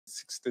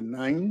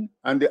69,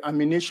 and the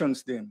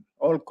ammunitions then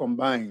all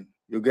combined,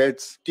 you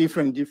get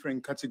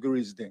different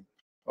categories then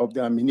of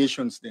the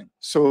ammunitions then.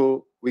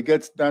 So we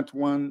get that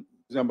one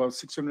is about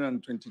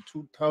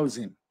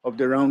 622,000 of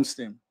the rounds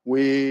then,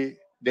 where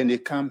then they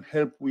come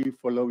help we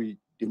follow we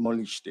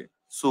demolish them.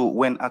 So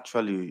when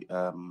actually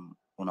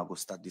wanna go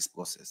start this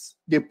process?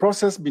 The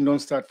process been done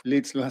start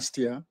late last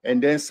year,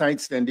 and then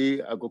sites then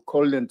they I go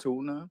call them to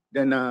una,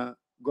 then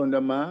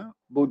Gondama,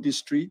 Bodi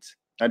Street,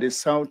 at the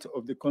south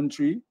of the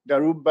country,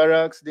 Daru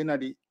Barracks, then at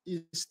the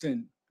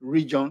eastern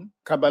region,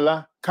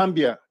 Kabbalah,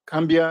 Cambia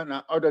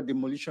na other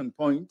demolition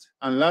point,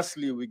 and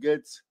lastly we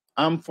get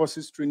Armed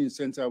Forces Training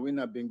Center, we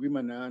na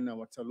Benguima na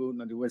Waterloo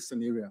na the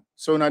western area.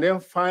 So now then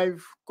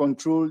 5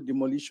 controlled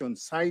demolition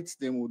sites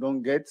then we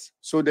don't get.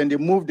 So then they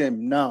move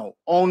them now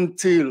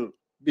until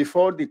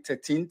before the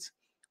 13th.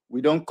 We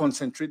don't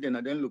concentrate in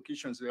other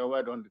locations that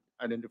we don't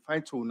identify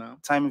to now.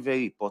 Time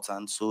very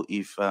important. So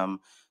if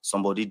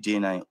somebody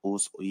did and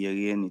host or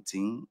hear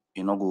anything,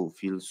 you not go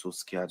feel so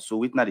scared. So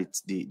with not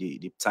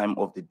the time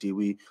of the day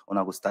we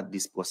wanna go start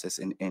this process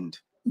and end.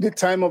 The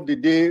time of the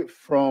day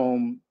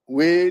from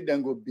where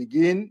then go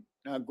begin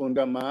na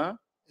Gondama,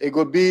 it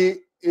go be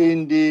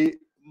in the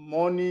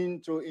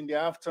morning to in the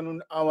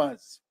afternoon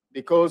hours,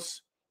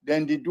 because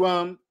then they do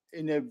them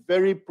in a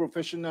very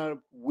professional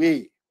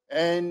way,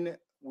 and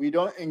we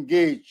don't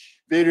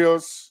engage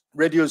various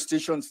radio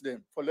stations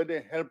then for let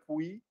them help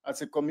we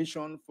as a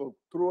commission for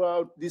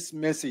throughout this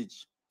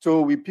message.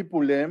 So we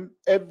people them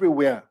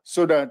everywhere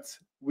so that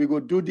we go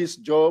do this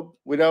job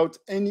without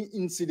any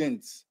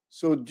incidents.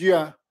 So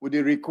dear with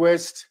the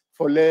request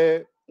for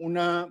let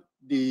una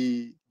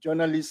the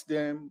journalists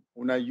them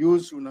una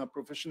use una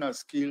professional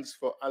skills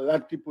for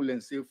alert people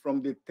and say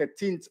from the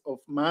 13th of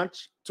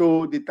March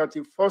to the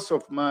 31st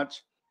of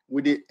March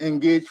we they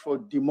engage for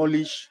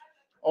demolish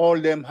all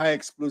them high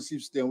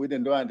explosives then we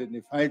then don't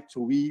identify to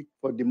we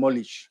for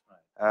demolish.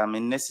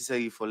 And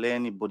necessary for let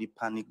anybody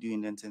panic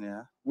during the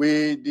internet.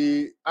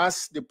 We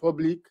ask the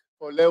public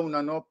for let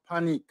una not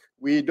panic.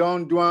 We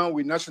don't do it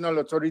with national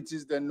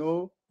authorities that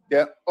know,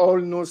 they all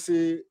know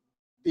say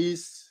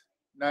this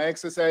now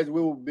exercise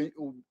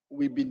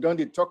we been done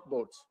the talk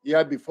about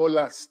year before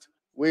last,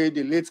 where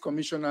the late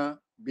commissioner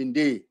been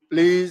there.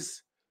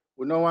 Please,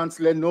 we don't want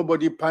to let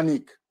nobody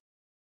panic.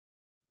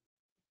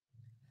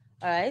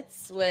 All right.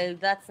 Well,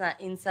 that's an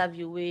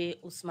interview where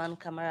Usman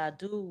Kamara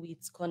do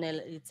with Colonel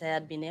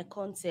retired Bine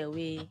Conte,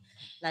 where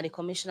now the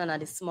commissioner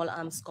and the Small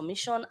Arms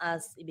Commission,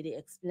 as it be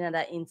explained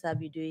that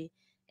interview do,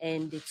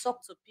 and they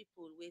talk to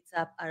people wait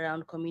up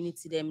around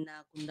community them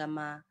na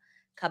Gundama,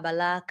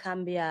 Kabbalah,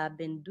 Cambia,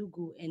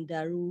 Bendugu, and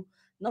Daru.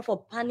 Not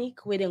for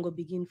panic, where they go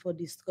begin for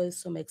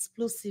discuss some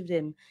explosive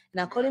them.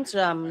 And according to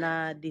them,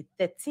 na the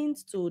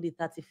 13th to the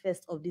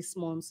 31st of this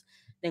month,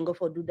 then go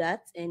for do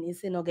that, and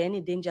it's not any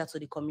danger to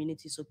the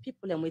community. So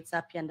people and wait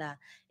up and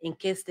in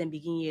case they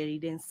begin hearing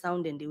then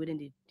sound and they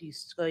wouldn't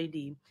destroy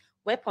the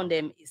weapon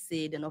them is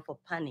say they're not for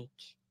panic.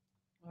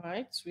 All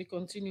right, we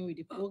continue with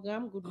the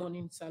program. Good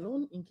morning,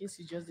 Salone. In case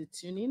you just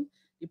tune in,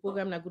 the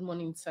program na Good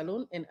Morning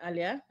Salone, and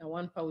earlier the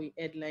one power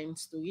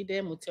headlines to read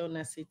them.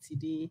 Mutel say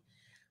today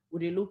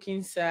would they look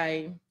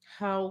inside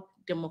how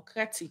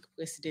democratic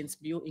presidents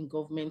build in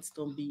governments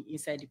don't be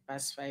inside the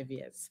past 5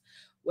 years.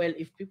 Well,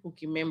 if people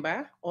can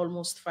remember,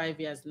 almost 5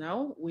 years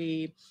now,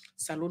 we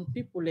Salone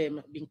people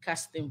been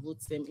cast them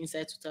votes them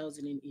inside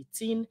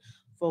 2018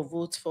 for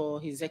votes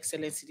for His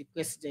Excellency the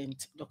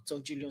President, Dr.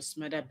 Julius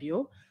Maada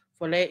Bio,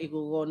 for let it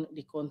go run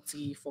the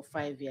country for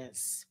 5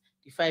 years.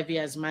 The 5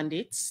 years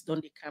mandates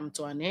don't they come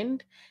to an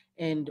end,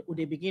 and would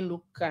they begin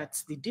look at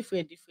the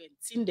different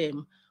in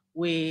them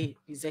where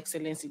His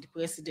Excellency the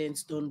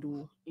President don't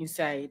do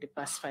inside the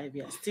past 5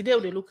 years. Today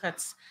we look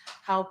at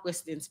how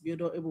presidents be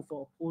able to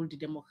uphold the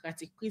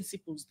democratic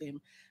principles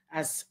them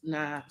as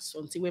na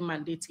something we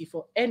mandatory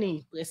for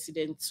any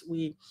president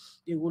we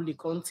they rule the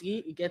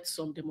country. You get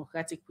some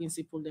democratic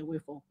principle the way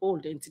for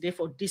uphold. And today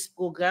for this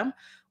program,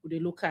 we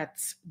look at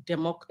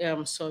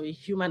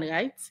human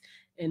rights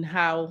and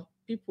how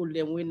people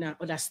then when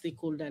other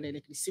stakeholders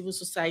like the civil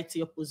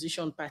society,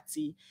 opposition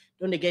party,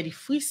 don't they get the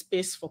free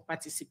space for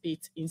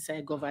participate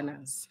inside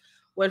governance.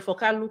 Well, for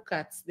can look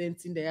at then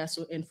thing they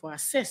also and for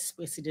assess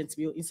President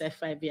Bio inside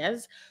 5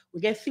 years, we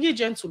get 3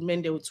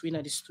 gentlemen there between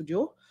at the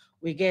studio.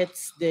 We get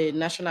the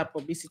National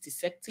Publicity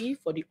Secretary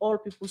for the All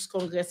People's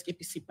Congress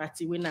APC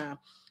party, winner,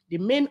 the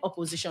main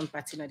opposition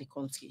party in the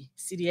country.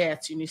 CDI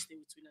at Tunis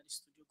between at the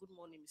studio. Good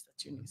morning, Mr.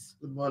 Tunis.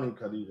 Good morning,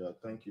 Khadija.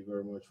 Thank you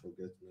very much for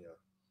getting me here.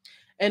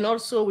 And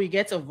also we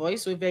get a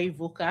voice, we're very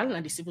vocal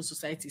in the civil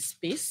society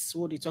space,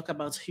 where they talk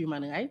about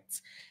human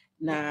rights.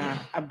 Na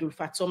Abdul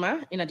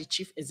Fatoma, the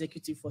Chief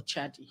Executive for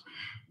Chadi.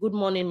 Good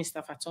morning,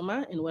 Mr.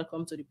 Fatoma, and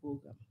welcome to the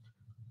program.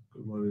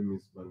 Good morning,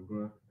 Ms.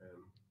 Bangra,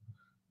 and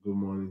good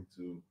morning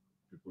to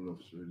people of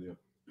Australia.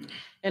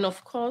 And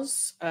of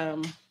course,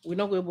 we're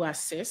not going to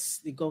assess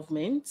the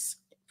government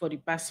for the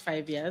past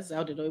 5 years,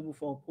 how they're not able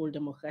to uphold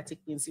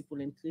democratic principle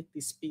and create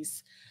the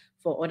space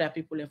for other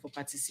people and for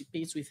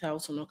participate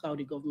without to knock out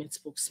the government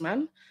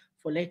spokesman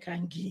for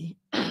Lekangi,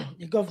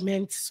 the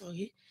government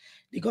perspective.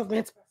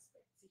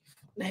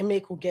 Now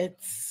make who get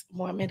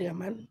Mohammed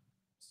Rahman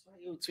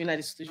between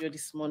the studio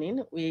this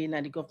morning. We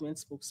are the government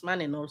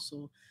spokesman and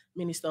also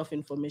Minister of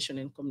Information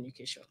and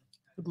Communication.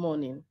 Good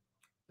morning.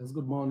 Yes,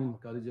 good morning,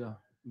 Khadija.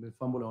 The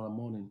family on the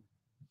morning.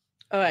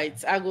 All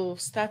right, I will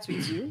start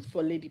with you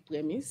for Lady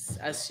Premise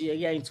as you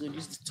here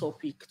introduce the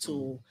topic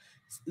to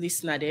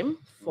listener them.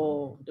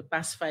 For the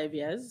past 5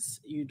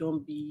 years, you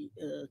don't be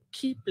a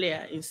key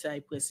player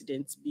inside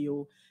President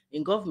Bio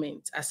in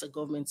government as a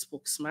government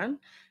spokesman,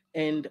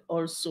 and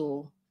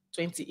also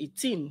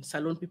 2018,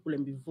 Salone people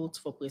and be vote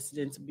for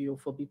President Bio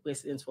for be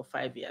president for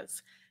 5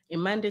 years. A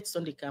mandate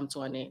only come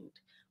to an end.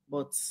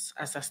 But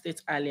as I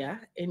stated earlier,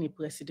 any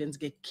president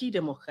get key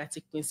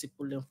democratic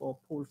principle them for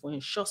uphold for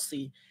ensure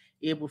say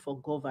able for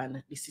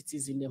govern the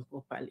citizen them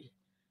properly.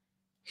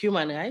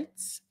 Human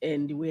rights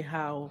and the way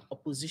how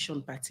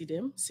opposition party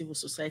them, civil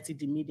society,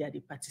 the media, they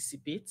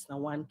participate. Now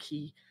one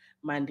key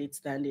mandate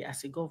that they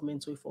as a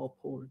government way for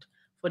uphold.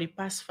 For the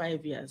past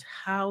 5 years,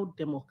 how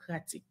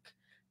democratic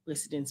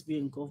presidents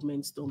being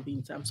governments don't be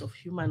in terms of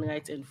human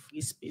rights and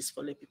free space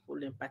for the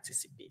people and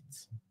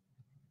participate.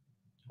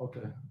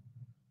 Okay.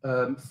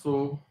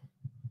 So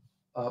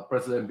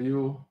President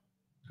Bill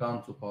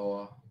come to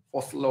power.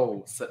 First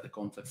law set the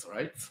context,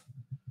 right?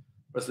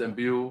 President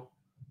Bill,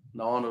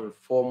 now one of the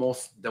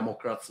foremost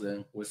Democrats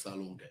then we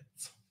Salone get.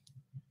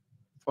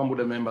 Some of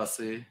the members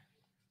say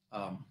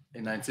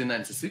in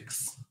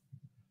 1996,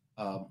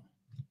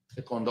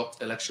 they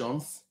conduct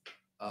elections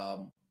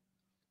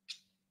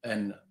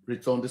and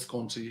return this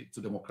country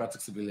to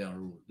democratic civilian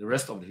rule. The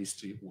rest of the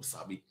history will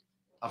sabi.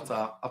 After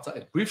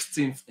a brief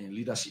stint in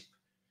leadership,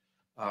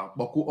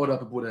 but other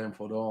people then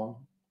for them,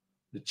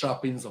 the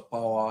trappings of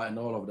power and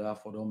all of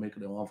that for them make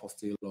them want for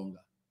stay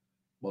longer.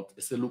 But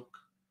they say, look,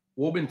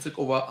 we've been take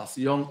over as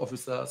young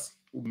officers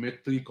who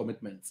make 3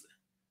 commitments.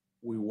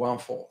 We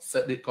want for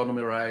set the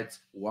economy right,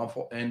 we want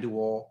for end the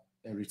war,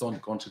 and return the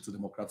country to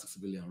democratic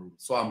civilian rule.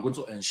 So I'm going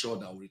to ensure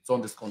that we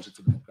return this country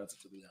to democratic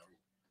civilian rule.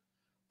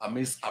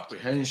 Amidst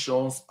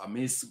apprehensions,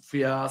 amidst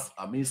fears,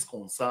 amidst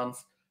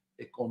concerns,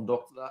 they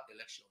conduct that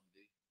election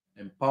day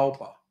and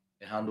pauper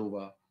a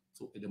handover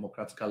to a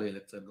democratically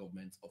elected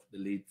government of the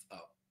late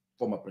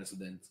former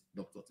president,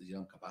 Dr.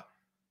 Tijan Kaba.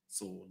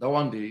 So that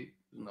one day,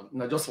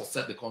 just for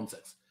set the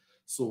context.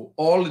 So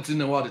all the things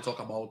they talk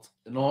about,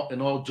 and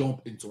all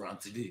jump into run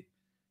today.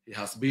 He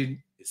has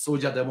been a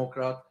soldier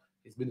Democrat.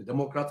 He's been a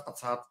Democrat at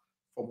heart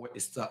from where he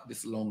started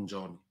this long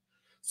journey.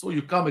 So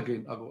you come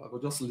again, I go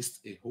just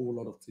list a whole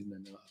lot of things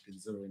and I can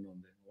zero in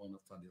on them one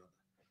after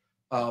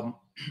the other.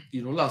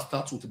 Let's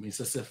start with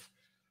Mr.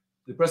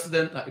 The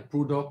president is a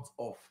product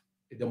of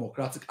a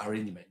democratic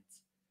arrangement.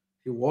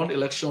 He won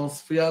elections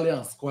fairly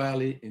and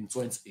squarely in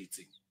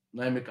 2018.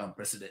 Now he became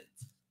president,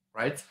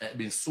 right? And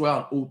been sworn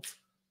an oath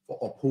for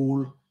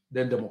uphold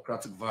then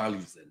democratic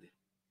values.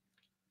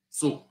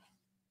 So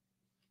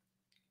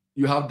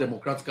you have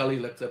democratically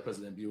elected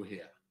President Bill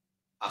here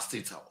at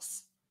State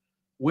House.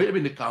 We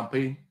in the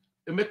campaign,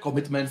 they make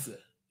commitments,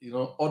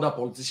 other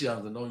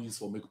politicians they don't use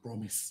for make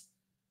promise.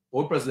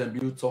 What President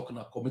Bill talking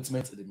about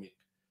commitments they make.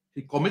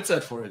 He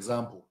committed, for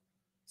example,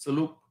 so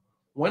look,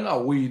 when I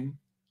win,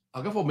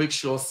 I got to make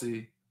sure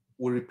say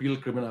we repeal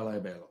criminal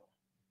libel law.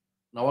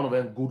 Now one of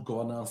them good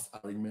governance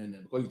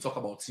arrangement, because you talk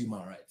about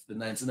human rights, the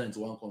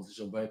 1991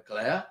 Constitution very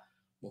clear,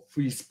 but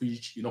free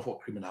speech, for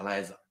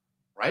criminalizer,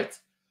 right?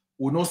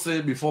 We know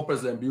say before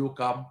President Bill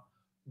come,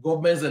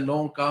 governments and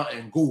non come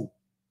and go.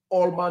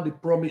 All man they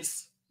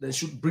promise, they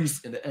should breathe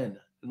in the end.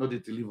 They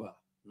deliver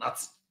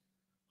nothing.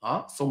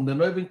 Some they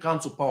not even come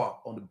to power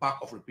on the back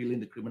of repealing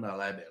the criminal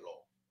libel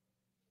law.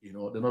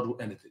 They not do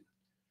anything.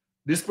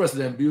 This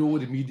President Bill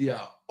with the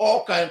media,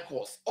 all kind of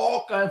costs,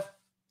 all kind of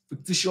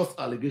fictitious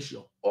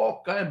allegations,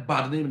 all kind of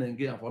bad name and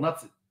game for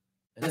nothing.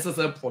 And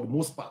necessary for the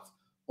most part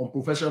on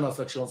professional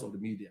sections of the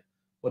media.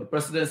 But the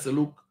president say,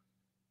 look,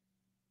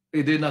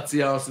 it did not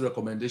TRC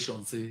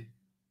recommendation say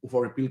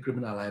for repeal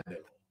criminal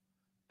libel.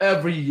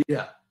 Every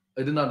year,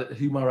 it did not the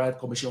Human Rights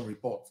Commission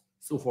report.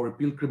 So for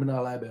repeal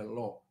criminal libel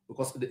law,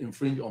 because they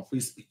infringe on free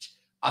speech.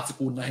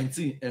 Article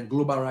 19 and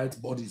global rights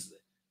bodies,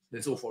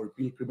 they say for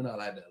repeal criminal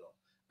libel law.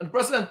 And the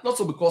president, not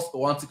so because they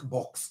want to tick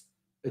box,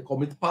 they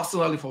commit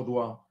personally for the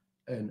one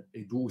and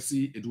they do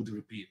the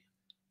repeal.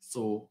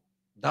 So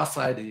that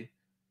side,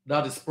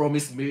 that is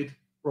promise made,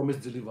 promise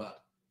delivered.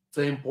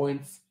 10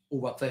 points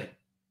over 10.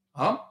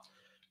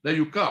 Then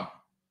you come.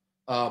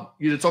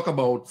 You talk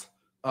about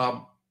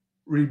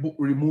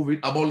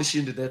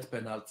abolishing the death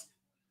penalty.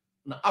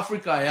 Now,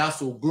 Africa has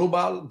so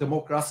global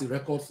democracy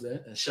records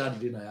there and shared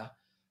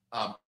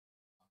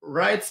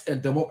rights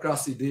and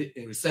democracy they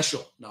in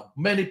recession. Now,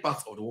 many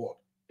parts of the world,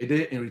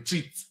 they in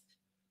retreat.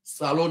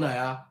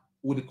 Salone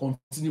will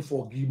continue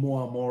to give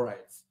more and more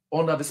rights.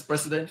 Under this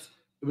president,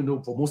 even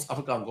though for most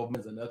African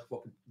governments and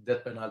for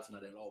death penalty in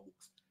their law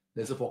books,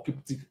 they say for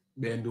keep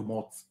the end of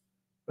month.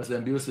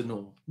 President Bill said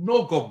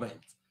no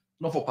government,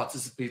 not for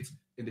participate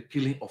in the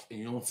killing of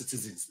young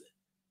citizens,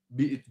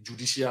 be it through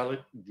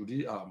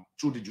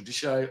the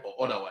judiciary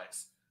or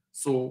otherwise.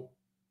 So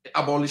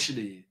abolish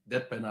the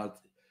death penalty.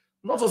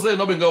 Not to say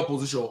not being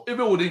opposition,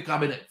 even within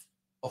cabinet,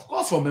 of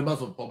course, from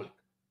members of the public.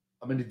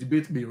 I mean, the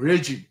debate may be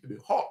raging, it may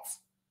be hot,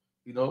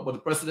 but the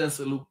president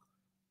said, look,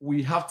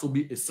 we have to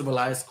be a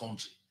civilized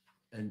country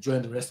and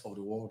join the rest of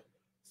the world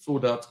so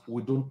that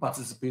we don't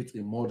participate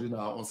in murdering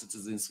our own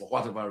citizens for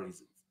whatever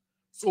reasons.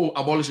 So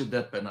abolish the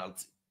death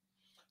penalty.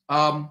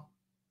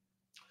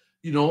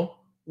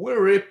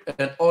 Where rape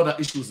and other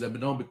issues have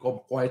now become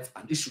quite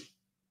an issue.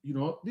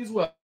 These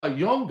were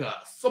young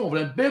girls, some of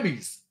them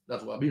babies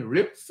that were being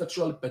raped,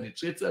 sexually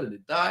penetrated, and they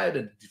died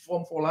and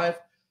deformed for life.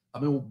 I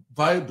mean,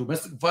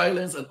 domestic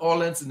violence and all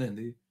that, and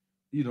then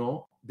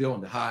they're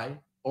on the high,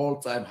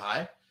 all-time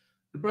high.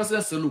 The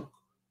president said, look,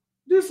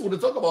 this would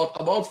talk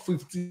about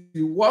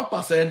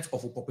 51%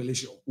 of the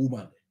population,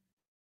 women.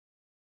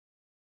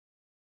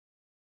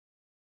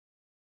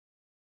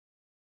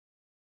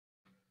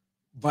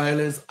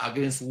 Violence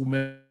against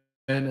women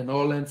and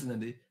all that,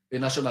 and a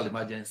national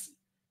emergency.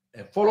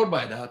 And followed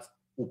by that,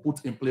 we'll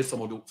put in place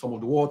some of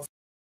the world's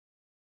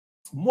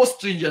most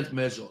stringent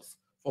measures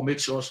for make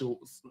sure she will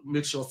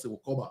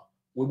cover,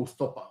 we will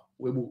stop her,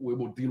 we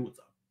will deal with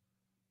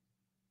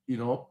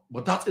her.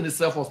 But that in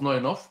itself was not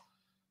enough.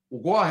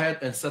 We'll go ahead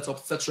and set up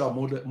sexual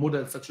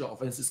model sexual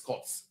offenses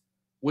courts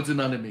within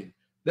enemy.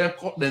 Then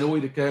court, then the way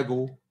the care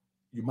go,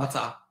 you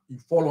matter, you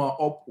follow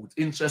her up with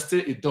interest,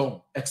 it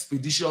done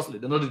expeditiously,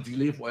 they're not a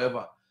delay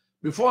forever.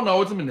 Before now,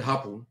 what may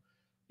happen,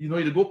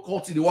 you go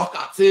court in the work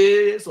at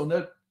so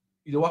then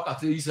the work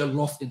at you say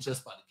lost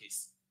interest by the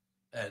case.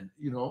 And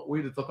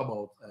when they talk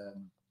about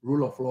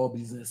rule of law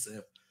business,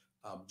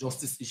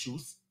 justice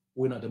issues,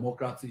 when a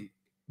democratic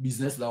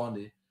business that one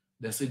day,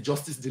 they say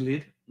justice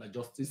delayed, like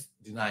justice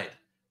denied.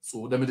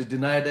 So they may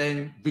deny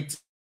them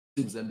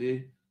victims and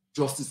they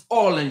justice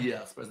all in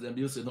years. President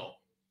Bill said, no,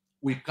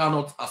 we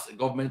cannot as a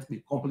government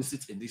be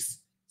complicit in this.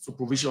 So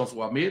provisions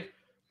were made,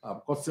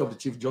 courtesy of the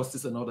Chief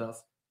Justice and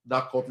others.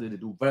 That court they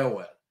do very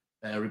well.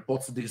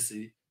 Reports they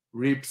say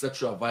rape,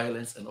 sexual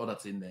violence, and other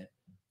things there.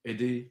 A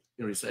day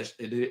in research,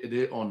 a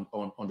day on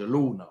the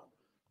low now.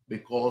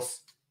 Because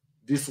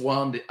this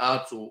one they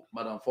add to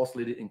Madam First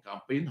Lady in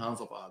campaign,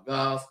 hands of our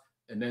girls,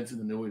 and then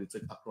in the way they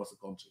take across the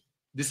country.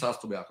 This has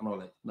to be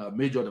acknowledged. Now,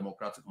 major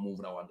democratic move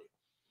that one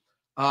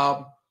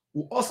day.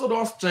 We also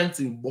don't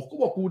strengthen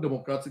boku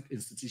democratic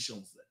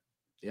institutions there.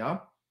 Yeah.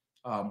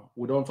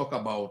 We don't talk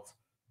about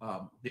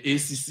the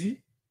ACC,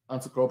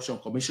 Anti-Corruption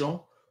Commission.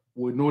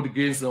 We know the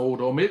gains that we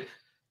don't make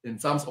in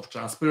terms of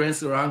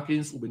transparency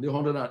rankings. We've been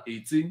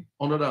 118,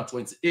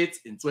 128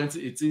 in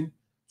 2018.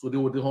 So they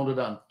were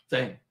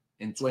 110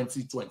 in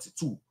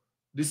 2022.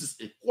 This is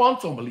a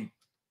quantum leap.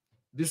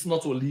 This is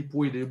not a leap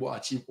we able to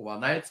achieve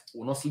overnight.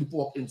 We'll not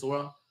sleepwalk into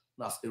it.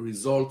 That's a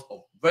result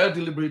of very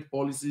deliberate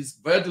policies,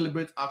 very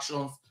deliberate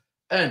actions,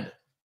 and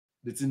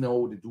the thing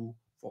now they do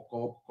for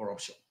curb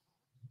corruption.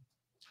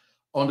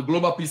 On the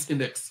Global Peace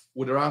Index,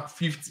 we rank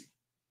 50.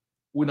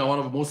 We're now one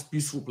of the most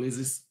peaceful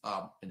places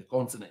in the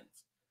continent.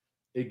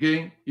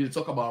 Again, you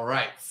talk about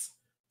rights.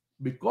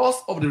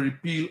 Because of the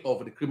repeal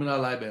of the criminal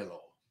libel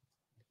law,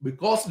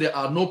 because there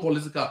are no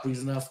political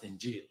prisoners in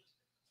jail,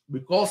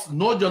 because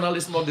no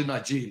journalists not in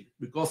a jail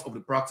because of the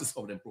practice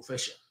of their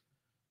profession,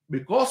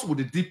 because with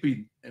the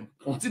deepen and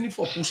continue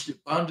to push the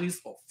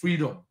boundaries of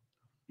freedom,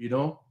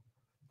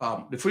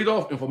 the Freedom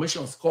of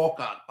Information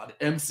Scorecard by the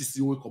MCC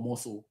will come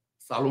also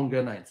SALONE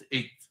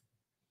 98.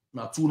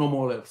 Now 2 no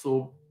more left.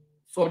 So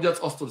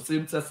subject us to the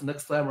same test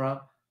next time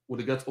around,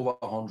 we'll get over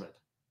 100.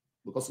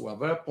 Because we are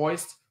very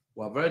poised,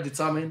 we are very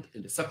determined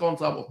in the second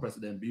term of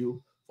President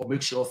Bill for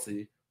make sure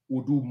say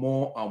we'll do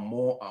more and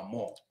more and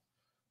more.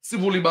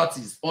 Civil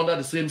liberties under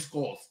the same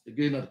scores.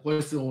 Again, the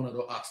question I want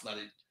to ask,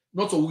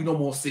 not so we no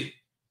more say.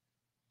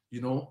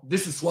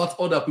 This is what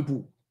other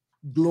people,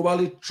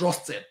 globally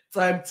trusted,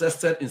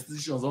 time-tested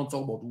institutions don't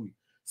talk about.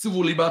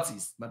 Civil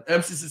liberties, but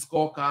MCC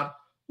scorecard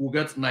will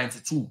get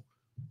 92.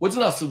 What's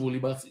not civil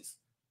liberties?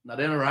 Now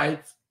then,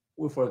 right,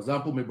 for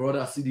example, my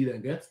brother CD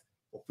then get,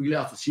 or freely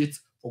associate,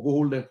 or go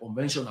hold them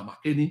convention at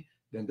McKinney,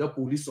 then get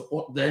police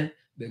support then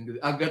they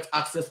get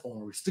access,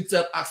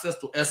 unrestricted access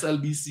to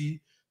SLBC,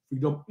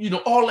 freedom,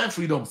 all that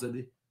freedoms, and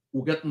they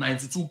will get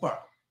 92 per.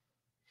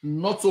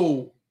 Not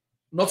to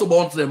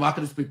bound to the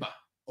market paper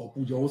or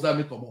put your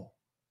own come on.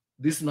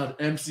 This is not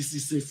MCC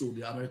say so.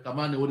 The American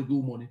man, they want to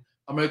give money.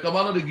 American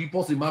man, they give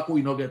us the market,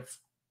 you not get.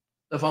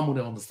 The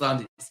family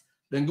understand it.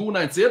 Then go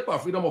 98 per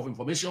freedom of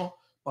information,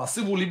 per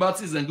civil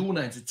liberties, then go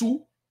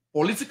 92.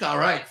 Political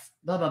rights.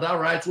 That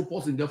right to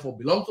post in there for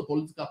belong to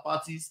political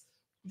parties,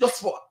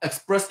 just for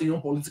expressing your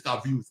political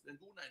views. Then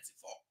go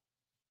 94.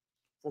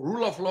 For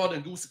rule of law,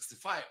 then go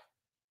 65.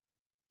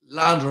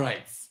 Land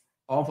rights.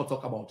 I want to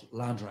talk about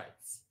land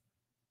rights.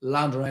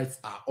 Land rights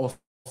are also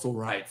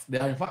rights. They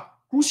are in fact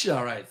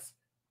crucial rights.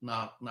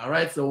 Now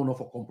rights are not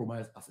for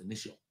compromise as a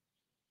nation.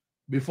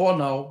 Before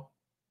now,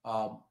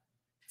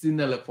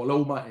 for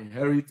woman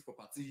inherit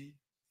property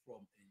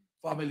from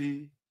a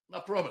family,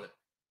 no problem.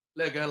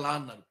 Legal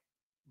land and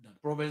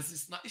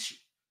provinces, no issue.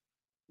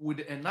 With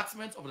the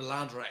enactment of the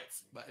land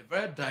rights by a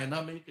very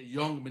dynamic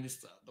young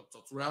minister, Dr.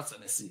 Tural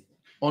Senesi,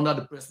 under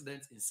the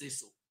president in say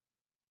so.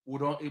 We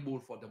don't able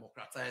for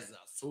democratize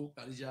that. So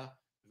Khadija,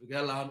 if you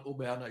get land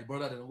over your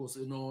brother, then go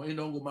say no, you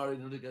don't go marry,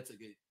 you don't get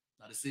again.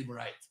 Now the same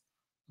right.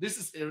 This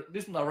is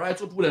the right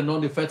to put a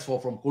non-defect for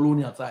from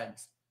colonial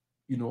times.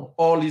 You know,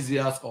 all these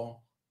years on,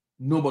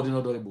 nobody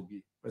not able to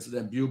give.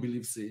 President Bill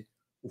believes say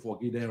who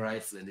forgive their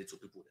rights and they to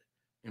people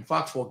there. In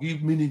fact,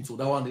 forgive meaning to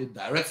that one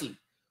directly.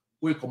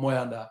 We come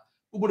under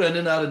people then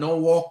they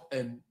don't work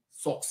and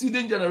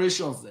succeeding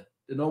generations then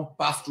they don't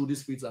pass through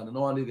this filter and they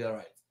don't want to get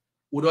right.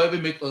 We don't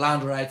even make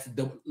land rights,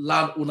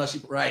 land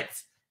ownership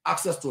rights,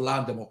 access to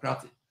land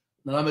democratic.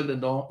 Now I make them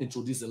don't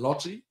introduce a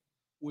lottery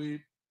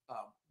with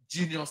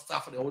genius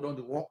staff they hold on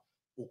the work,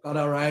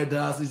 Okada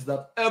riders, is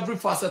that every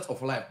facet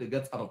of life they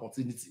get an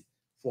opportunity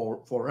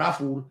for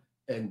raffle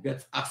and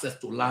get access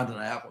to land and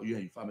have for you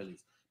and your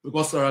families.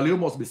 Because Sierra Leone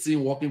must be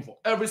seen working for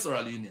every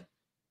Sierra Leonean,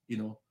 you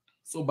know.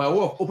 So by way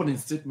of opening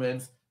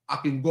statements, I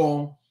can go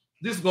on.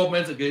 This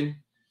government again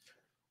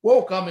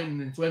will come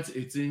in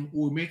 2018.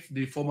 We'll meet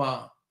the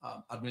former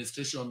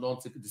administration,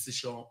 don't take a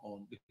decision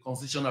on the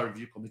Constitutional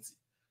Review Committee.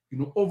 You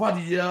know, over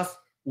the years,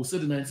 we'll say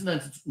the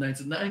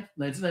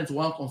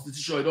 1991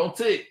 Constitution, it don't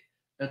take.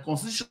 And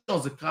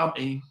constitutions that come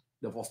in,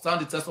 they will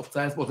stand the test of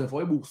time, but they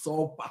for able to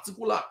solve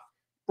particular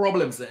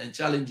problems and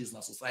challenges in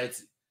our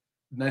society.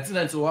 The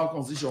 1991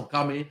 Constitution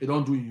come in, they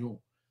don't do you.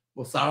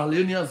 But Sierra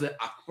Leoneans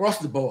across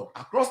the board,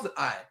 across the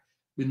aisle,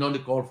 we know they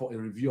call for a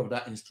review of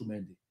that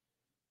instrument.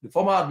 The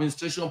former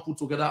administration put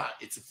together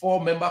an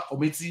 84-member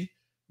committee,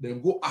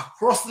 then go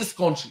across this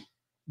country.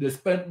 They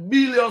spent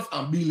billions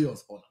and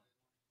billions on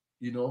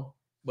it, you know,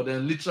 but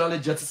then literally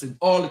jettison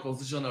all the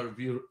constitutional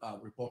review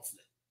reports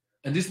there.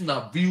 And these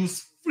are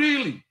views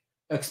freely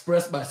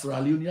expressed by Sierra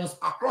Leoneans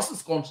across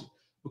this country.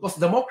 Because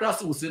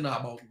democracy will say now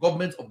about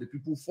government of the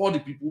people, for the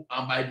people,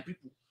 and by the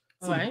people.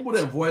 So the people,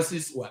 their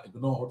voices were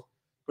ignored.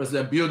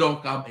 President Bill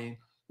don't come in,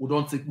 we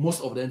don't take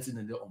most of them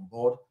in there on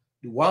board.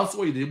 The ones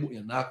who are able to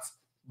enact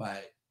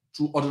by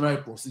through ordinary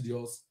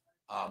procedures,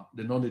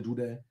 they know they do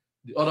that.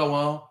 The other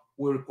one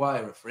will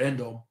require a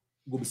referendum,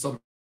 will be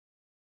subject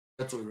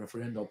to a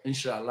referendum,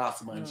 inshallah,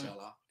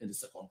 inshallah, in the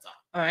second time.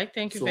 All right,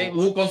 thank you so very much.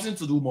 We'll continue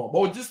to do more,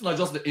 but this is not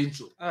just the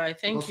intro. All right,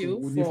 thank you.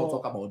 We need to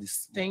talk about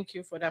this. Thank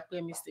you for that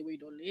premise, the way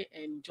Dole,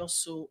 and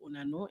just so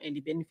una know and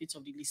the benefits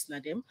of the listener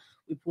them,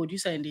 we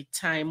produce in the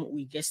time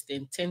we guess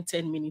them 10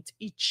 minutes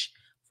each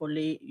for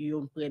lay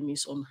your own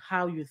premise on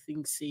how you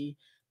think say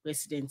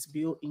President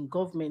Bill in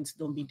government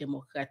don't be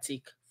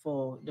democratic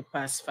for the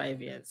past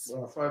 5 years.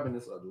 Well, 5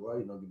 minutes ago, why are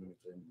you not giving me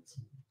 10 minutes?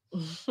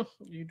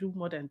 You do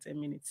more than 10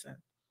 minutes, sir.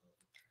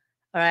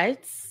 All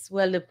right.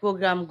 Well, the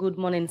program Good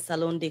Morning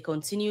Salon, they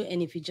continue.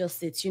 And if you just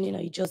stay tuning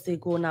or you just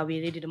go now, we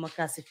Radio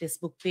Democracy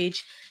Facebook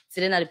page. So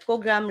then at the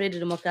program, Radio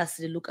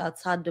Democracy, they look at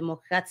how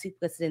democratic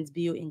President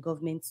Bill in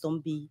government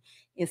don't be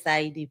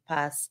inside the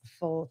past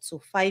 4 to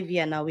 5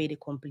 years now where they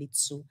complete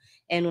so.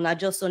 And when I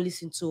just don't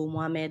listen to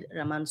Mohamed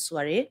Rahman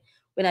Soare,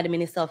 when the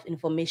Minister of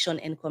Information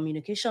and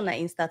Communication,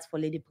 I start for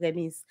the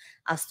premise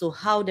as to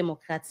how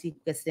democratic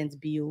President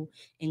Bill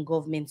in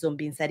government zone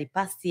be inside the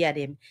past year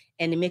them,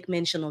 and they make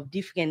mention of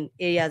different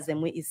areas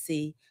them where he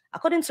say,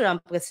 according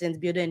to President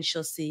Bill, they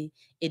ensure say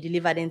a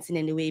delivered anything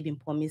in the way he been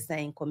promised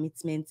and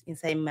commitment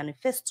inside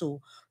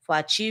manifesto for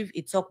achieve.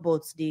 It talk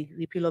about the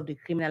repeal of the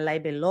criminal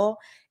libel law.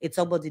 It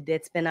talk about the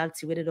death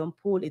penalty where they don't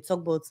pull. It talk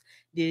about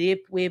the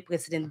rape where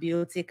President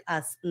Bill take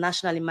as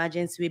national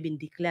emergency we been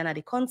declared at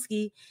the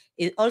country.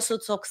 It also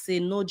talks say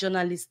no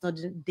journalists not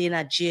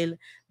in jail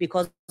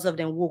because of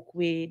them work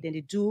way then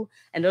they do,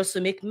 and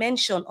also make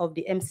mention of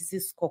the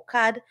MCC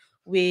scorecard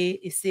where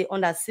it say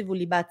under civil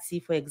liberty,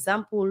 for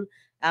example,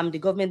 the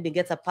government may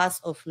get a pass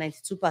of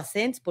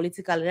 92%.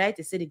 Political right,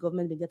 they say the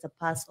government may get a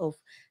pass of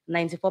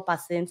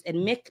 94%,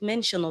 and make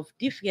mention of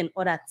different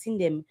other things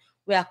them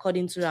where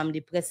according to the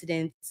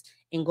president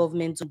in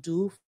government to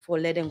do for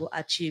let them go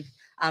achieve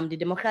the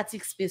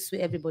democratic space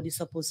where everybody's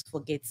supposed to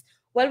forget.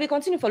 Well, we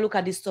continue to look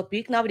at this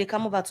topic. Now we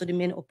come over to the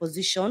main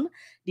opposition,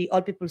 the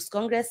All People's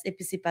Congress,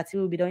 APC party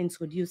will be done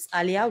introduced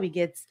earlier. We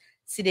get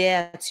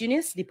Sidea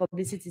Tunis, the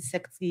publicity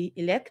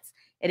secretary-elect,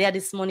 earlier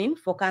this morning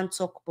for can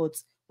talk about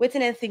what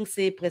anything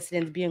say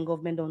President Bill and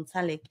government on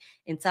Talek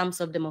in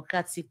terms of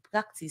democratic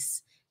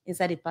practice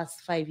inside the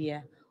past 5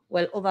 years.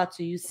 Well, over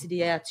to you,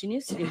 Sidea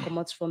Tunis. You come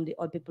out from the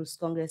All People's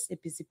Congress,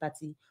 APC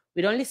party.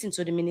 We don't listen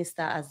to the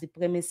minister as the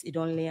premise it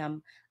only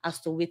as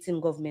to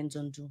waiting government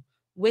don't do.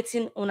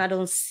 Waiting on I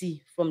don't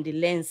see from the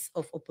lens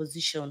of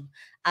opposition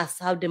as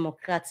how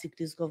democratic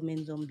this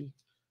government don't be.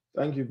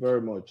 Thank you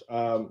very much.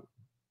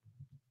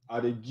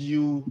 At a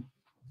due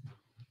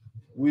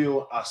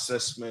real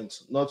assessment,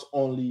 not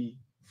only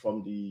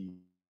from the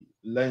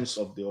lens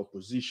of the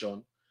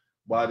opposition,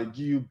 but at a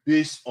due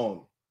based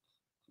on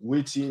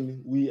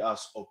waiting we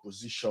as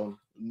opposition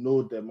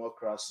no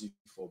democracy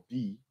for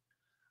be,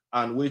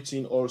 and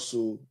waiting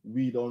also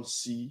we don't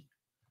see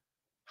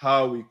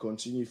how we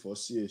continue to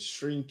see a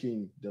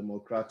shrinking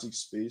democratic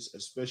space,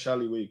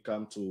 especially when it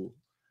comes to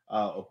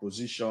our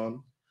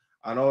opposition,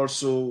 and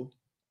also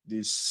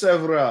the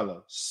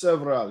several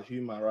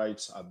human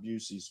rights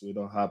abuses will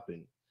don't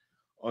happen.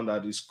 under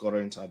this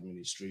current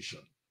administration.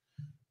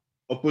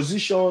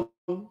 Opposition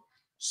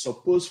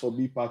supposed to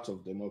be part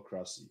of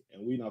democracy,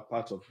 and we are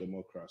part of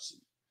democracy.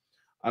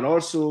 And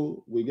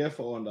also, we get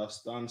to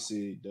understand,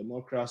 say,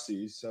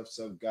 democracy is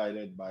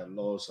self-guided by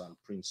laws and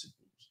principles.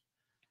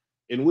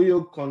 In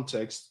real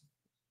context,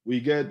 we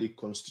get the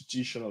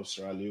Constitution of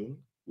Sierra Leone.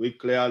 We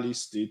clearly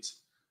state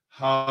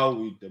how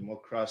we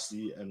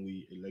democracy and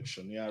we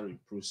electioneering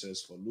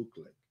process for look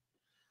like.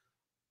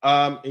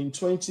 In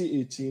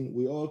 2018,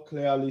 we all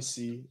clearly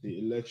see the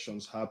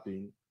elections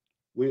happen.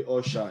 We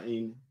usher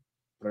in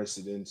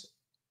President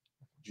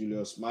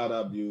Julius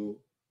Maada Bio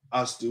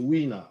as the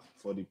winner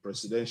for the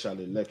presidential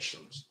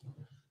elections.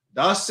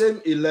 That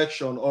same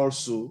election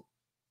also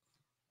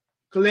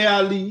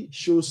clearly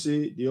shows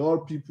the All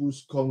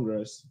People's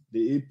Congress,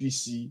 the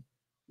APC,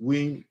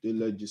 win the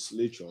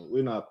legislature,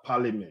 win our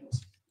parliament,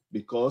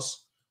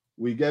 because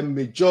we get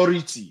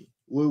majority,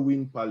 we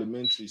win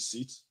parliamentary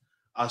seats,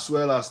 as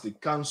well as the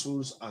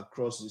councils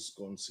across this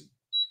country.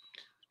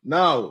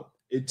 Now,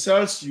 it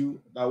tells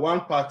you that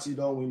one party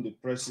don't win the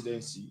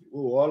presidency,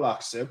 we will all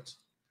accept,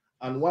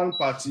 and one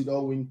party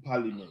don't win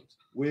parliament,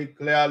 where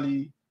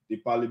clearly the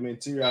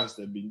parliamentarians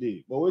have been there.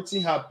 But what's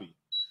happening?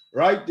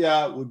 Right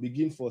there, we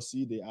begin to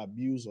see the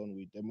abuse on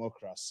with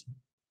democracy.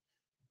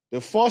 The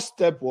first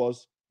step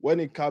was when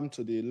it came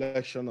to the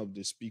election of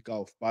the Speaker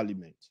of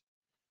Parliament.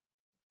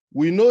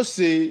 We know,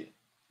 say,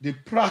 the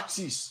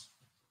practice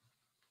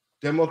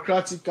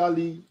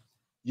democratically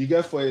you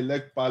get for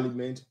elect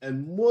parliament,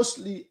 and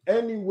mostly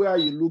anywhere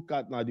you look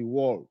at now the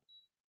world,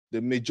 the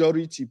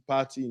majority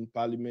party in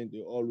parliament,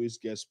 they always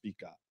get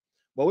speaker.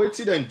 But what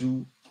did they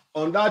do?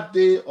 On that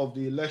day of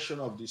the election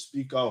of the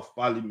Speaker of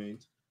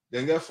Parliament,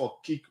 they get for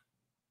kick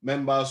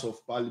members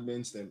of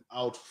parliament them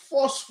out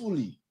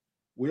forcefully.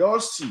 We all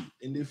see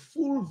in the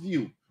full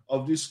view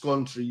of this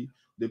country,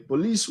 the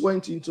police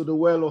went into the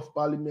well of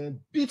parliament,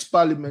 beat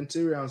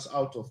parliamentarians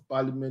out of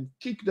parliament,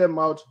 kicked them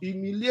out,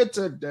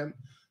 humiliated them.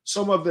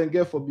 Some of them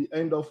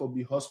end up for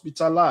be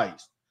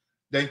hospitalized,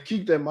 then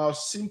kick them out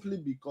simply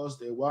because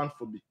they want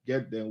to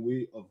get their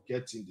way of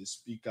getting the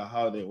speaker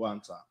how they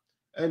want her.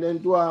 And then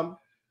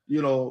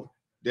do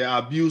the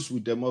abuse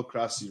with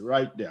democracy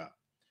right there.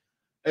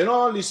 And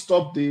only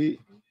stop there,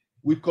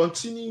 we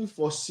continue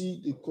to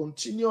see the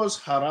continuous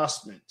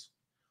harassment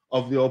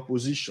of the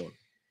opposition.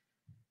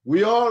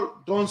 We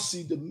all don't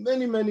see the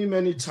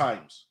many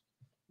times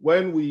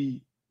when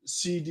we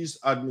see this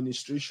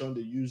administration,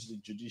 they use the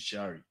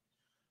judiciary.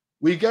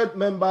 We get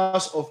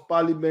members of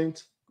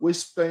parliament, we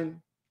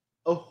spend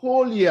a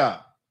whole year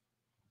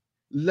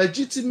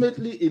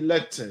legitimately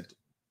elected.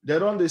 They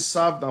don't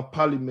serve the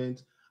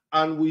parliament,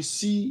 and we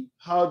see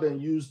how they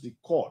use the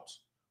court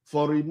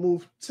for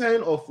remove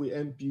 10 of the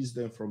MPs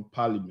then from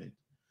parliament.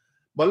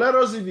 But let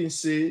us even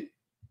say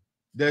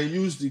they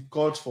use the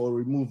court for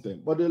remove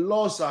them. But the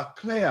laws are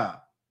clear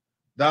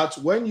that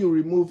when you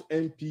remove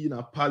MP in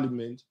a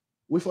parliament,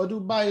 we for do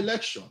by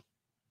election.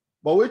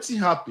 But what's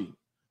happen?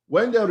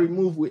 When they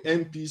remove with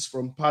MPs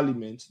from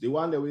parliament, the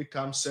one that will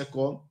come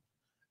second,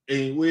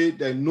 in way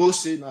they no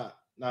say na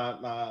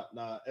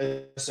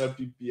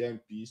SLPP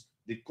MPs,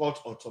 the court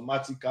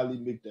automatically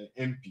make them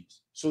MPs.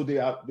 So they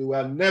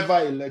were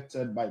never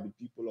elected by the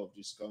people of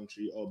this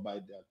country or by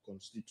their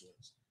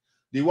constituents.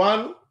 The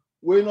one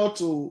way not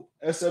to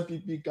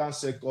SLPP can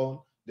second,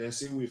 then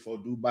say we for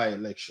do by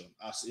election,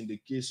 as in the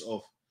case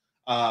of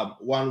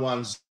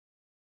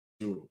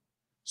 110.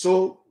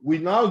 So we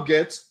now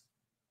get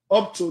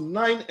up to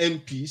 9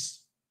 MPs.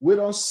 We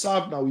don't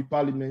serve now with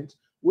parliament.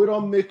 We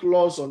don't make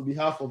laws on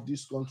behalf of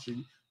this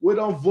country. We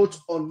don't vote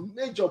on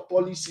major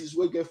policies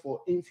we get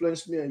for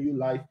influence me and you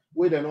life.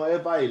 We don't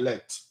ever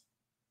elect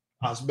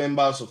as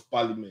members of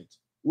parliament.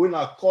 When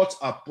our court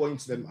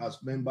appoints them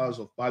as members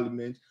of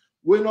parliament,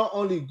 we not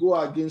only go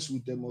against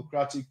with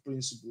democratic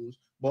principles,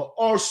 but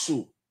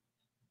also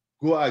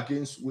go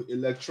against with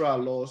electoral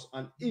laws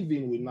and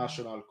even with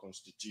national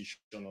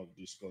constitution of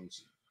this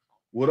country.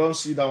 We don't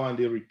see that one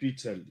day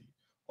repeatedly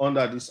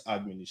under this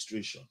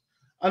administration.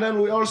 And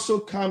then we also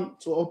come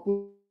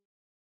to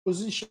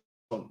opposition,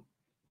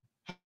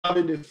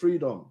 having the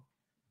freedom.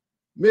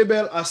 Maybe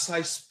as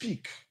I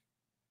speak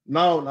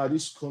now in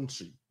this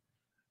country,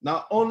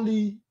 not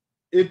only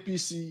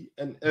APC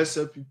and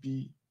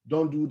SLPP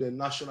don't do the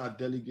National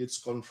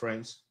Delegates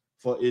Conference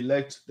for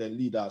elect the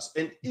leaders.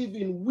 And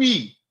even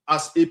we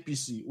as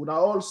APC, we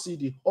all see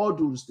the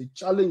hurdles, the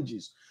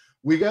challenges.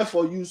 We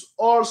therefore use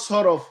all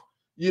sort of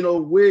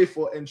way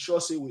for ensure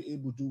say we're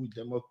able to do with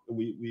them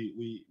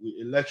we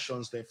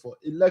elections, therefore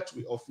elect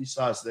we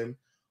officers them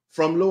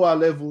from lower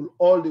level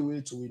all the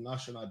way to the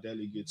National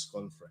Delegates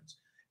Conference.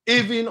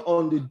 Even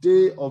on the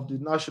day of the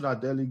National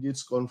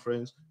Delegates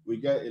Conference, we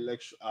get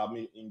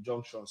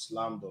injunction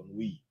slammed on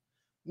we.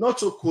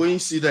 Not a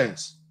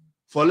coincidence,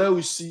 for let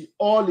we see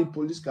all the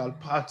political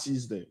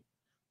parties then,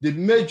 the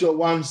major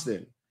ones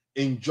then,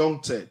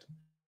 injuncted.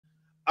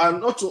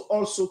 And not to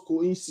also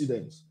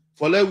coincidence,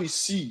 for let we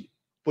see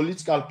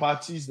political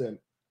parties then,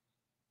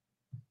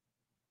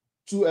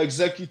 2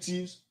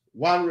 executives,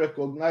 one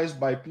recognized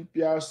by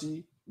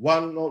PPRC,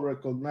 one not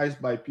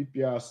recognized by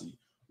PPRC.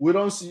 We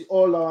don't see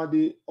all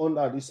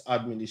under this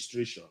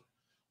administration.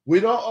 We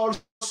don't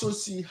also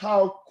see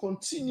how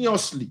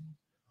continuously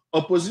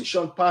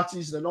opposition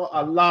parties are not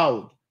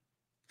allowed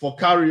for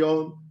carry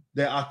on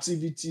their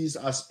activities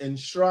as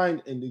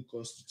enshrined in the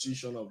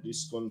constitution of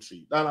this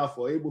country. That are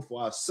for able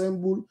for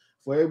assemble,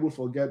 for able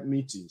for get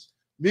meetings.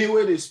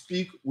 Meanwhile they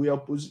speak, we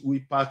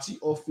party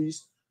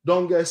office,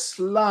 don't get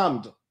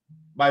slammed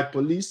by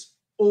police.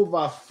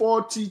 Over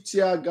 40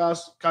 tear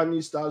gas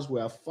canisters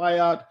were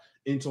fired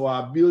into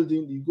our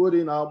building. You go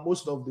there now,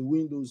 most of the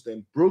windows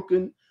then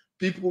broken.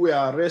 People were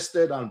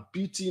arrested and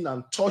beaten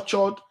and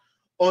tortured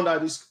under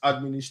this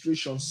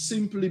administration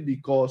simply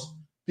because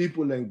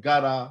people then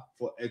gather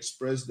for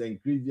express their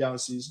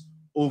grievances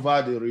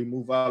over the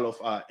removal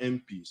of our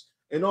MPs.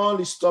 And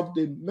only stopped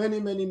them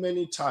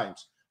many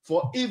times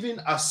for even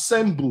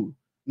assemble.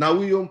 Now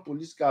we own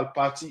political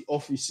party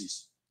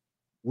offices.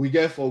 We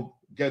get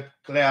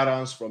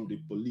clearance from the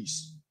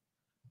police,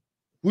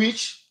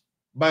 which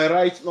by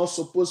right not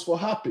supposed to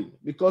happen,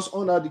 because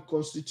under the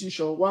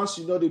constitution, once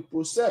you know the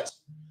process,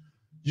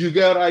 you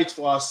get right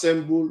for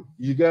assemble,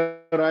 you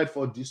get right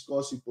for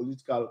discussing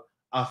political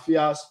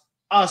affairs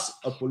as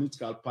a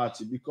political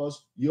party,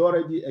 because you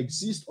already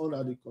exist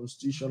under the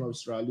constitution of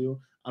Sierra Leone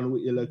and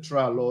with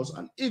electoral laws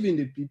and even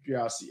the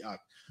PPRC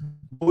Act.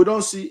 But we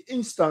don't see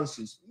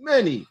instances,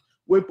 many,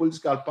 where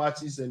political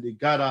parties and they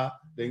gather,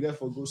 they get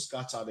for go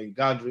scatter their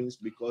gatherings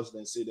because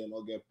they say they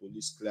don't get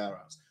police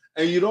clearance.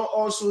 And you don't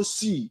also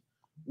see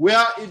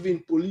where even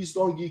police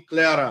don't give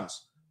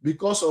clearance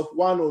because of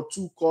one or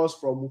two calls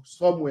from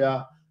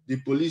somewhere, the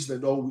police they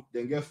don't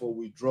then get for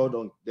withdraw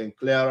then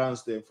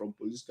clearance them from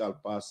political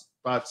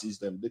parties.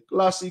 Them the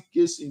classic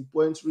case in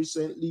point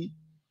recently,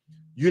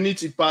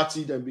 Unity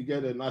Party then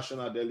began the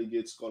National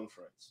Delegates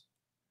Conference.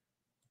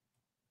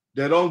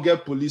 They don't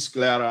get police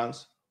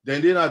clearance.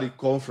 Then they at the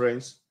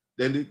conference.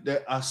 Then they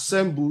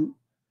assemble.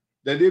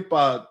 Then they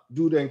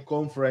do the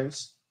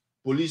conference.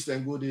 Police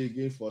then go there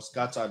again for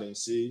scatter and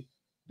say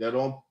they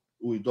don't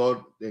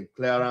without the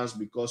clearance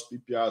because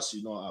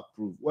PPRC not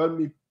approved. Well,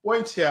 my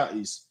point here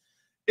is,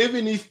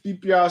 even if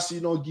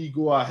PPRC not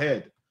go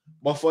ahead,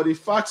 but for the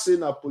fact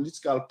saying a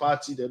political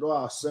party, they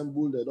don't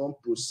assemble, they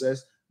don't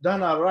process,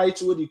 then a right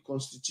where the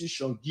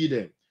constitution give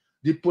them.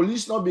 The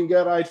police not being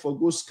get right for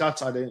go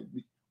scatter them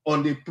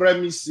on the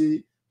premise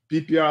say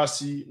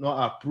PPRC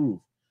not approve.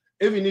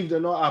 Even if they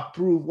not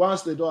approve,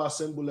 once they don't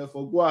assemble, they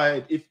for go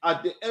ahead. If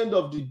at the end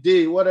of the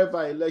day,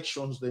 whatever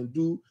elections they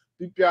do,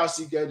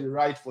 PPRC get the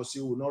right for say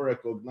we will not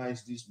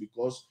recognize this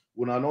because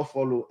we will not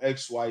follow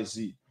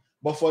XYZ.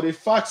 But for the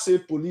fact say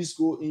police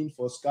go in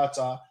for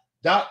scatter,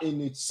 that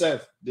in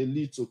itself they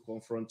lead to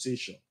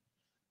confrontation.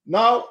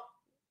 Now,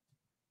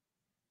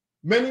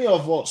 many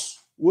of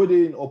us who are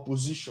in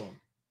opposition,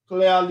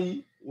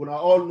 clearly we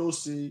all know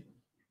say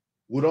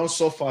we don't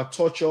suffer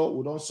torture,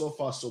 we don't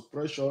suffer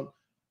suppression.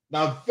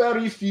 Now,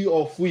 very few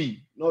of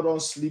we not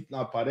don't sleep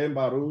na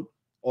Paremba Road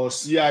or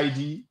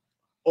CID,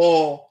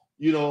 or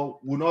we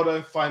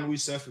not find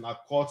ourselves in a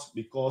court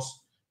because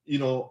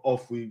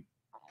of we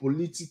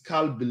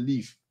political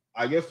belief.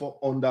 I get for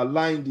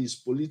underline this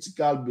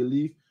political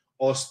belief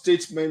or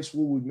statements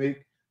we will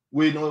make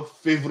we're not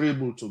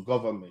favorable to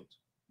government,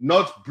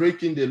 not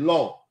breaking the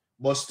law,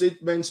 but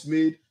statements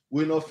made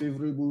we're not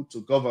favorable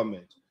to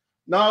government.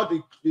 Now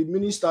the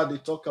minister they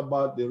talk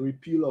about the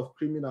repeal of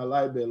criminal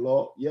libel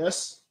law.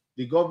 Yes,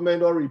 the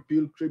government will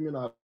repeal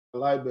criminal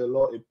libel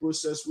law, a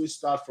process we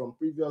start from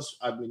previous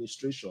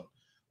administration.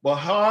 But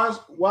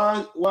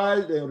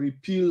while they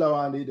repeal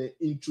law and they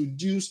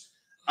introduce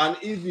an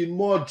even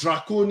more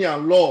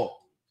draconian law,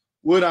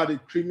 where are the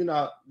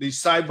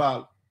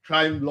cyber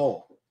crime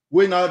law,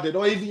 where now they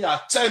don't even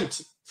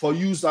attempt for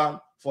use and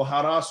for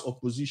harass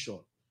opposition.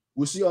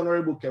 We see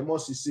Honorable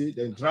Kemosi say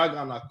they drag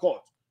on a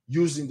court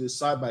using the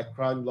cyber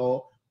crime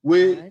law,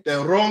 where they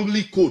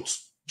wrongly quote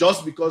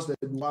just because they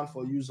want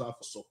for use and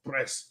for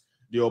suppress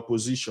the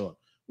opposition.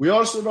 We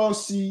also don't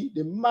see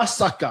the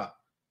massacre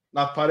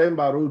na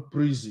Paremba Road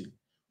prison,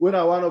 when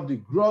one of the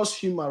gross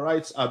human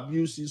rights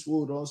abuses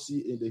we don't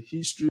see in the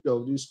history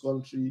of this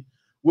country,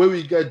 where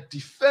we get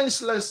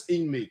defenseless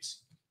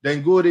inmates,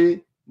 then go there,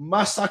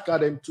 massacre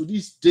them. To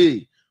this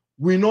day,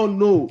 we don't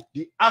know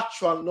the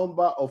actual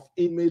number of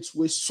inmates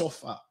we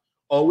suffer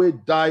or we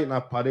die in a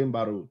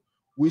Paremba Road.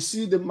 We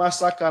see the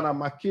massacre in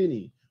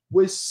Makeni,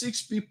 where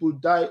 6 people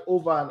die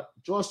over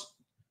just,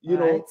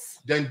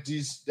 then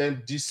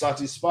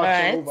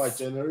dissatisfaction over a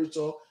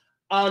generator.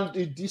 And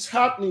the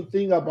disheartening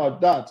thing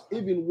about that,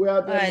 even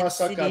where the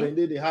massacre and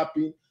they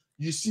happen,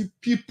 you see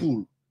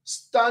people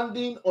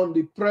standing on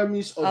the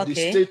premise of the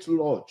state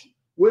lodge.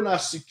 When our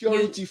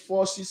security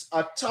forces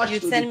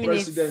attached to the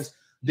president,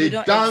 they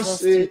dance,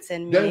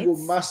 then go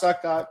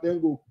massacre,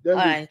 then go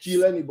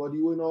kill anybody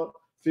who are not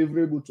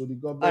favorable to the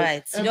government. All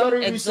right, and don't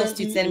very exhaust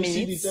you 10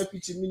 recently, minutes. The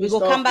deputy We minister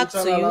go come back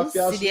of to you.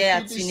 Affairs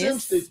CDA the same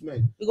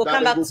statement. We go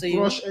come back to you.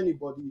 Crush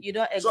anybody. You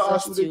don't So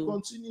as exhaust we you.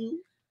 continue.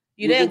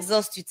 You don't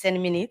exhaust you 10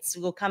 minutes.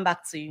 We will come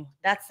back to you.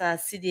 That's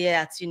CDA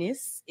at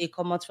Tunis, a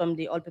comment from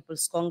the All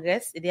People's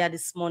Congress. They are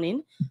this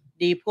morning.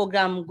 The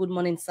program Good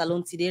Morning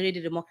Salon today,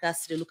 Radio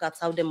Democracy, they look at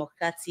how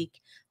democratic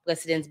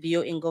presidents be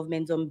in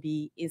government don't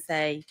be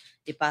inside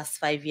the past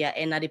 5 years.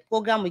 And at the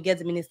program, we get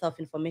the Minister of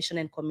Information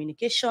and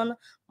Communication,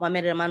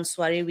 Mohamed Rahman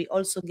Souare. We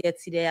also get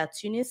CDA at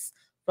Tunis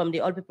from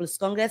the All People's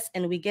Congress,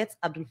 and we get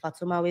Abdul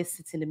Fatoma, who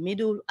sits in the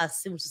middle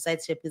as civil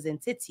society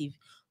representative.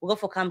 We'll go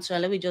for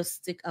Camton. Let me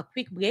just take a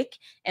quick break,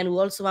 and we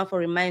also want to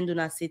remind you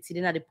that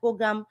today at the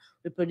program,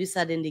 we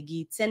producer then they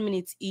give 10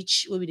 minutes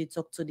each where we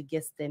talk to the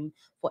guests them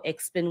for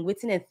explain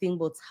waiting and think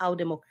about how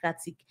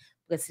democratic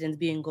presidents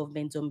be in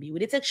government don't be. We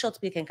take short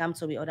break and come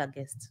to the other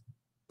guests.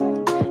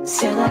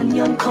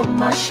 Salone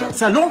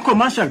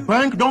Commercial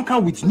Bank don't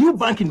come with new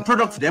banking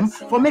products them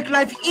for make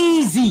life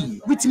easy.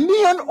 With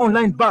Million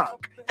Online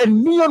Bank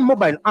and Million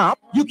Mobile app,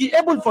 you can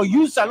able for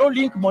use Salone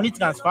Link money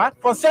transfer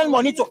for send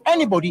money to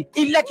anybody,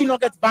 elect you not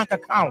get bank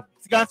account.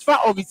 Transfer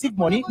or receive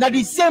money now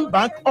the same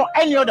bank or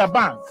any other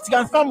bank.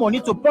 Transfer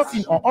money to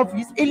person or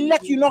office,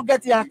 elect you not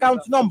get the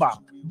account number.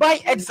 Buy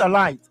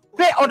Exalite,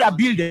 pay other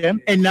bill them,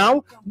 and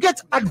now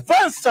get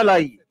advanced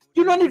salary.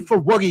 You don't need for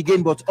worry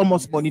again, but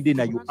almost money then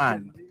you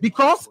earn.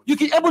 Because you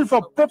can able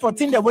for pay for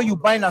things the way you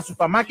buy in a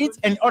supermarket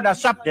and other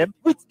shop them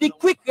with the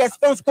quick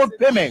response code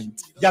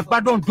payment.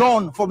 Jagbadon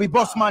done for the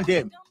boss man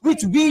them.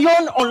 With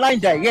Beyond Online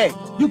Direct,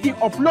 you can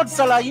upload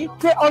salary,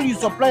 pay all your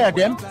supplier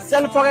them,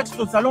 sell forex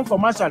to Salone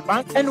Commercial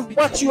Bank, and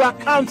watch your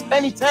account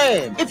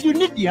anytime. If you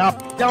need the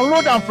app,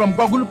 download them from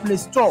Google Play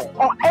Store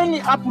or any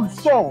Apple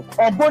Store,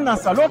 or go on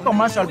Salone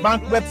Commercial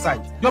Bank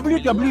website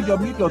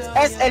www.slcb.com.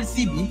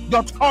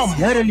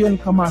 Sierra Leone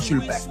Commercial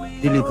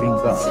Bank, delivering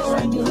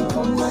God.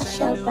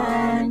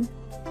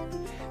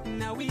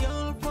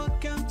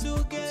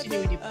 Continue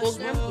with the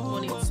program. Good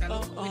morning,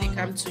 Salone. When they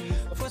come to you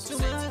for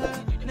Society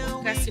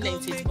Democracy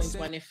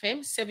 98.1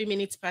 FM, 7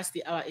 minutes past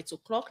the hour, 8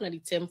 o'clock. Now the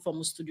time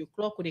from studio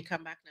clock when they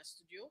come back na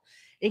studio.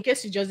 In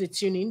case you just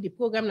tune in, the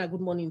program na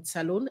Good Morning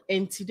Salone,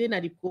 and today na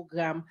the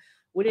program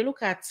where they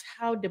look at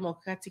how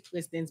democratic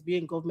presidents be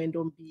in government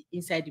don't be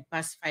inside the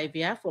past 5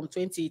 years, from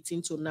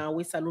 2018 to now,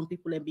 where Salone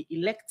people and be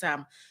elect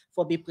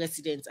for be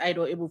president,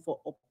 either able for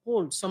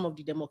uphold some of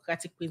the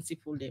democratic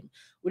principles them.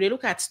 When they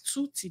look at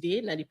two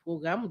today na the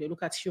program, they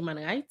look at human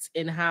rights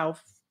and how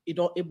it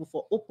don't able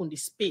for open the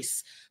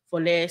space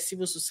for their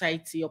civil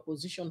society,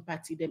 opposition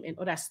party them, and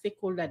other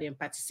stakeholders them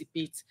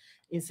participate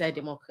inside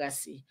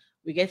democracy.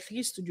 We get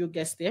three studio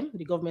guests them,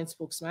 the government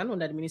spokesman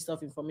under the Minister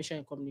of Information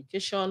and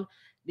Communication,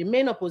 the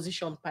main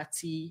opposition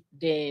party,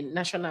 the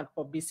National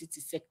Publicity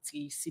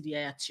Secretary,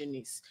 CDI at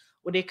Tunis.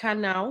 What they can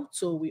now,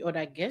 so we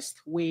other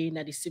guests, we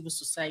na the civil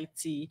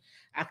society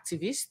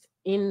activist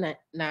in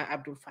na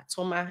Abdul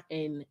Fatoma,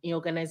 and in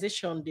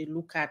organization they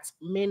look at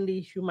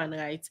mainly human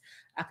rights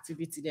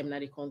activity them na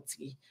the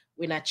country.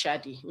 We na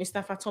Chadi.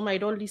 Mr. Fatoma, I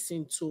don't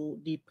listen to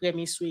the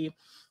premise where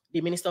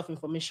the Minister of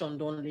Information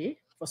don't lay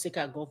for sake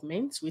of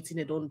government, waiting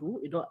they don't do,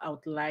 it don't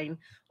outline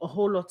a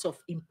whole lot of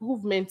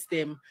improvements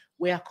them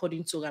where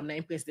according to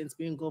Ram9 presidents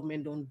being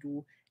government don't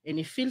do, and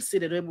he feels say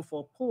they're able to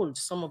uphold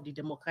some of the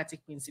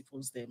democratic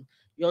principles them.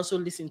 You also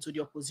listen to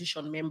the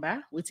opposition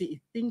member, which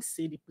he thinks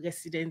say the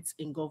president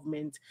in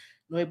government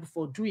not able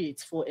to do it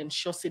for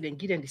ensure say then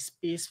give them the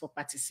space for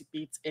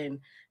participate and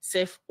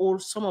save all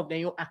some of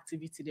their own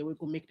activity they will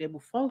go make them able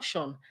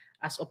function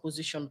as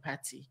opposition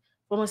party.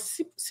 From a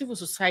civil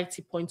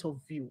society point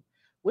of view,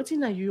 what is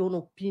your own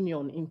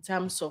opinion in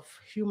terms of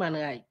human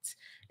rights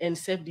and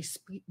save the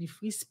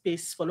free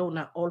space for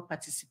all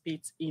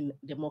participate in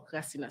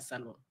democracy in a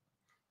Salone?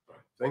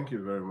 Thank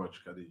you very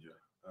much, Khadija.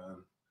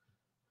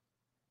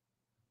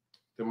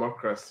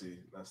 Democracy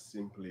is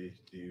simply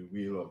the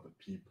will of the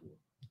people.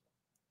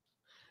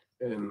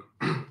 And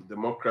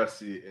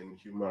democracy and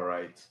human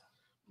rights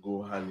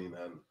go hand in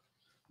hand.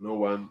 No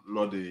one,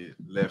 not the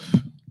left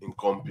in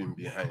comping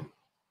behind.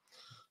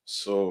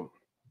 So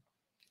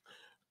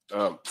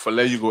for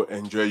let you go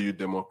enjoy your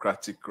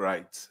democratic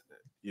rights,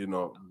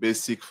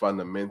 basic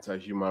fundamental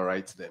human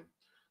rights them,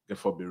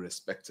 therefore be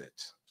respected.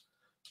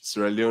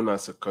 Sierra Leone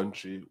as a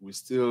country, we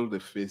still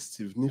face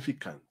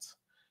significant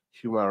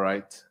human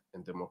rights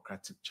and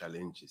democratic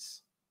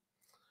challenges.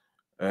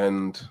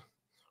 And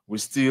we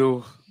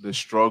still the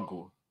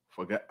struggle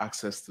for get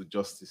access to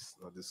justice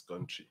in this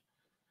country.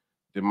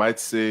 They might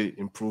say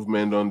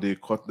improvement on the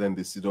court, then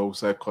they sit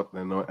outside court,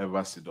 then not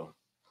ever sit down.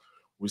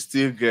 We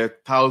still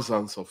get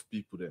thousands of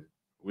people then.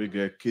 We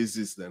get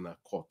cases then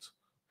at court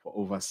for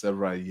over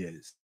several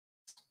years.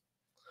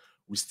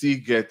 We still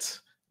get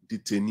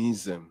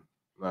detainees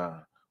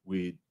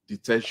with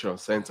detention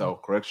center or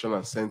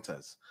correctional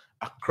centers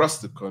across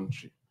the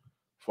country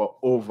for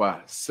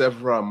over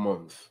several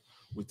months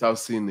without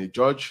seeing a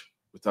judge,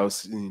 without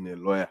seeing a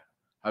lawyer,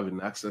 having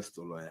access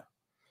to a lawyer.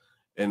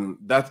 And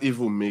that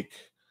even make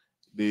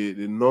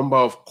the number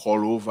of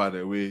call over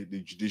the way the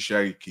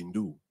judiciary can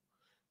do.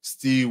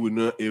 Still, we're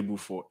not able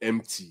for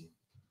empty,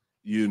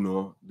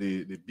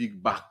 the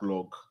big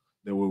backlog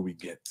the way we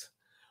get.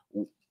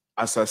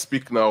 As I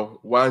speak now,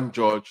 one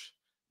judge,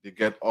 they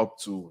get up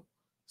to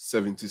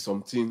 70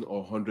 something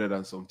or 100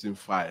 and something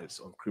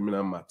files on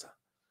criminal matter.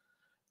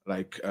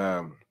 Like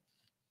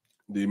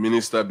the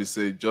minister be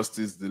say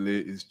justice delay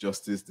is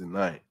justice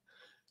denied.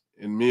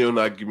 In my own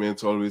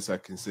argument, always I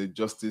can say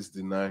justice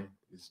denied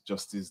is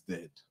justice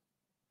dead.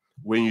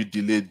 When you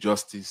delay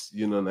justice,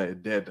 you know,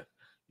 like dead,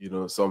 you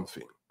know,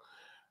 something.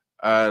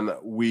 And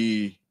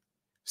we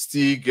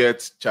still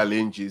get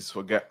challenges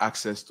for get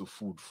access to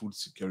food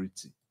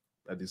security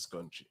in this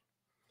country.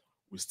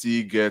 We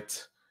still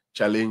get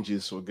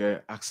challenges for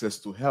get access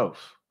to health.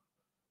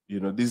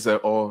 You know, these are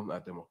all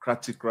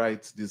democratic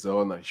rights. These are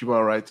all human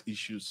rights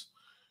issues.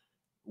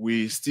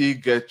 We still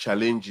get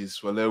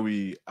challenges whether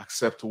we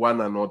accept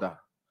one another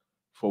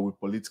for we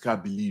political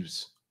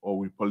beliefs or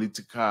we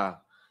political,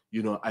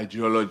 you know,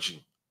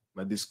 ideology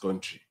in this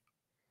country.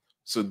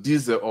 So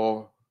these are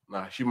all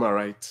human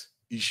rights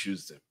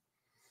issues.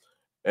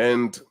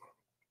 And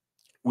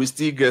we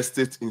still get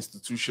state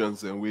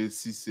institutions and we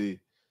see say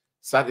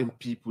certain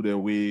people that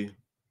we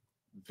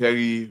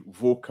very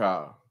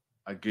vocal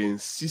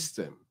against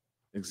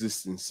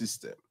existing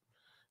system.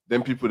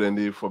 Then people then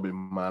they for be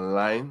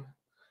malign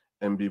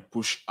and be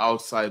pushed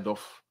outside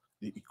of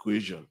the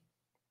equation.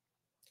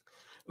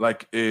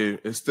 Like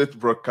a state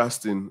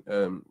broadcasting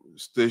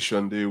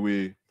station, they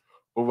were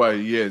over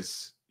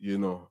years, you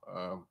know,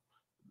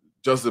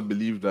 just the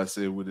belief that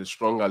say with a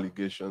strong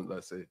allegation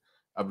that say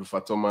Abdul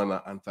Fatoman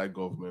an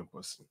anti-government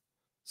person.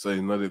 So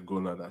you know they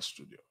go to that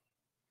studio.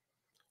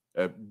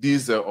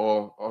 These are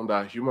all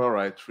under human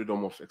right,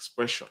 freedom of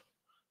expression,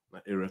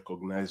 a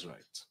recognized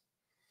right.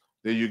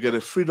 Then you get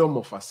a freedom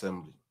of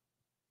assembly.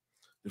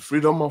 The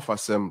freedom of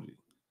assembly.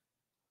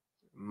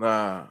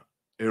 Now,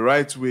 a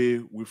right way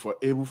we for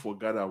able to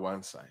gather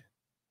one side,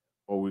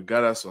 or we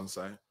gather some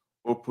side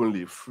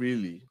openly,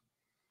 freely,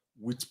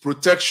 with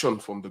protection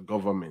from the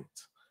government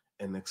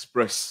and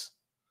express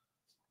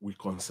we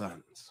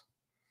concerns.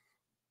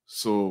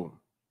 So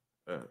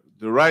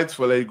the right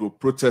for let you go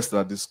protest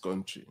at this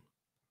country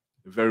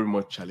very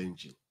much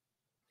challenging.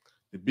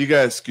 The bigger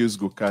excuse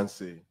go can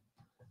say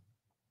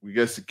we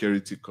get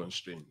security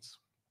constraints.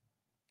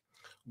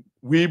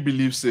 We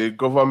believe say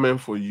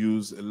government for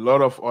use a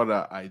lot of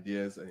other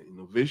ideas and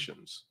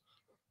innovations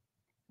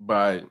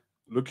by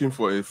looking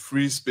for a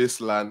free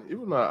space land,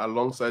 even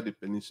alongside the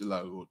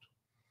Peninsula Road.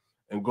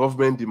 And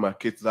government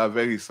demarcates that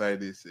very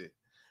side, they say,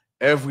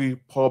 every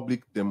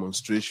public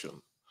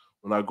demonstration,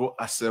 when I go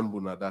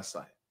assemble on that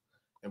side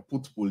and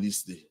put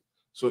police there.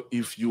 So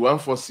if you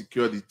want for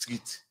secure the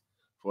treat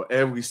for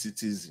every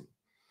citizen,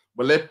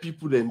 but let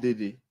people then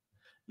they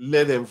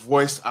let them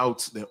voice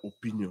out their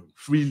opinion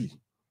freely.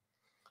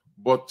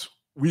 But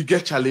we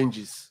get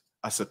challenges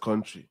as a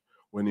country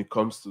when it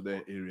comes to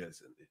the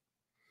areas.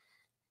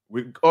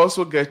 We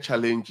also get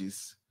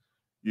challenges,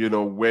 you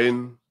know,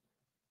 when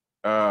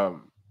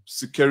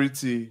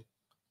security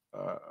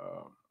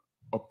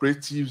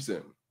operatives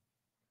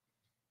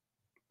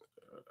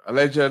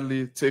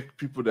allegedly take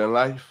people their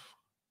life.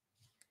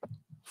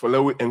 For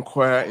let we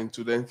inquire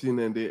into that thing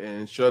and they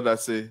ensure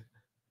that say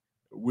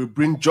we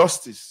bring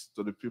justice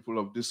to the people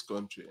of this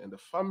country and the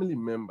family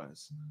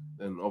members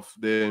and of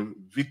the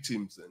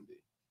victims. And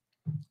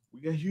we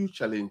get huge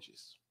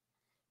challenges.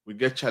 We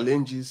get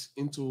challenges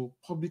into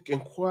public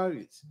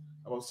inquiries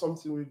about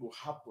something will go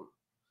happen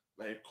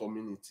in a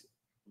community.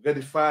 We get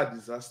the fire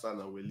disaster in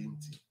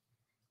Wellington,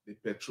 the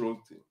petrol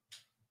thing.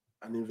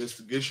 An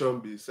investigation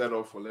be set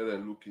up for let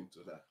them look into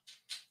that.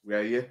 We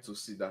are yet to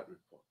see that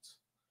report.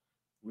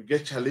 We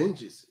get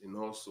challenges in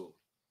also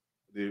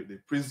the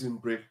prison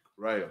break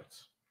riot.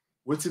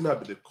 What will not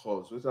be the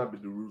cause? What will not be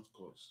the root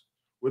cause?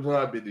 What will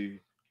not be the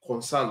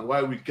concern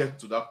why we get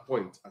to that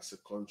point as a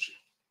country?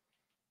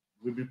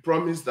 We be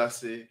promised that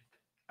say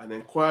an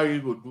inquiry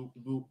will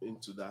do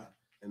into that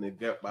and they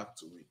get back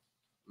to it.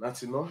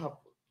 Nothing not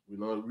happen. We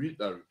not read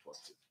that report.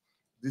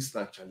 This is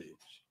not challenge.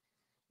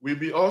 We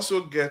be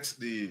also get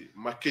the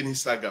McKinney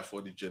saga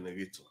for the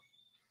generator.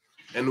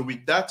 And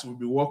with that,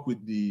 we work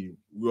with the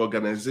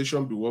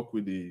organization, we work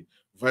with the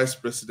Vice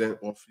President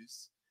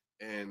Office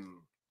and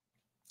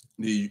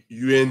the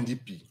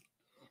UNDP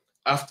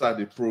after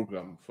the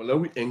program. For let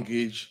we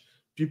engage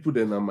people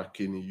that are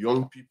McKinney,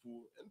 young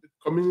people, and the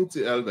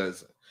community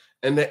elders,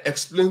 and they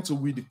explain to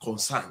we the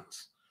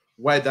concerns,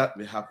 why that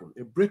may happen,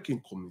 a break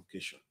in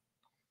communication.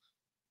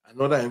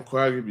 Another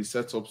inquiry be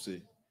set up,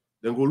 say,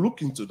 then go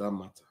look into that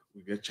matter.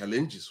 We get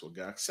challenges for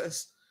get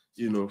access,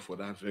 you know, for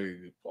that very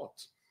report.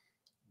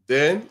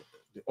 Then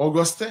the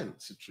August 10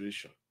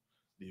 situation,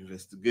 the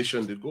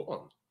investigation they go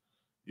on,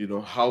 you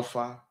know, how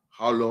far,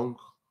 how long,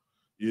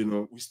 you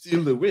know, we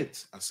still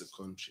wait as a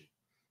country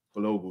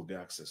for us to get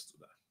access to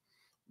that.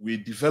 We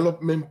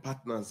development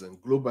partners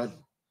and globally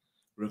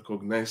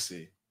recognize,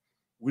 say,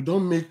 we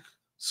don't make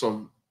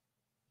some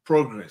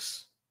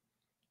progress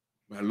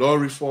by law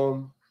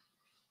reform,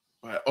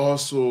 by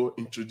also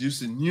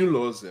introducing new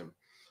laws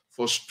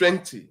for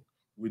strengthening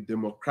with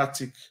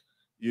democratic,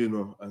 you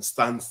know, and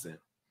stance them.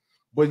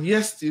 But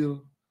yes,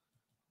 still,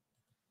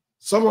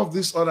 some of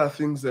these other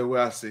things that we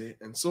are saying,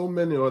 and so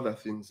many other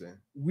things,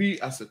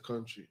 we as a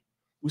country,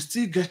 we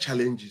still get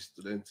challenges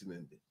to the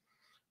internet.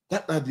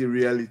 That's not the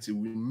reality.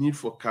 We need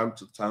for come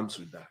to terms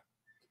with that.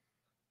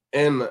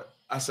 And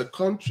as a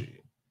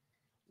country,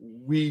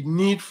 we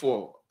need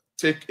for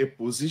take a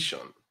position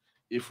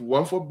if we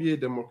want to be a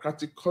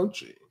democratic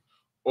country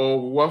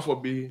or we want to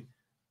be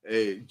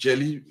a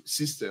jelly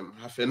system,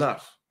 half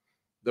enough,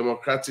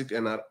 democratic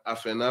and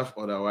half enough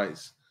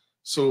otherwise.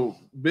 So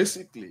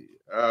basically,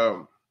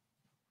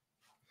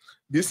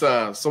 these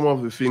are some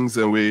of the things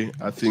that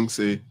I think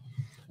say,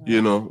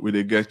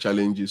 we get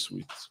challenges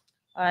with.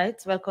 All right,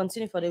 we'll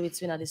continue for the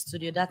between at the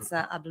studio. That's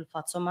Abdul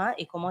Fatoma,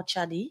 Ikomo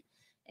Chadi,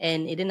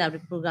 and he didn't have the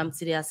program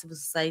today as civil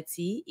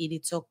society. He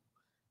did talk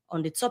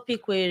on the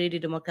topic where really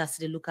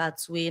democracy they look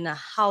at when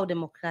how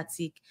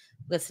democratic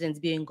presidents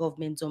be in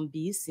government on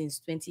be since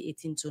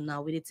 2018 to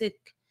now. We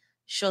take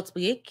short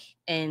break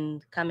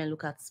and come and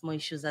look at more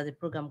issues as the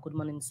program Good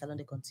Morning Salon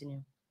they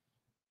continue.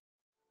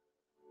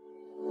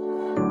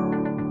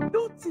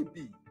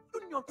 UTB,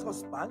 Union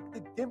Trust Bank, the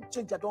game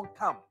changer don't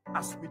come.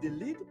 As we the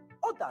lead,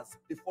 others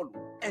they follow.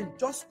 And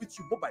just with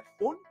your mobile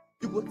phone,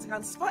 you will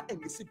transfer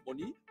and receive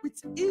money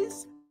with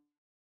ease,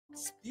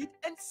 speed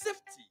and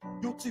safety.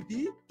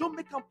 UTB don't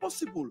make it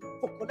possible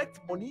for collect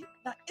money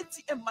na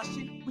ATM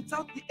machine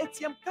without the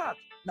ATM card.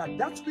 Now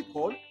that we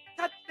call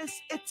cardless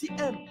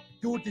ATM.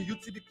 You, the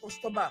UTB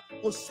customer,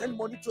 will send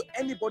money to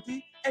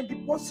anybody and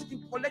deposit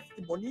and collect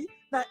the money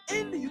now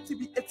any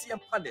UTB ATM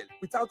panel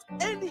without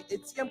any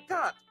ATM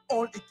card.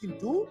 All it can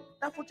do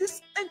now for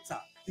just enter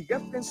the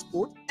reference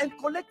code and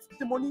collect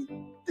the money.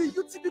 The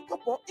UTB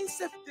copper in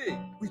safe day.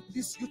 With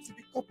this UTB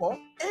copper,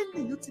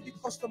 any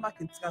UTB customer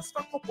can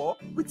transfer copper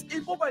with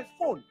a mobile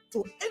phone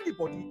to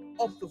anybody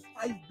up to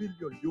 5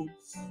 billion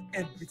loans.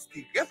 And with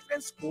the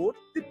reference code,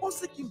 the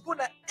person can go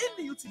to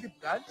any UTB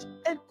branch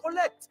and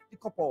collect the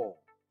copper.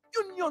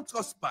 Union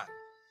Trust Bank,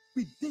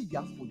 we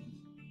there for you.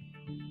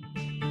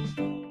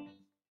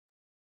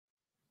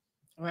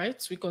 All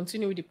right, we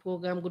continue with the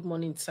program Good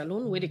Morning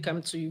Salon, where they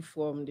come to you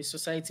from the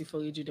Society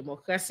for Radio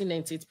Democracy,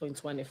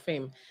 98.1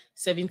 FM.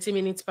 70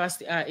 minutes past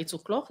the hour, 8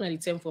 o'clock, now the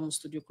time from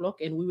studio clock,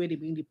 and we will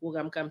bring the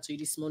program come to you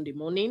this Monday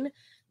morning.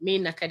 Me,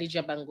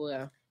 Nakadija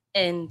Bangora.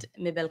 And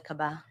Mabel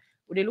Kaba.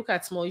 We look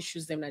at more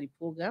issues them in the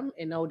program,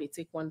 and now they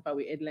take one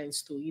power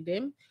headlines to read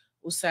them.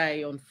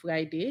 Also, on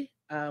Friday,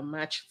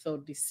 March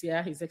 3rd this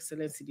year, His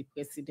Excellency the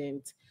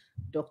President,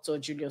 Dr.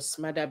 Julius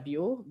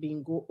Madabio,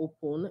 being go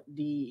open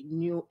the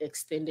new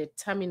extended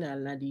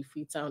terminal at the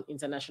Freetown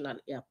International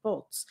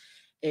Airport.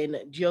 And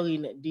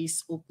during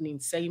this opening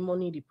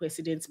ceremony, the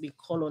president be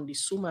called on the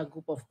Suma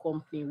group of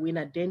company when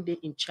are then they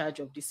in charge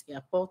of this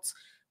airport.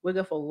 We're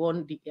going to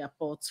run the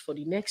airport for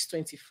the next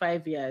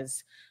 25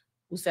 years.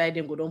 Usai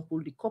them go down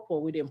pull the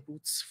couple with them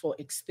puts for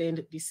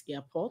extend this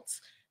airport,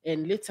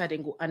 and later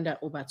then go under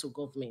over to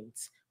government.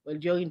 Well,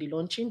 during the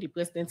launching, the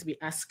president will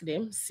ask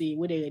them, say,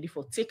 were they ready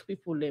for take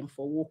people them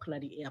for walk na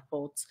the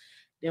airport,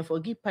 then for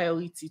give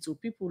priority to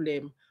people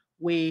them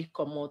way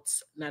come out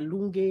na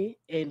Lunge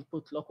and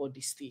Potluck or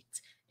the state.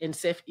 And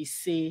Seth is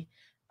say,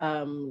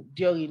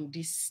 during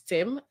this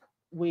term,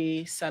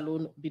 where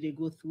Salone be they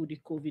go through the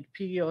COVID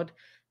period,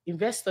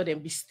 investor them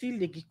be still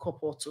they give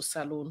couple to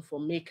Salone for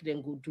make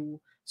them go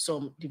do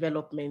some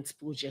development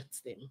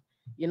projects them.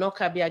 You know,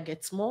 Kabia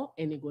gets more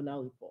and he go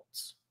now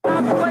reports.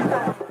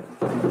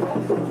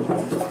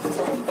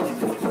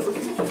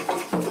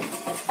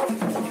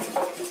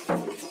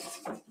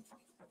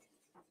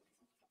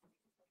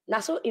 Now,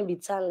 so in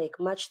Bitan, like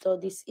March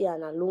 3rd this year,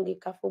 and a Lunge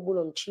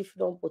Kafobul on Chief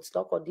Don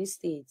Potluck of this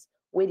state,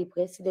 where the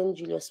President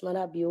Julius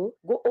Madabio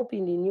go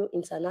open the new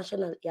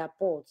international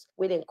airport,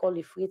 where they call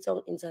the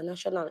Freetown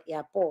International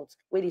Airport,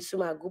 where the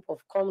Suma group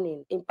of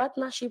company, in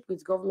partnership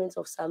with government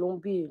of Salone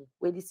Bill,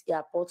 where this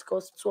airport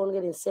costs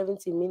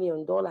 $270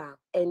 million,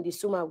 and the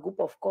Suma group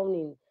of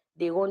company,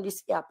 they run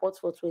this airport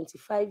for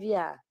 25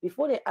 years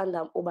before they hand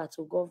them over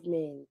to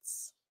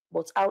governments.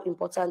 But how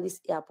important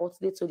this airport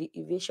is to the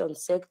aviation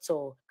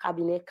sector,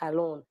 Cabinet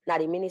Kalon, now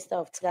the Minister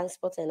of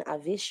Transport and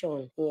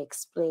Aviation, he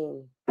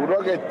explained. We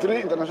don't get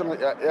 3 international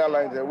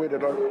airlines where they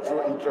don't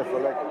show interest for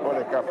like all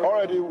the cap.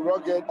 Already we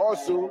don't get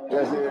also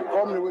there's a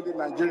company within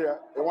Nigeria,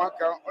 the one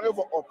can only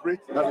for operate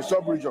in the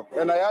sub-region.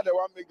 And I had the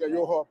one make the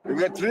Yo Hub. You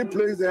get 3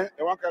 planes there,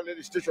 the one can let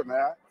the station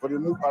there for the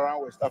move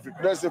around West Africa.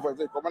 Let's say for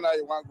example, commander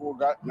you want to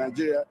go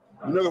Nigeria,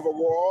 you know for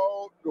go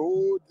all the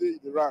whole day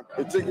the run.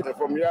 It take it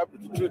from here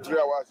to 3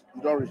 hours,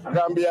 you don't reach.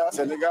 Gambia,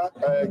 Senegal,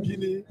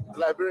 Guinea,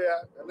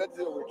 Liberia, and that's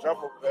what we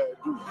travel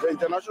do. The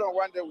international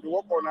one day we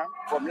work on them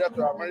from here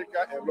to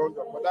America and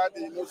London. But that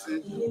you know see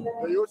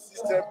the youth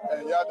system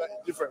and yeah that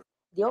is different.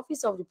 The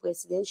Office of the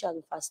Presidential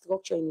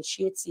Infrastructure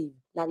Initiative,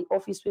 now the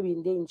office where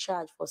been in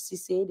charge for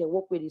CCA, they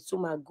work with the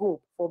Suma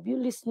Group for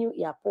build this new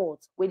airport,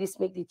 where this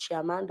make the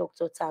chairman,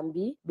 Dr.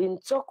 Tambi, been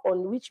talk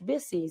on which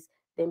basis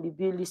then be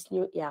build this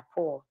new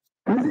airport.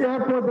 This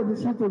airport that you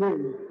see today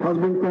has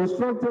been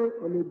constructed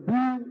on a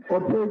build,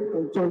 operate,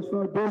 and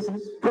transfer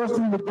basis,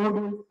 costing the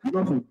government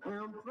nothing. I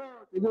am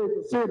proud today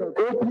to say that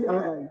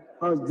OPII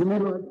has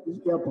delivered this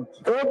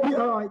airport.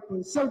 OPII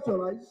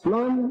conceptualized,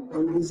 planned,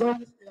 and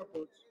designed this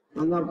airport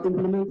and have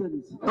implemented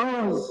it.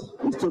 Ours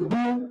is to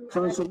build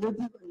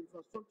transformative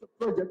infrastructure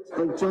projects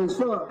and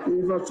transfer the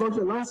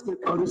infrastructure landscape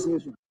of this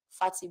nation.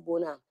 Fatty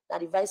Bona, now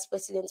the vice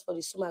president for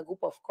the Suma group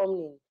of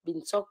company,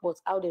 been talk about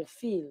how they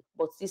feel,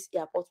 but this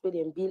airport where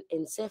they build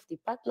and serve the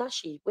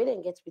partnership where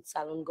they get with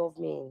Salone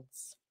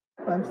governments.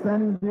 I'm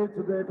standing here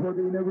today for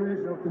the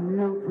inauguration of the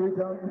new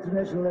Freetown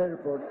International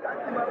Airport.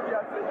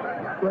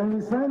 When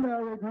we signed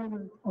our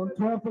agreement on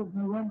 12th of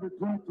November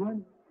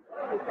 2020,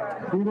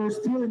 we were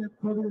still in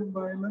a COVID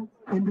environment,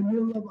 in the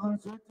middle of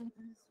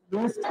uncertainties,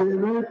 risk, a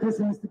very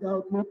pessimistic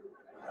outlook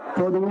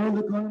for the world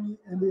economy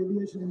and the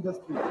aviation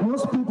industry.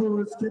 Most people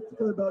were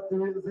skeptical about the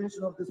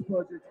realization of this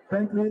project.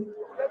 Frankly,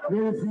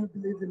 very few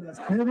believed in us.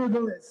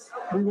 Nevertheless,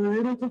 we were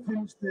able to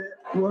finish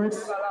the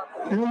works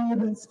earlier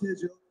than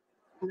scheduled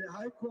with a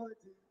high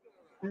quality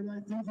that I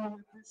think you will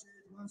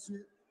appreciate once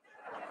you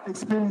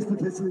experience the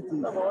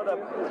facility.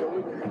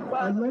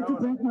 I'd like to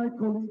thank my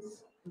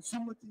colleagues, the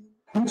SUMA team,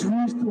 which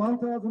reached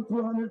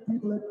 1,200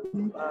 people at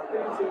peak,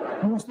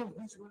 most of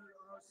which were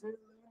our Sierra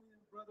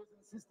Leonean brothers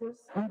and sisters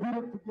who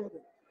did it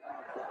together.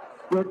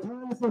 Your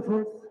tireless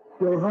efforts,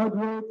 your hard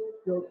work,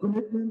 your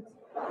commitment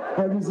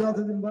have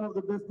resulted in one of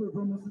the best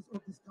performances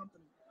of this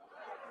company.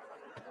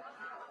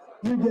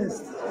 Dear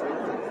guests,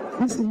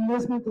 this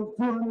investment of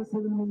 $207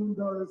 million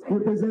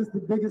represents the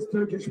biggest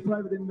Turkish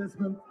private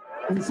investment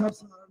in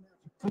sub-Saharan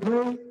Africa.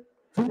 Today,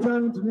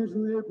 Freetown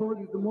International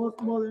Airport is the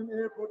most modern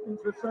airport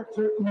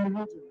infrastructure in the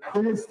region.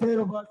 It is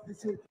state-of-the-art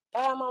facility.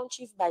 Paramount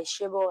Chief by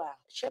Shebora,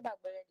 Shebak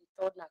Bere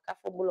the third na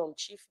Kafobulom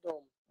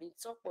Chiefdom, been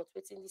talk about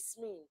waiting this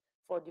mean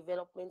for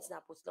developments na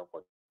Potluck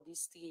for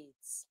these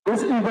streets.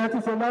 This event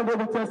is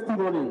another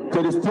testimony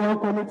to the strong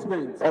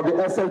commitment of the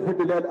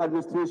SLPP-led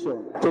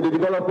administration to the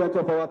development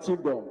of our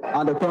chiefdom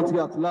and the country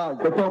at large.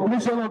 The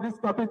completion of this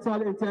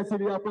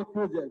capital-intensive airport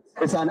project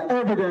is an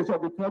evidence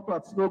of the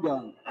corporate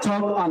slogan,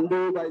 "Talk and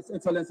do" by His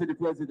Excellency the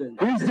President.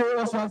 This day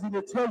ushers in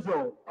a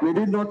treasure we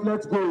did not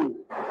let go.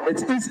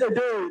 It is a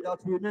day that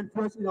will remain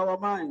fresh in our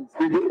minds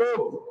with the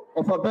hope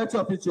of a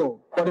better future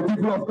for the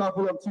people of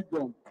Kafulom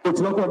Chiefdom,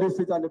 Potluck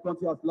District and the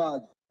country at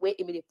large. Where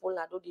Emily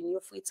Polnado, the new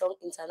Freetown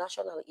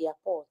International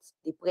Airport,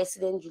 the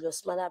President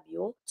Julius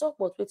Madabio talk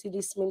about what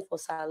this means for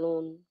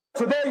Salone.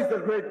 Today is a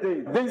great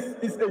day. This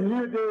is a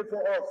new day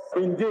for us,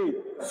 indeed.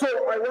 So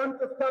I want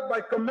to start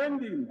by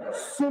commending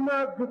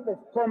Suma Group of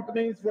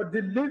companies for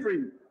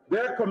delivering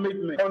their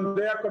commitment on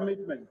their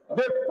commitment.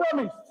 They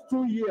promised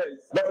 2 years,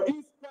 but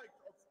in spite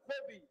of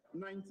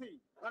COVID-19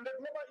 and the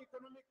global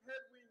economic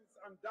headwinds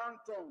and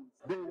downturns,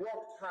 they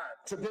worked hard.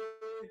 Today,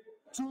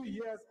 2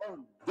 years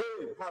on,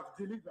 they have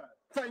delivered.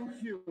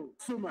 Thank you,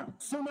 Suma.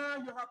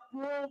 Suma, you have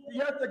proved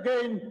yet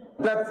again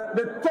that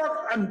the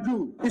talk and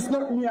do is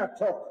not mere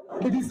talk.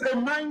 It is a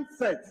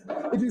mindset.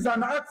 It is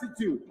an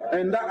attitude.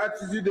 And that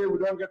attitude, we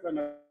don't get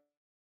another.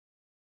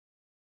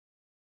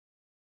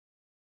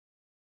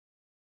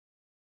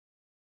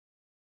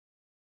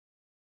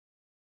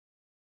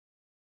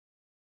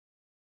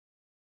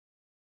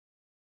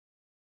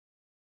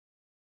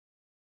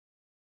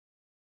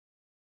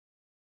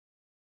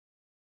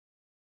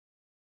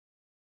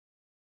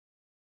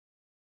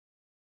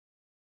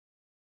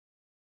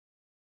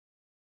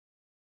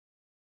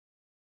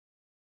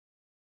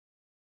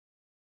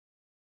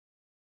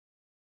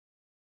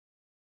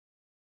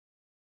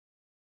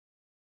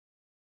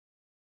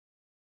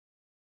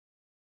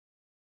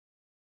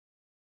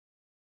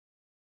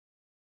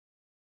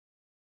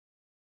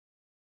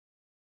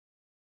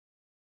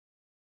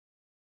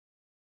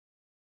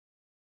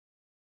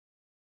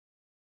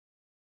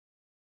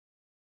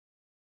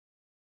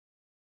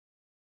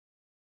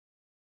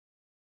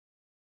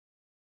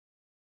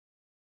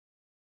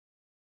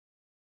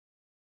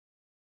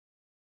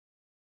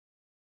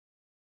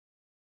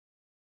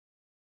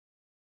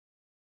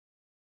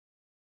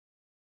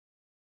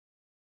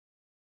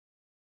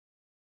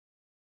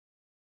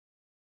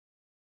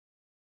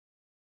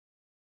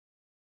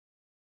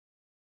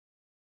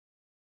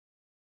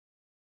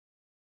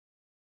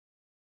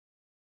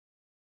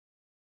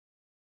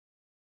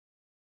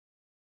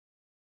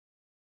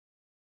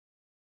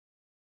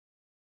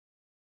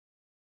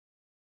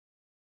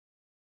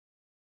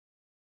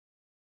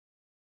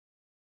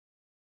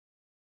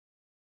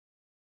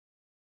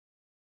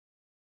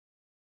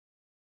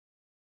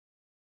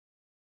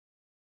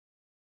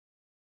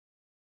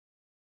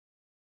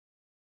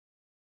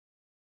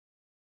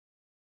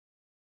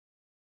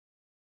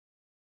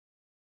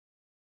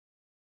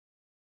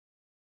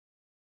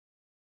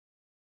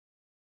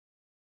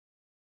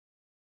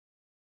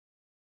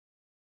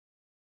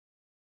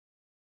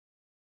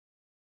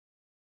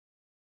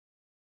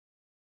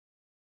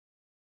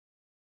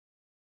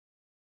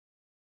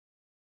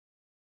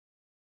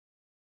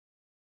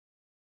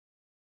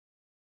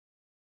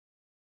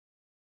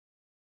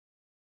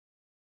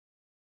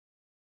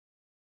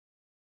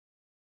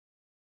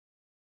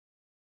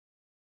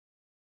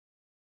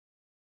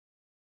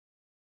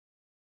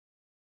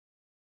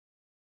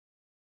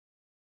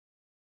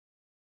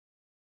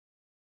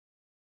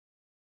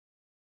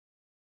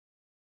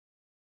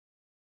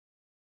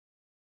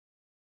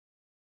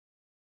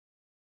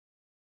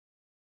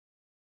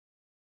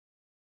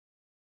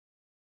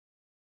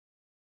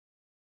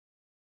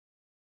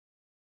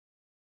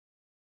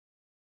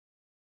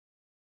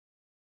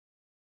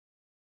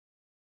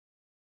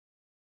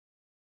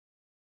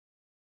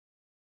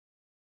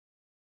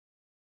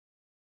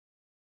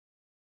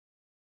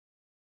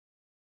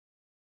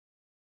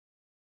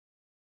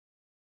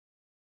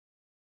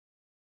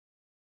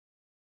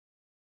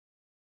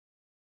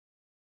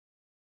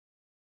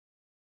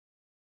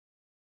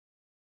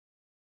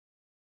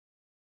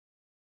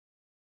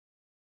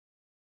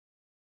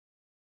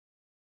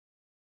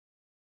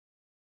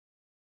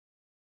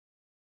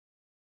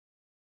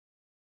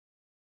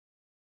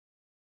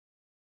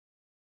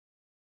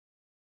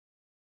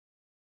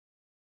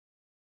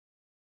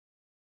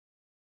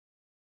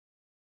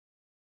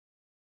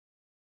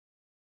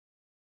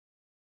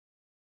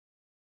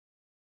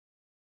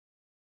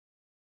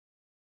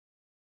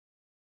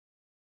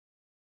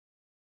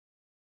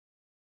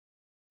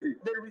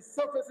 the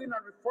resurfacing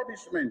and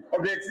refurbishment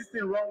of the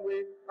existing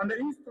runway, and the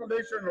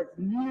installation of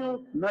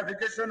new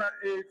navigational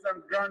aids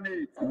and ground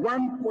aids.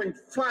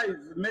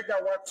 1.5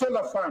 megawatt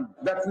solar farm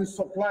that will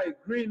supply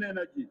green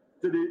energy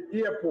to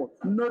the airport,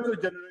 not a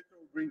generator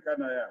of green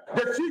canaya.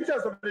 The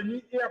features of the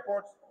new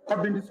airport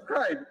have been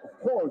described, of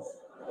course,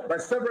 by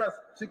several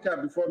speakers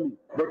before me,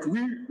 but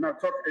we now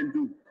talk and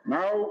do.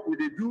 Now we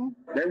do,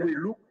 then we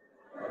look,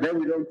 then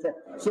we don't talk.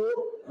 So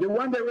the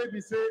one day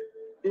we say,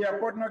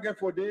 airport not get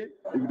for day,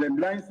 if them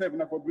blind self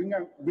now for bring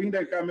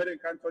the camera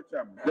and can't touch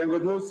them, then we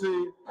don't say,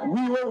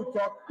 we will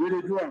talk, we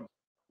will do them.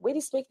 Where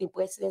this make the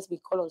presidents be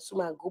call on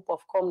Suma group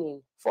of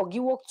company for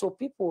give work to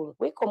people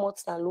we come out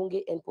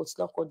Salonge and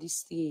Potsdam for these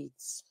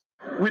states.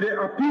 With the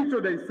appeal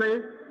to they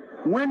say,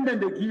 when then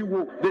they give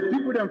work, the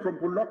people them from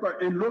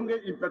Puloko and Longe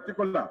in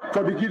particular,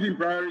 for be given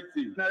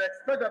priority. And I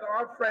expect that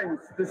our friends,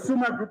 the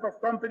Suma group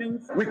of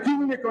companies, we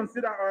keenly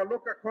consider our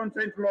local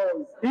content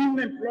laws in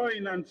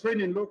employing and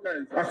training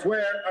locals, as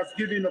well as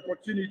giving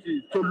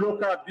opportunities to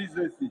local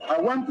businesses.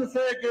 I want to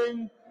say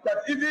again that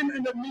even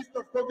in the midst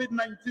of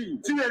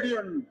COVID-19, Sierra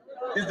Leone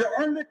is the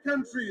only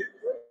country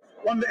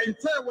on the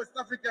entire West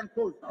African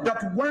coast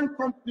that one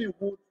company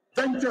would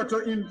venture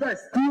to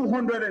invest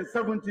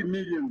 270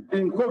 million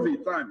in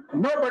COVID time.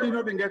 Nobody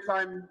not been get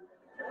time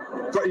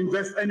to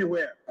invest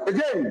anywhere.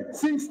 Again,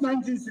 since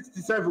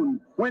 1967,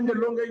 when the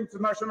Longe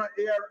International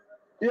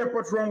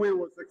Airport runway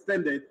was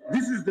extended,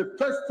 this is the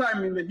first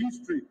time in the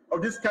history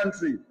of this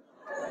country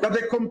that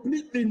a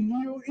completely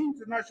new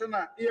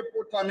international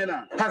airport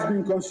terminal has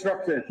been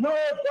constructed. No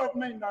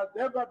government has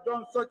ever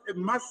done such a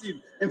massive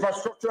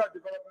infrastructural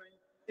development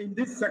in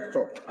this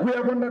sector. We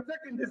have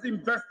undertaken this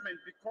investment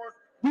because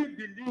we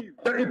believe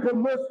that it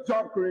promotes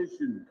job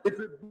creation. It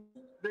will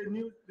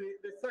boost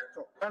the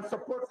sector and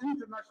supports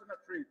international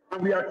trade,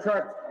 and we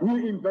attract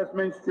new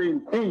investment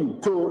streams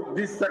into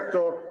this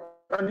sector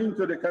and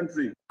into the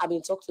country. I've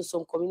been talking to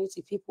some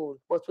community people,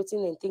 but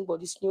waiting and think about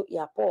this new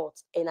airport,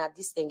 and at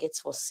this thing gets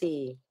for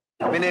sale.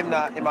 My name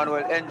is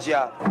Emmanuel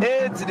Engia.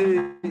 Hey, today,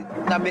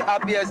 I'm the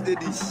happiest day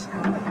this.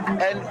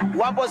 And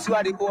one boss who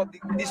had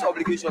this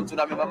obligation to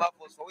my mama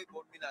was for we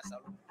bought me a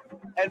salon.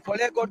 And for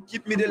let God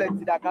keep me there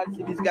like that, I can't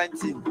see this kind of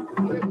thing.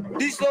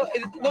 This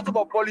is not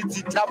about politics,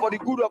 it's about the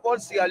good of all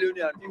Sierra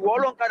Leoneans. You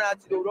all can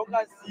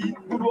see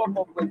good work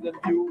of President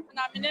Bio.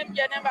 My name is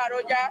Jennifer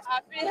Rogers.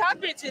 I feel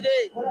happy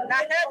today.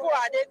 I have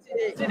a day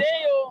today.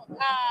 Today,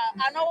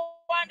 I know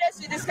one day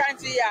see this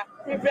country here.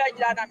 Privilege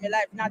that in my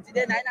life. Now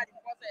today, 90%.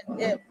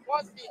 Yeah,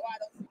 what's me?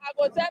 I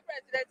go tell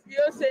President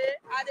Bio say,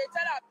 and they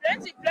tell her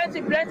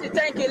plenty.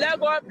 Thank you. Let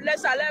God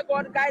bless her. Let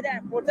God guide her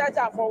and protect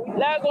her for we.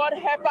 Let God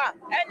help her.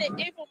 Any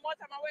evil more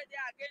time away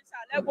there against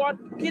her. Let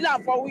God kill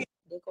her for we.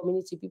 The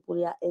community people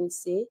here and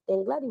say,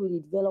 they're glad with the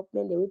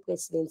development the way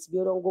presidents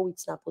Bio don't go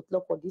with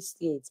Napotlo for this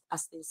state.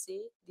 As they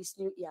say, this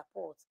new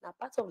airport. Now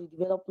part of the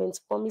development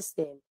promised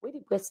them, where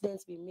the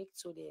presidents will make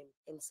to them.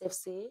 And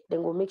say,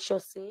 then go make sure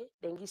say,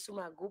 then give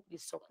Suma group the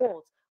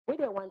support. Where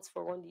they want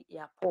for run the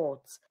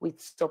airport with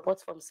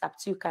support from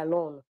Saptu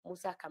Kalon,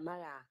 Musa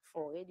Kamara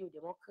for Radio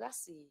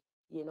Democracy,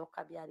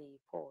 Kabia the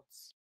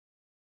reports.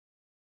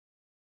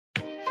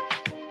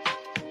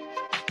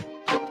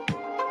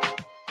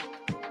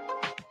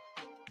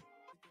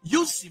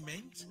 Use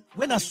cement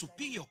when a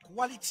superior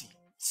quality.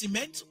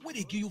 Cement where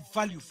they give you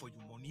value for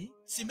your money.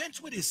 Cement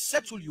where they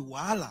settle your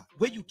wahala,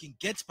 where you can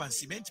get pan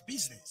cement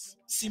business.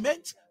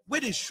 Cement where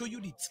they show you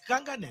the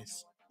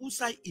strangeness,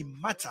 usai in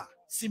matter.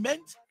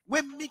 Cement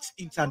where mix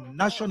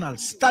international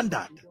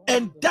standard.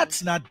 And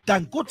that's not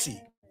Dangote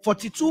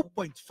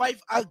 42.5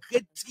 R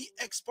grade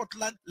 3X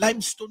Portland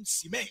limestone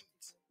cement.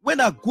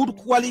 When a good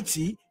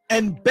quality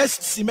and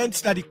best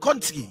cement in the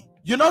country.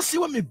 You know, see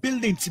when me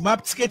building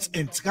Timap Skates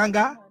and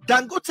Tranga,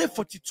 Dangote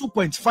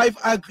 42.5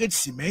 R grade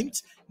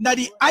cement, na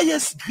the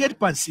highest grade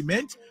pan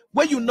cement,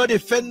 where you know the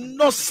fan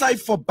no side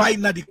for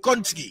buying na the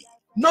country.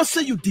 No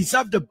say you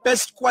deserve the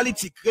best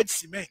quality grade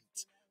cement.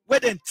 Where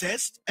then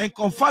test and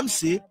confirm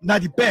say na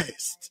the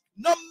best.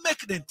 No make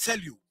them tell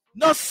you.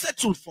 No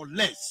settle for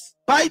less.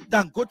 Buy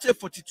Dangote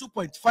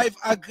 42.5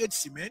 R grade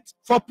cement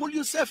for pull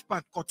yourself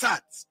pan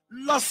kotat,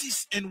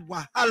 losses and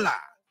wahala.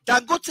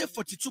 Dangote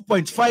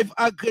 42.5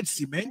 R grade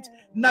cement,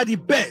 na the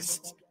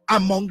best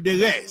among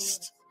the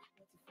rest.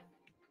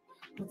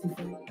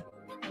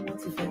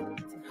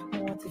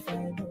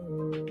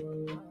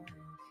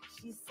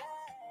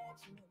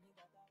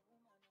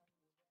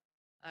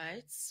 All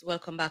right,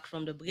 welcome back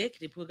from the break.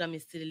 The program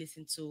is still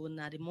listening to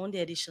now the Monday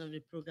edition of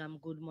the program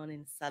Good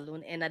Morning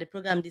Salone. And at the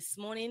program this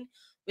morning,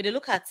 we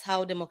look at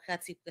how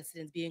Democratic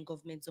presidents being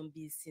government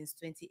zombies since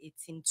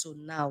 2018 to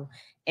now.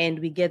 And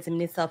we get the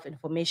Minister of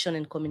Information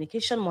and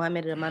Communication,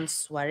 Mohamed Rahman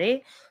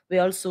Soare. We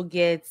also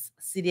get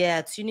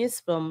Sidia Tunis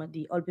from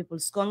the All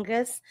People's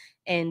Congress,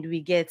 and we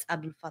get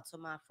Abdul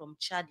Fatoma from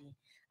Chadi.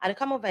 I'll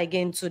come over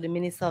again to the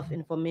Minister of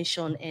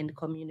Information and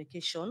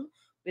Communication.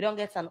 We don't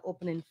get an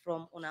opening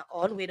from Una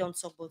all. We don't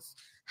talk about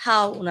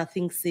how Una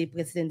thinks say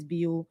President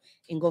Bio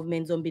in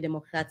government zombie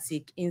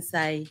democratic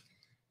inside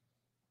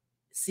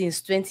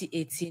since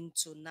 2018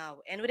 to now.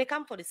 And when they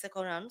come for the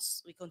second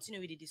rounds, we continue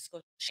with the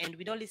discussion and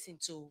we don't listen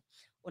to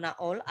Una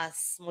all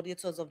as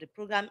moderators of the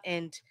program.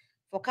 And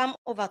for come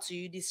over to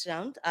you this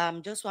round,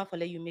 just want to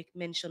let you make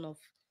mention of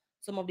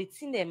some of the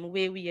things them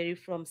where we hear it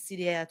from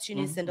Syria,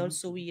 Tunis, and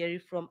also we hear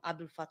it from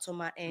Abdul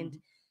Fatoma. And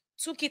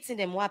two kids in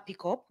them what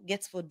pick up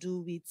gets for do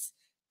with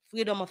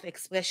freedom of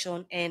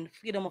expression and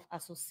freedom of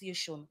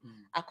association.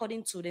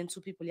 According to them two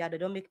people, yeah, they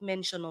don't make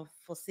mention of,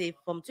 for say,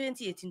 from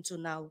 2018 to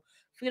now,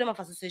 freedom of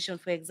association,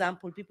 for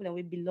example, people that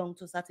we belong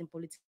to a certain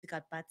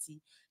political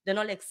party, they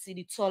not like see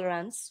the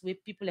tolerance where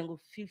people and go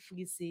feel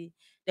free, say,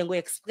 then go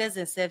express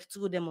themselves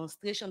through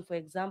demonstration, for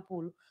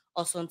example,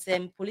 or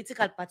sometimes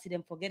political party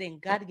them forgetting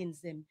guard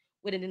against them,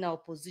 where they're in our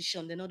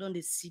opposition, they not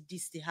only see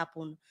this they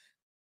happen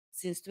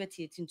since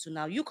 2018 to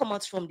now. You come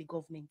out from the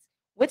government.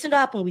 What's going to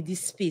happen with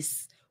this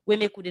space? We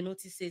make with the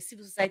notice say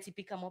civil society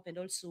pick them up and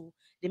also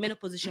the main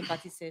opposition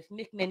party self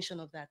make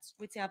mention of that.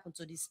 What's happen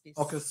to this space?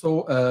 Okay,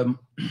 so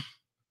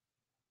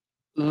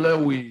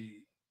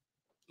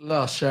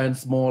let's shine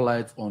small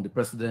light on the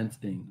president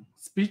in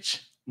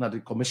speech, not the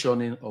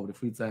commissioning of the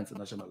Freetown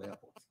International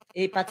Airport.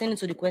 Pertaining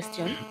to the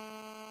question.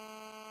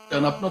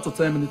 And up not to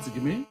 10 minutes to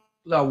give me.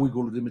 Let we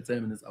go give me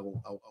 10 minutes,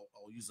 I'll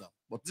use that.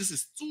 But this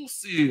is too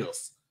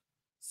serious.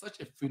 Such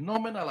a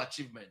phenomenal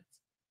achievement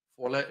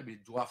for let me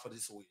do for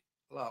this way.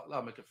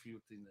 Let make a few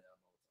things there.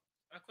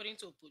 According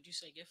to a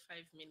producer, I get 5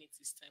 minutes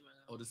this time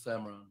around. Oh, this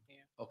time around.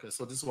 Yeah. Okay,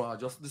 so this one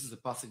this is a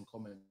passing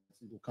comment.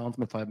 You will count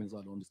me 5 minutes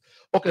on this.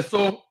 Okay,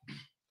 so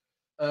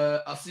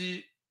I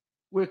see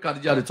where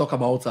Khadija they talk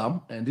about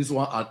them, and this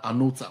one I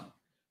note them.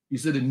 You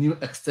say the new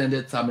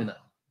extended terminal.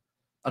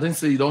 I didn't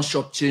say you don't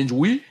short change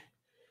we.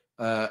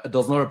 It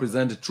does not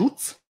represent the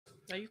truth.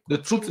 The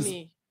truth is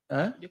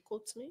you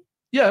quote me?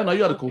 Yeah, no,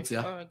 you are the quote,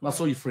 yeah. Right, That's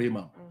how you frame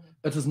them.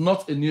 It is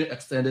not a new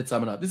extended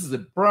terminal. This is a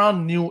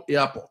brand new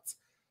airport.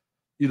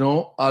 You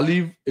know, I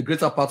live a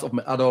greater part of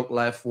my adult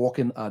life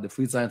working at the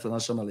Freetown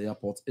International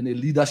Airport in a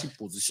leadership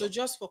position. So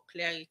just for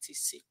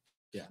clarity's sake,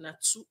 yeah, now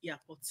 2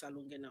 airports are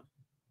longer now.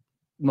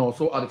 No,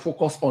 so I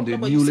focus on the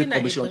newly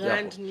commissioned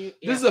airport.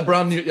 This is a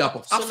brand new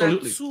airport. So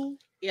absolutely. 2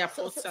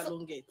 airports are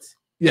longer.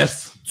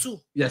 Yes.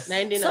 2. Yes.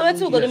 So what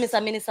you go to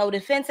Mr. Minister with the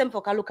fence and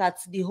for look at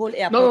the whole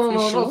airport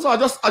issue. No. So I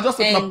just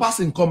said my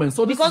passing comment.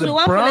 So this is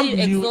a brand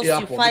new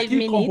airport. The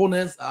key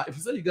components are, if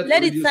you say you get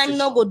let the time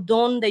not go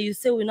down that you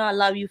say we not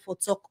allow you for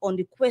talk on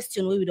the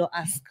question where we don't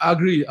ask.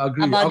 Agree. About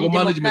I go the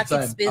manage my democratic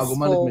time. space I go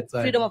manage for my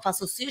time. freedom of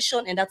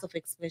association and that of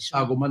expression.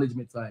 I go manage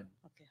my time.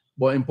 Okay.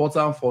 But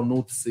important for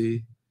note to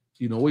say,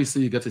 you know, when you say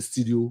you get a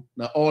studio,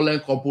 now all the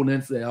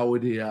components they are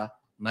already here,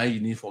 now you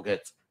need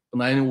forget.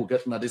 Now you will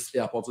get now this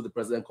airport to the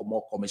president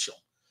more commission.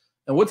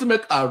 And what to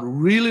make us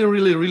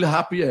really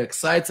happy and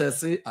excited,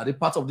 say, are they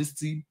part of this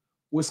team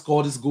who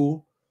scored this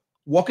goal,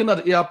 working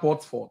at the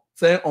airport for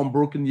 10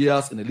 unbroken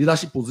years in a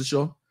leadership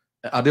position.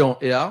 Are they on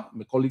air?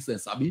 My colleagues and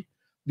Sabi,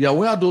 they are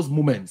aware of those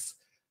moments.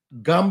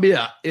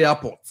 Gambia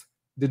Airport,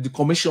 they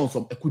decommission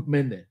some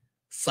equipment there.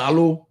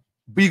 SALONE,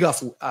 big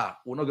as we are,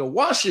 we'll not get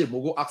one shape,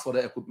 we'll go ask for the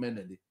equipment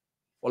there.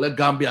 Or let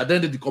Gambia,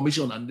 then they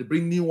decommission and they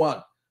bring new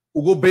one.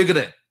 We'll go bigger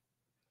there.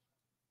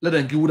 Let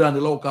them give them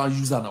the local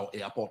user in our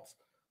airport.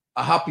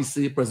 I happy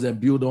say President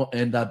Bill don't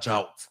end that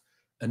drought.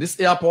 And this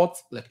airport,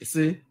 like I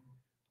say,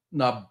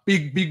 now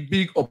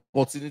big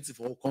opportunity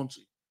for our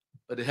country.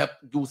 But they help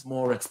give us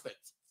more respect.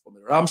 From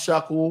the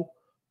ramshackle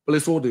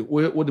place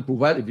where they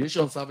provide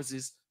aviation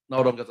services,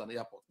 now don't get an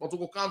airport. But we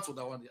go cancel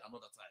that one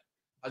another time.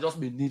 I just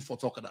may need for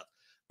talking that.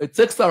 It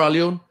takes Sierra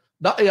Leone,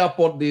 that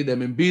airport they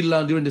them in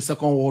Bill during the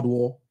Second World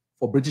War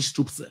for British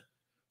troops there.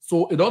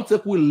 So it don't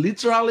take we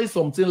literally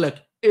something like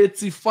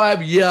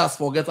 85 years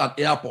for get an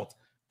airport.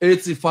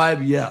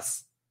 85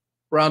 years.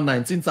 Around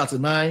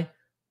 1939,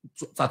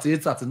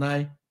 38,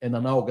 39, and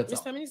now we'll get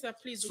Mr. Minister,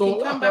 please, so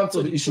we can come back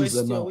to the issues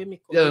question.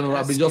 Yeah, no,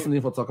 I've been just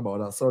needing for talk about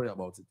that. Sorry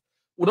about it.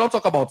 We don't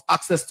talk about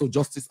access to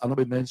justice. I know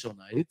we mentioned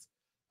it.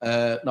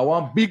 Now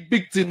one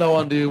big thing now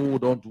one day we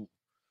don't do.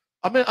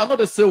 I mean, I know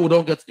they say we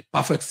don't get a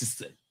perfect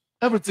system.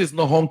 Everything is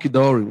not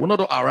honky-dory. We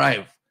not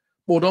arrive,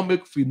 but we don't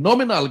make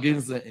phenomenal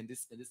gains in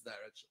this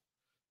direction.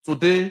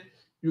 Today,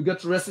 you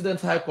get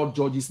resident high court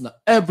judges in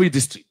every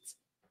district.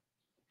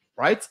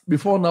 Right?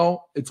 Before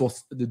now, it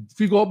was the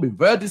figure be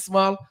very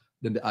dismal,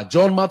 then the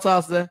adjourn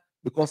matters there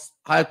because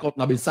High Court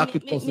now been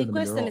circuit court. The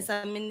question is,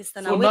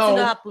 Minister, so now what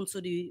happen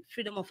to the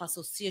freedom of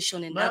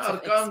association and that of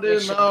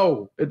expression?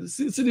 Now,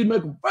 they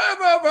make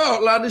very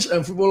outlandish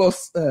and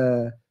frivolous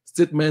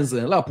statements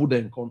and let's put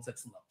them in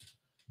context now.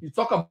 You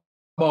talk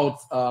about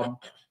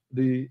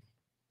the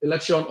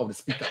election of the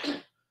speaker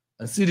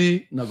and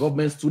CD now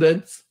government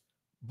students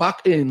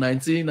back in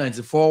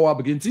 1994 I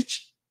begin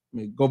teach.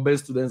 Government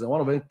students, and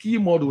one of the key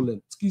module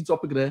and key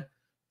topic there,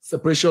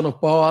 separation of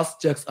powers,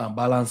 checks and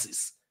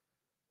balances.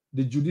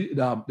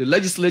 The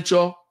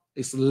legislature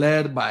is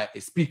led by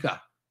a speaker,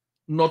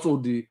 not all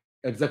the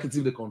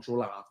executive, the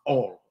controller at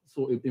all.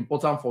 So it's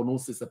important for no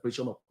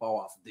separation of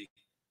powers,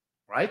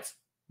 right?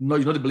 No,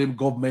 you don't blame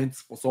government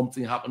for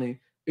something happening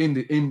in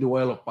the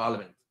world of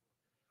parliament.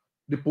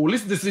 The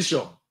police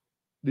decision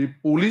the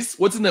police,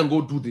 what them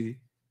go do they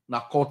na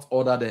court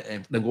order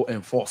then go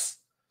enforce.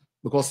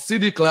 Because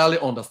CD clearly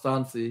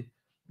understands say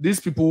these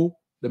people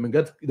they may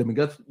get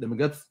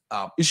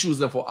issues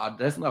therefore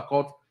addressing the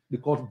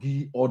court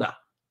give order.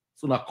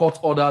 So na court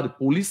order, the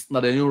police na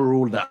they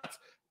rule that.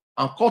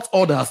 And court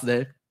orders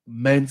there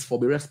meant for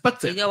be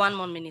respected. You get 1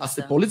 more minute. As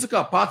a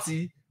political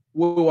party,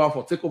 we want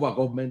for take over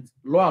government,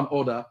 law and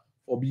order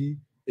for be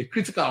a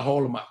critical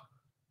hallmark,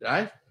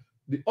 right?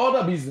 The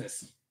other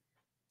business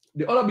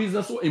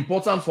so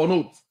important for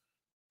note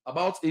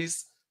about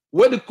is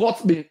when the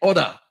court being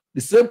ordered,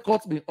 the same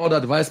court being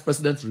ordered the vice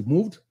president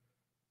removed,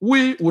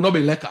 we will not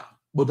be lekker.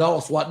 But that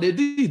was what they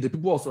did. The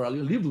people also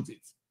really lived with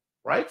it,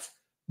 right?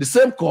 The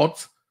same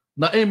court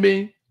now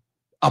aiming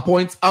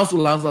appoint Ansu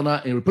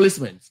Lanzana in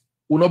replacement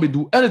will not be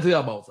do anything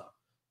about that.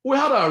 We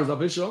had our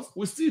reservations,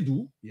 we still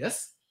do,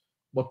 yes,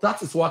 but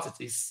that is what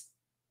it is.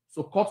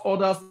 So court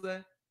orders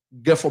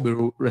get for be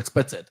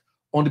respected.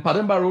 On the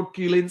Pademba Road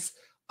killings,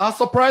 I'm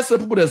surprised the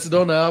people that sit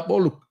down there, but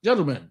look,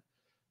 gentlemen,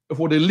 if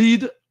they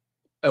lead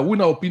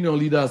winner opinion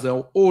leaders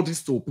and all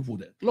these two people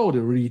there, Lord, they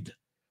read.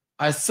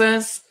 I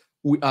sense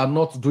we are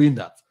not doing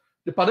that.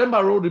 The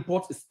Pademba Road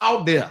report is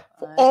out there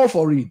for all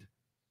for read.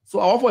 So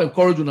I want to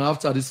encourage you now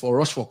after this for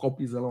rush for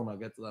copies alone and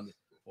get to them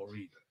for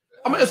read.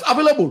 I mean, it's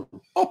available,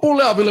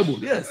 openly available,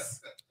 yes.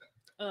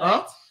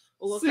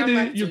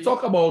 See, you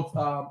talk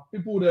about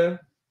people there,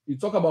 you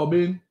talk about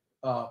being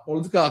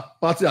political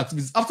party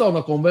activists. After on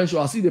a convention,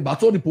 I see they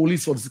battle the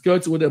police for the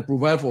security where they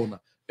provide for.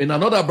 In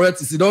another breath,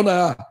 you see, don't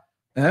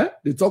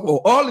they talk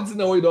about all the things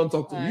that we don't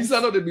talk to. These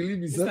are not they believe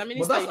me. Mr.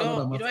 Minister, you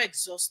don't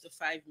exhaust the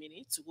 5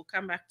 minutes. We'll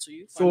come back to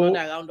you for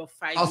another round of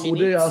 5 minutes. As for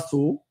they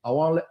also, I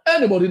want to let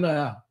anybody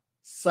now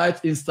cite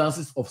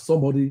instances of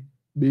somebody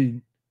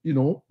being,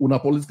 on a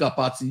political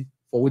party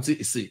for what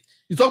it say.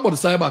 You talk about the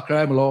cyber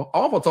crime law.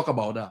 I want to talk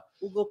about that.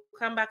 We'll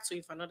come back to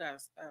you for another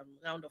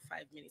round of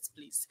 5 minutes,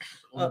 please.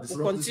 We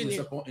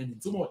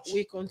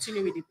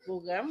continue with the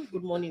program.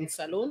 Good morning,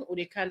 Salone.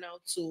 We can now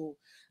to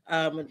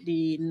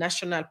the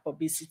national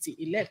publicity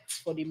elect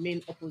for the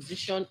main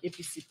opposition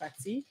APC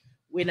party.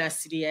 When I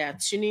see the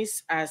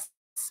Tunis as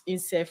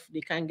INSEF,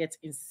 they can get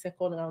in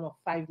second round of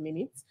 5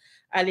 minutes.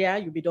 Earlier,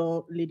 you be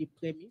done lay the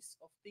premise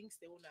of things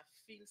they wanna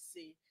feel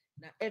say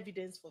now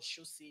evidence for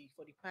sure say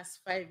for the past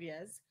 5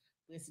 years.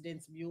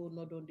 President Bio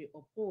not only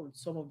uphold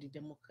some of the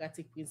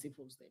democratic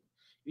principles. Then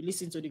you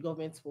listen to the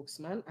government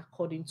spokesman.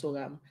 According to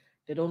them,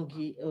 they don't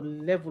give a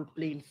level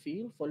playing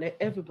field for let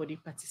everybody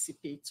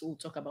participate to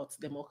talk about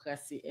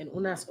democracy and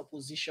UNA's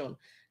opposition.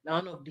 Now,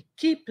 one of the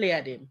key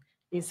player them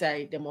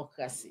inside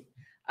democracy,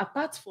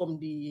 apart from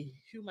the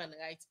human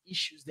rights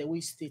issues that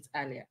we state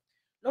earlier.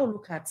 Now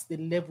look at the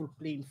level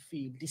playing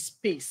field, the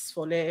space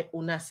for let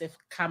UNASEF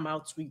come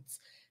out with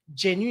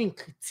genuine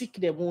critique.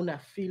 They wanna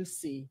feel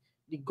say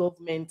the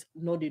government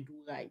know they do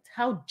right.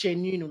 How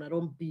genuine una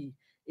don't be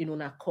in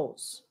una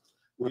cause?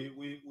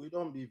 We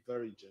don't be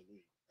very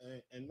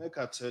genuine. And make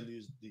I tell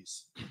you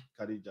this,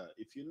 Khadija,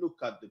 if you look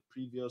at the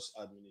previous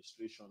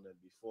administration that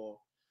before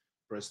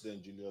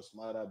President Julius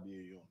Maada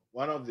Bio,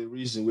 one of the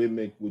reasons we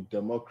make with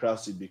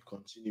democracy be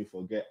continue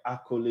for get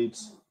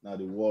accolades now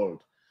the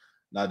world,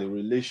 now the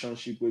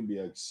relationship will be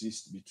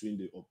exist between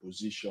the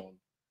opposition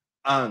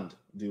and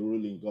the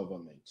ruling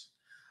government.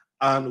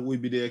 And we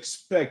be the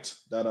expect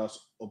that as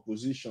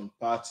opposition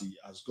party,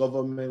 as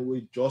government,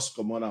 we just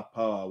come on our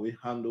power, we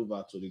hand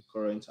over to the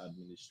current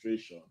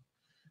administration.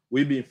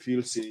 We been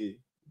feel say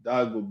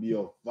that will be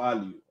of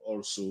value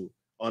also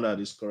under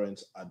this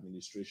current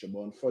administration.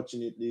 But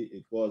unfortunately,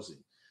 it wasn't.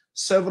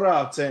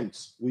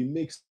 We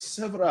make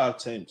several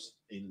attempts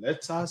in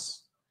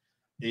letters,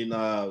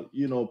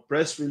 in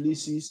press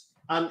releases,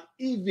 and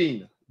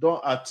even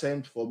don't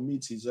attempt for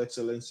meet His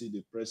Excellency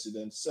the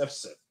President self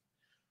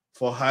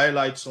for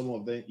highlight some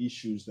of the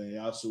issues that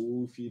also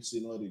who feels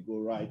they go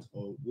right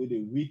or where they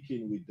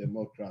weaken with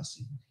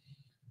democracy.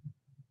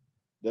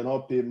 They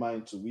not pay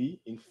mind to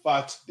we. In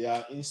fact, there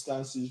are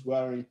instances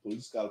wherein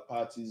political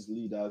parties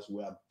leaders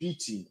were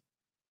beaten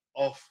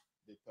off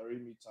the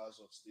perimeters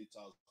of State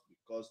House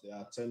because they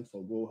attempt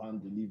for go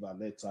hand deliver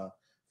letter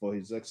for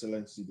His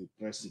Excellency the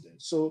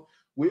President. So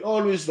we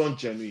always don't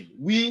genuine.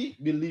 We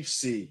believe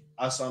say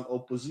as an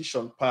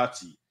opposition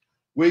party,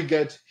 we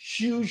get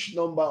huge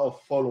number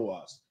of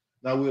followers.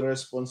 Now we're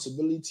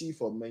responsibility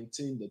for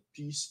maintaining the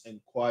peace and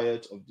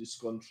quiet of this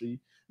country.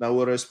 Now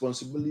we're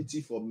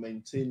responsibility for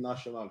maintain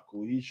national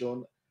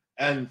cohesion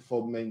and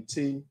for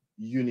maintain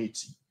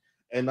unity.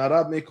 And now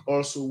that make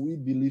also we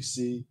believe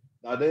say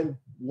now then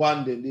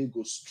one day they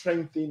go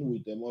strengthen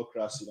with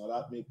democracy. Now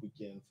that make we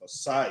can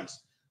emphasize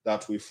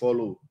that we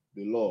follow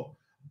the law.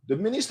 The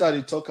minister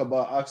they talk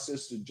about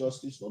access to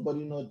justice,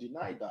 nobody not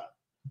deny that.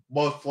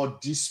 But for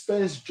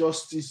dispense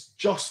justice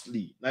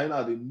justly,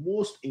 now the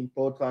most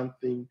important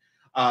thing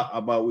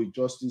about with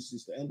justice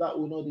system, and that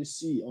we not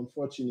see,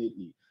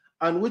 unfortunately.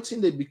 And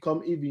waiting they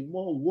become even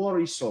more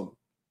worrisome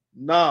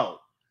now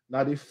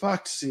the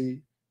fact say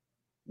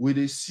we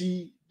they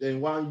see they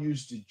want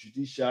use the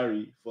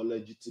judiciary for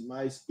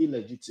legitimize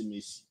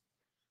illegitimacy.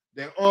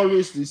 They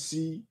always they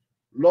see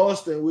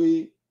laws the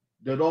way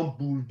they don't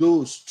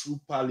bulldoze through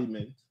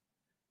parliament.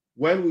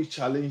 When we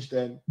challenge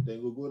them,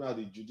 then we go now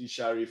the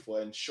judiciary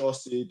for ensure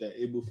say they're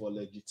able for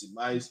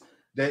legitimize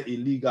their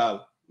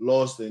illegal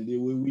laws, then the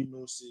way we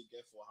know say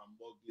get for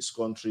Hamburg this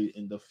country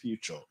in the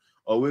future.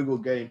 Or we go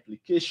get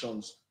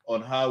implications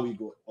on how we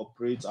go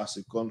operate as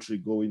a country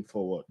going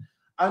forward.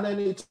 And then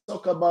they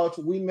talk about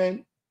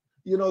women,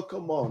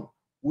 come on.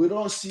 We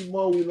don't see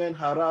more women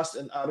harassed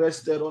and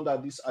arrested under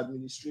this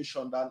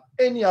administration than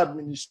any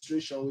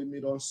administration we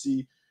don't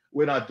see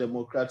when a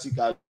democratic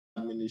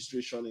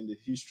administration in the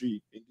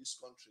history, in this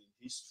country, in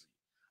history.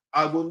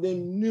 I will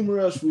name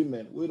numerous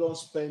women. We don't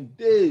spend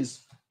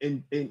days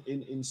in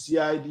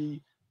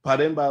CID,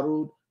 Paremba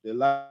Road, the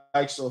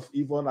likes of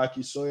Yvonne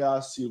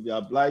Akisoya,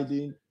 Sylvia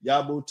Blyden,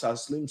 Yabo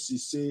Taslim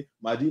Sise,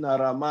 Madina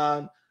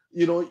Rahman,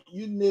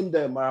 you name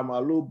them,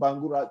 Maramalo,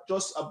 Bangura,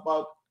 just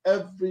about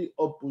every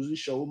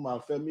opposition woman,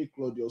 Femi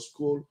Claudius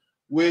Cole,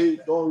 we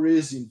don't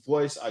raise in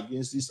voice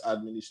against this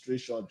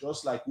administration,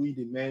 just like we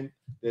the men,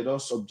 they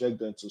don't subject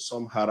them to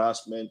some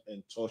harassment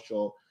and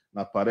torture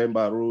na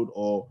Paremba Road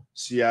or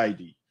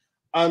CID.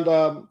 And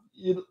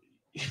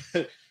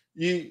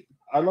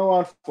I don't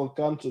want to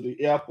come to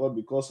the airport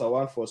because I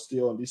want to stay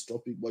on this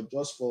topic, but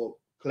just for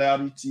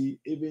clarity,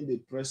 even the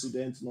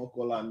president not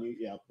call a new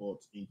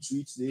airport in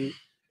tweets day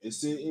and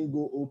say he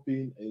go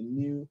open a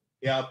new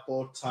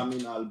airport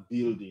terminal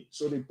building.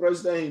 So the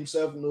president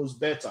himself knows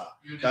better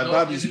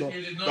that is not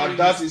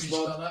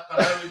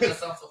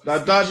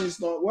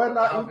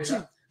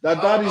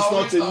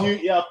a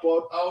new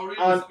airport.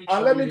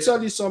 And let me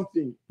tell you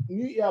something.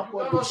 New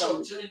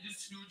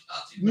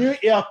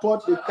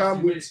airport they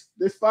come with.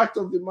 The fact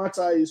of the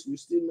matter is we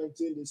still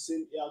maintain the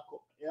same air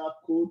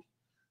code.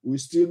 We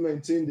still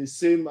maintain the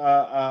same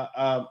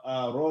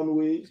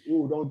runway.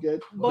 Oh, don't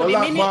get. But we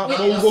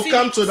will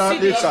come to that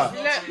later.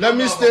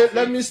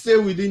 Let me stay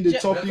within the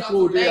topic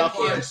we have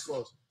to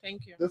discuss.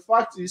 Thank you. The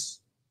fact is,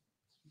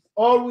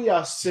 all we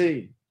are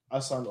saying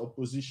as an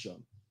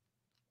opposition,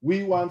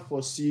 we want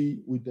to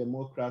see with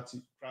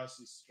democratic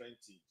crisis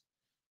strengthened.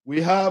 We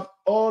have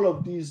all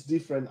of these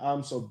different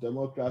arms of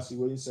democracy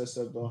where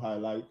SSF don't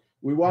highlight.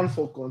 We want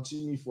to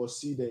continue to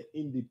see the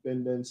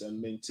independence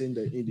and maintain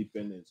the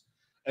independence.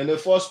 In the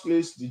first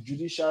place, the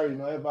judiciary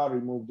never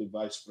removed the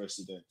vice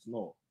president.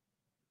 No,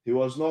 he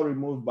was not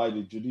removed by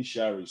the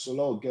judiciary. So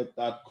let's get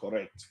that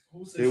correct.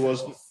 You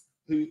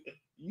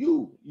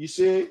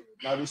say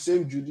now the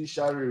same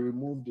judiciary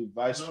removed the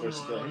vice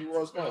president. He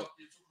was not.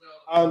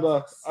 And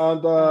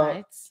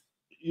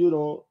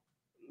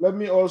let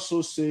me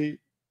also say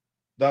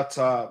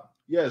that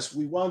yes,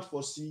 we want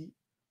to see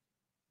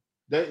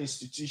the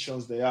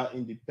institutions they are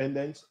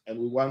independent, and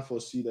we want to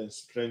see them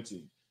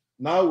strengthened.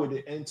 Now with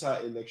the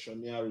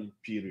electioneering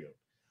period,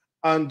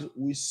 and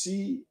we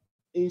see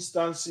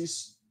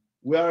instances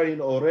wherein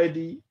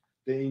already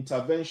the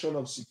intervention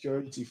of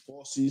security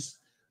forces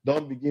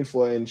don't begin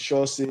for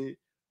ensure say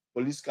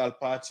political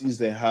parties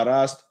they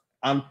harassed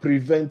and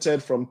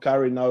prevented from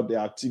carrying out their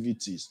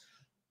activities.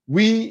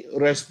 We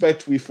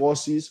respect we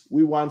forces.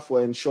 We want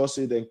for ensure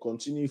say they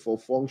continue for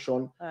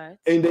function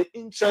in the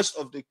interest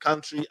of the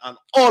country and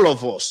all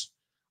of us.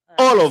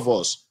 All of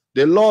us.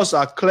 The laws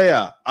are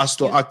clear as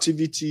to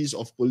activities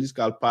of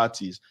political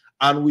parties,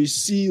 and we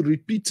see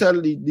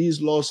repeatedly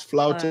these laws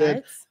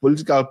flouted,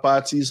 political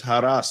parties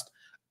harassed,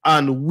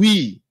 and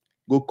we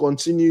go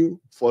continue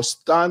for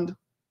stand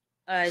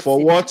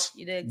for what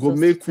go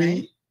make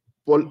we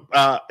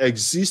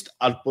exist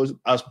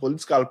as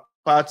political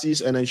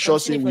parties and ensure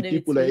we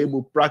people are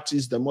able to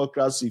practice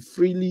democracy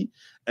freely,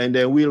 and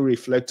then we'll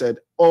reflect it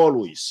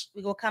always.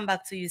 We go come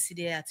back to you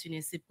today at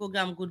Tunis. The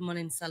program Good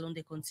Morning Salon,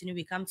 they continue.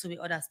 We come to the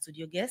other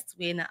studio guests.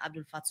 We're in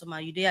Abdul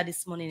Fatuma. You there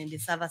this morning in the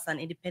Service and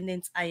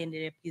Independent Eye, and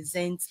they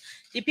represent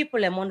the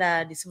people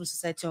under the civil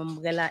society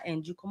umbrella,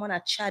 and you come on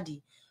at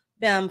Chadi.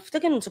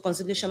 Taking into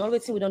consideration all the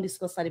things we don't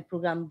discuss at the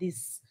program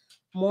this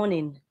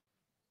morning.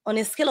 On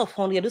a scale of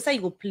 100, those are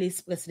you go place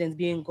president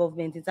being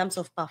government in terms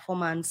of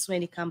performance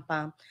when it comes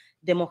to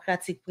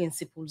democratic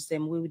principles,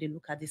 them where we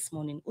look at this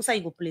morning. Who's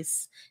you go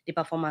place the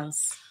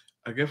performance?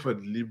 I guess for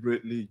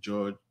deliberately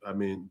dodge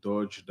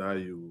that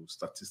you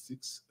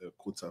statistics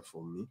quota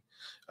for me.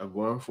 I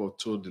go on for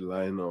told the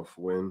line of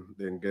when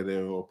they get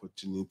an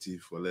opportunity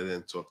for let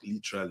them talk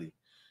literally,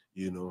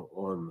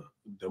 on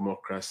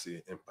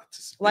democracy and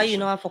participation. Why you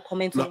know for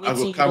comment on I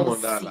will come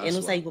on that last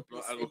one.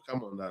 I will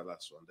come on that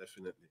last one,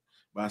 definitely.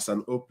 But as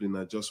an opening,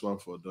 I just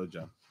want for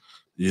Dodger,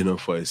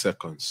 for a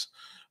second.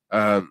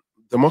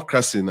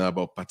 Democracy now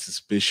about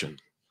participation.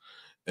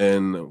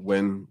 And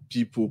when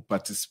people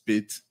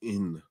participate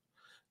in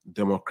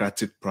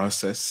democratic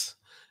process,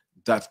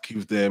 that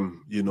gives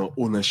them,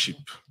 ownership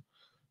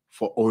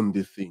for own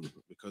the thing,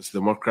 because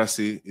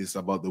democracy is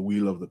about the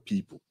will of the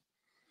people.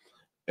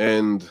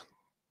 And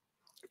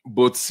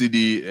both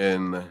CD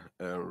and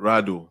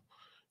Rado,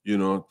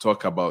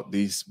 talk about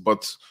this,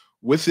 but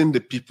within the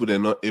people, they're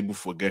not able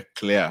to get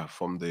clear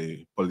from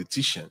the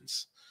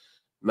politicians.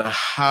 Now,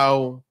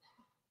 how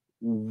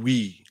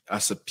we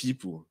as a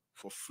people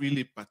for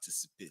freely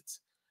participate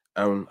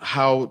and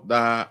how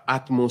the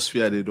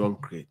atmosphere they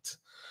don't create.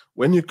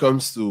 When it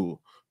comes to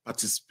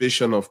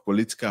participation of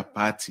political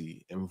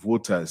party and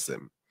voters,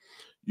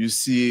 you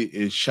see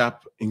a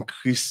sharp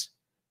increase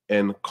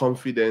in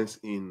confidence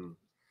in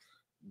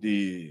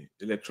the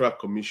Electoral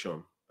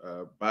Commission.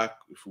 Back,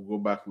 if we go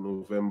back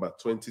November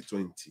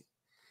 2020,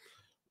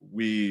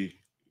 we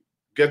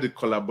get the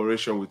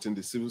collaboration within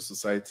the civil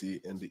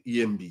society and the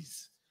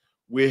EMBs.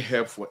 We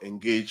help for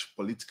engage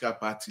political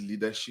party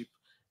leadership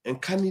and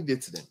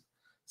candidates them.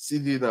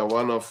 Sitting are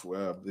one of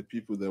the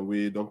people that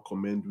we don't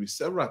commend with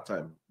several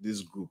times,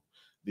 this group,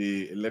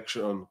 the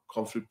Election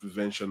Conflict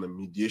Prevention and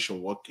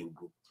Mediation Working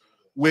Group.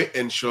 We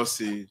ensure,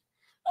 say,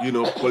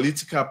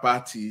 political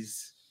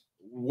parties,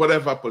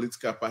 whatever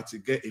political party,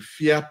 get a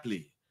fair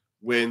play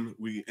when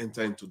we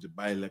enter into the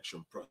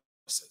by-election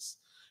process.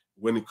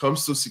 When it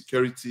comes to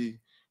security,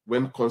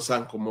 when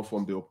concern come up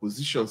from the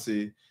opposition,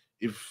 say,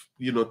 if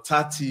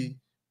 30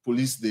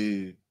 police,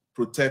 they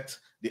protect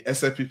the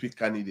SLPP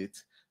candidate,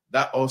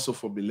 that also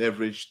for be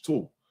leveraged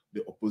to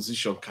the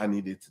opposition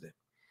candidate then.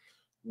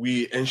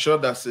 We ensure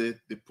that, say,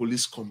 the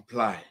police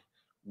comply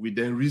with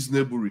the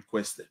reasonable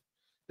request.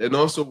 Then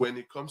also when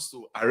it comes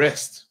to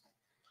arrest,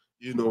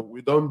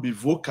 we don't be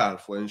vocal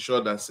for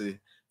ensure that, say,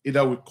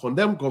 either we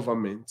condemn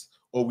government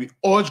or we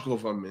urge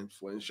government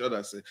for ensure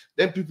that, say,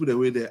 then people the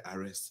way they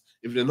arrest,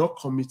 if they not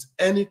commit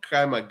any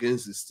crime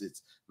against the state,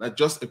 not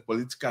just a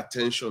political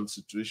tension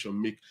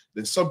situation, make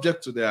them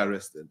subject to their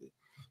arrest, then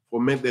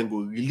for make them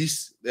go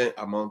release the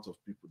amount of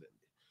people then.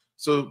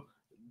 So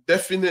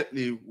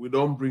definitely we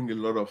don't bring a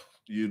lot of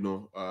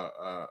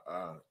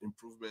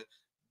improvement.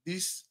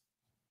 This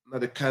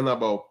not the kind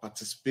of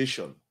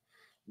participation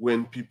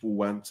when people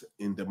want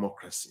in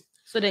democracy.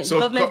 So the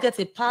government gets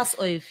a pass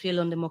or a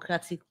fail on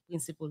democratic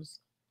principles?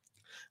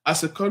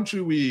 As a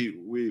country,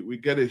 we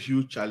get a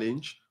huge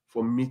challenge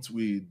for meet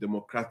with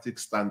democratic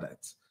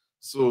standards.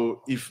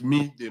 So if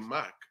me, the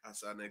mark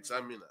as an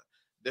examiner,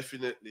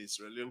 definitely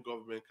Israeli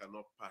government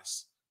cannot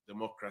pass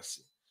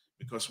democracy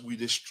because we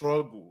the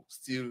struggle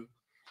still,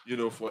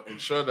 for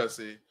ensure that,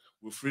 say,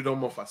 with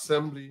freedom of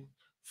assembly,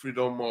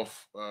 freedom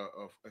of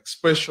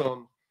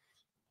expression,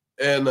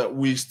 and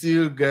we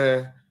still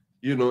get,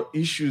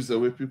 issues the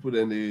way people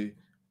then they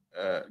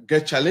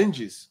get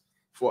challenges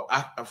for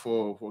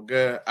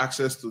get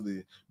access to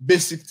the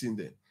basic thing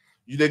there.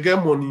 You they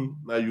get money,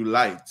 now you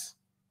light,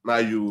 now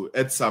you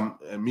add some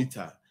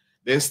meter,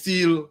 then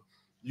still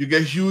you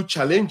get huge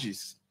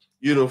challenges,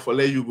 for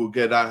let you go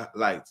get that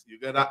light. You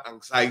get that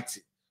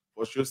anxiety,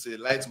 for sure, say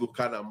lights go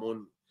kind of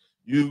money.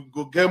 You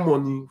go get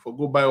money for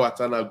go buy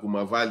water na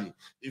Guma Valley.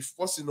 If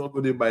person not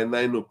go there by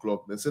 9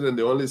 o'clock, they say then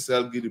they only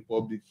sell give the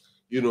public,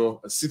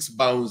 a 6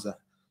 bouncer.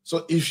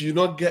 So if you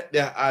not get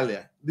there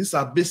earlier, these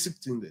are basic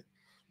things there.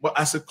 But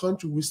as a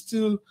country, we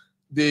still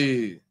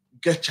they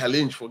get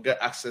challenged for get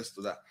access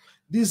to that.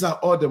 These are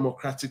all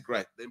democratic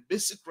rights. The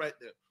basic right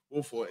there,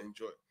 go for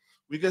enjoy.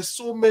 We get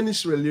so many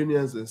Sierra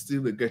Leoneans and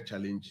still they get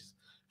challenges.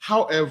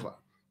 However,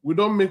 we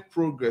don't make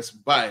progress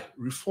by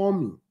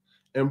reforming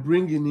and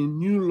bringing in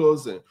new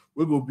laws and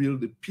we go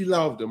build the pillar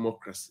of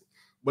democracy.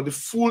 But the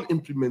full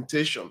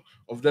implementation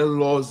of them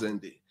laws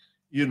and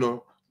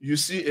you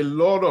see a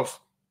lot of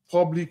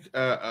public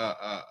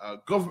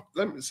government,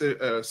 let me say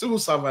civil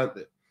servant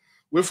there,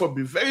 we for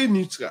be very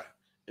neutral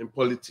in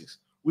politics.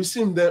 We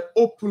see them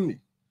openly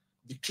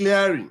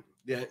declaring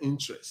their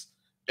interests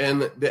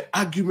and the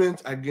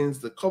argument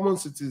against the common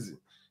citizen,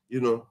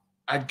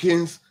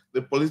 against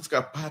the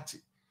political party.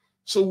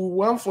 So we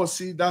want to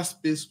see that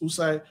space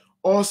outside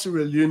all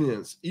Sierra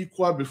Leoneans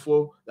equal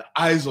before the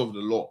eyes of the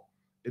law.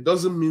 It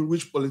doesn't mean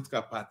which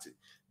political party.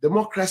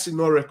 Democracy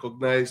not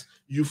recognize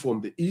you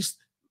from the east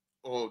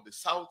or the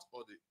south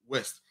or the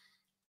west.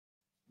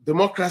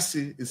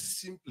 Democracy is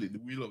simply the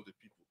will of the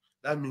people.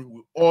 That means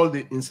we all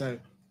the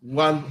inside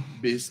one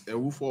base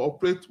and we for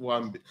operate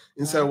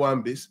inside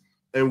one base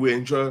and we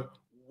enjoy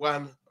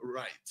one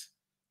right.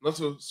 Not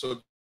so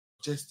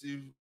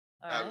suggestive.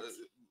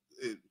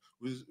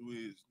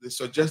 They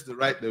suggest the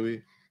right the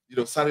way,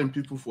 certain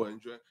people for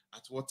enjoy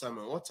at what time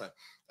and what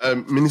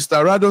time. Minister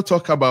Rado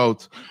talked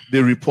about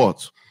the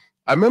report.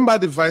 I remember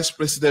the vice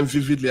president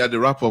vividly at the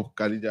wrap-up,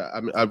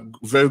 Khadija. I'm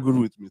very good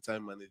with my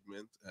time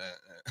management.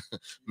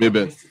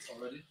 Maybe.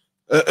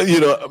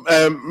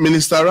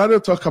 Minister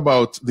Rado talked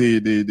about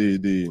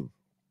the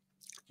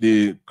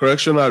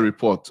correctional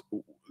report.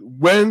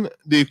 When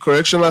the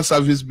correctional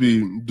service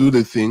do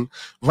the thing,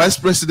 vice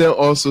president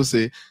also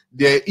say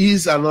there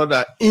is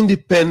another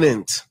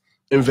independent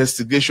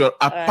investigation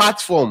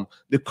apart from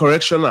the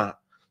correctional.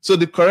 So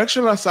the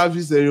correctional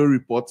service they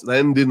report,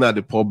 then they not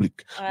the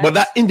public. But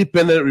that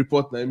independent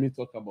report, let me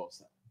talk about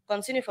that.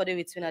 Continue for the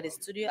between at the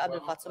studio, Abdul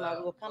Fatuma.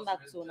 We will come back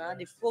to now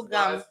the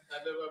program.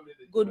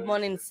 Good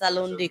Morning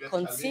Salon. They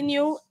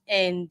continue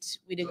and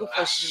we go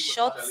for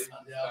shots.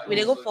 We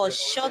go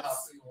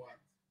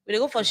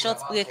for short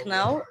break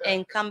now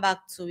and come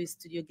back to the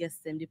studio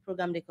guests. Them the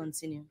program they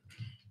continue.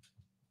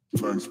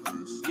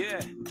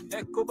 Yeah,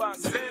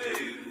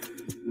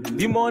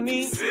 the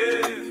money,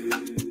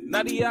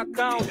 not the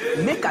account.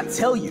 Make I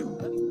tell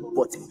you,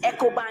 but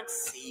EcoBank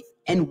Save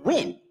and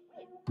Win.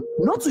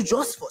 Not to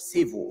just for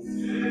save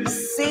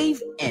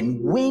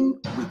and win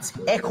with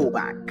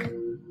EcoBank.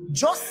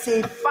 Just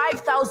save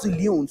 5,000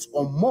 leones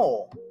or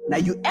more now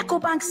your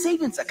EcoBank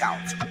savings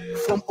account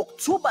from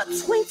October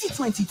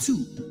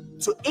 2022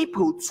 to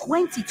April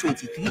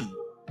 2023,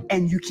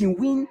 and you can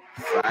win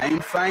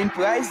fine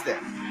prize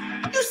then.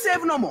 You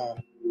save no more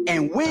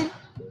and win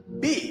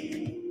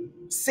big.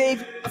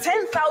 Save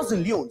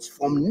 10,000 leones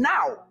from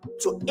now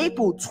to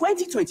April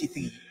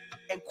 2023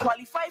 and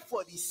qualify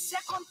for the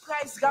second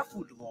prize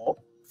raffle draw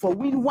for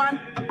win one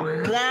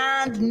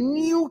brand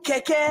new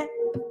keke.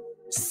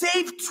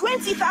 Save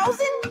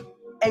 20,000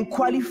 and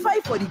qualify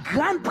for the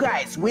grand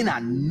prize win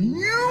a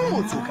new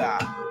motor car.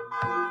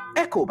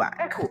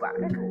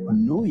 EcoBank.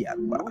 No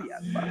yagba.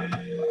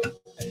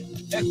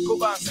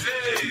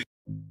 EcoBank.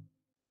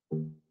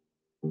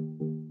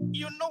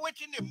 You know what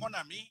in the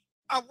money?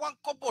 I want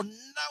kobo now.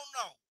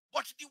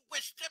 But the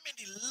West Ham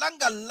in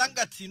the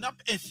longer tin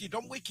up and see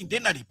them waking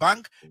then at the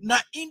bank. Now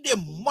in the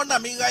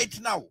money right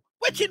now.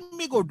 What did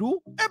me go do?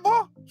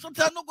 Ebo, so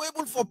that no go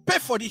able for pay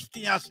for this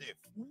thing yourself.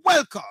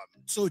 Welcome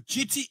to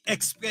GT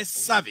Express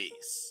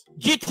Service.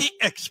 GT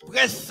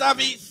Express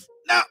Service.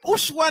 Now,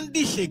 who's one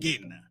this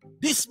again?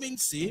 This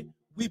means say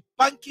we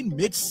banking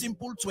made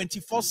simple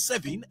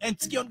 24/7 and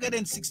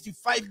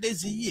 365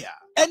 days a year.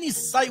 Any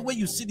site where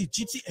you see the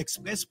GT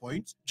Express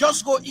point,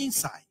 just go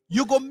inside.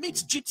 You go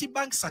meet GT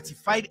Bank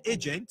certified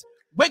agent.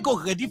 We go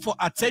ready for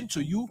attend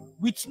to you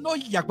with no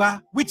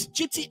yagba. With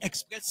GT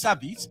Express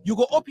Service, you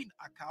go open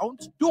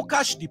account, do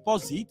cash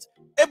deposit,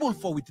 able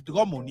for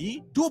withdraw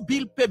money, do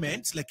bill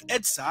payments like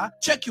EDSA,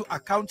 check your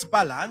account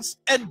balance,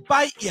 and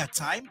buy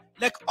airtime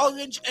like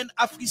Orange and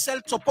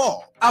AfriCell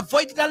Topo.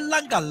 Avoid the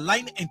longer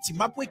line and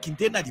team up working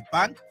day at the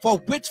bank for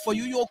wait for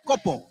you your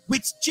couple.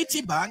 With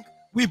GT Bank,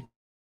 we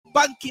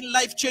banking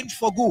life change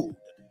for good.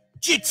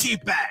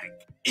 GT Bank,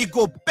 it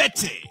go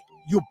better.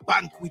 You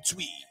bank with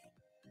we.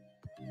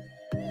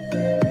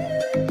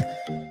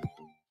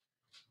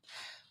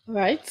 All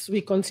right,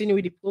 we continue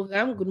with the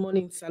program. Good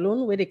morning,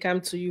 Salone, where they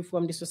come to you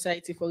from the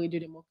Society for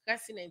Radio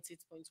Democracy,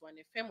 98.1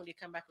 FM. When they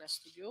come back to the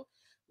studio,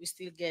 we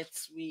still get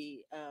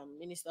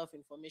Minister of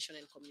Information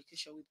and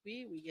Communication with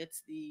we get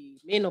the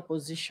main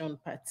opposition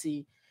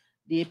party,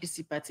 the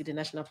APC party, the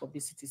National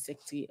Publicity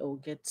Secretary, or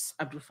get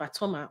Abdul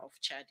Fatoma of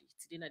Chadi.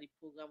 Today, in the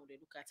program, we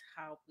look at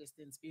how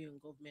presidents being in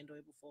government are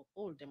able to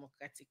uphold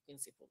democratic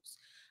principles.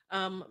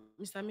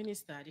 Mr.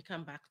 Minister, they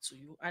come back to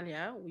you.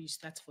 Earlier, we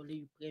start for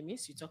you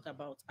premise. You talk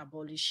about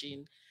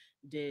abolishing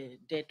the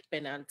death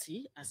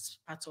penalty as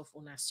part of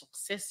a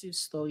successive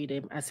story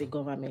them as a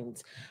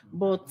government.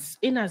 But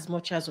in as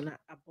much as we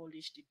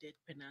abolish the death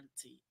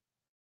penalty,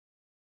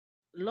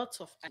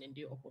 lots of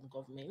they upon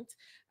government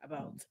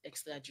about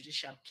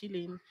extrajudicial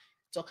killing.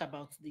 Talk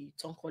about the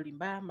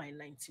Tonkolimba, My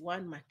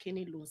 91,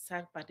 McKinney,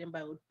 Lonsag,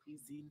 Patemba Road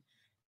Prison,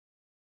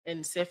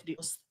 and self the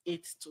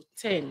 8 to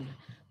 10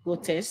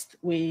 protest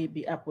will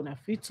be up on a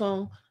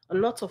Freetown. A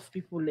lot of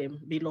people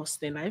be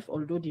lost their life,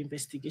 although the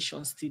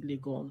investigation still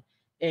gone.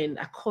 And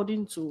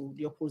according to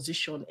the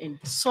opposition and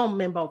some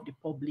member of the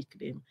public,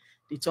 they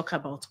talk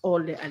about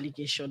all the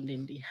allegations.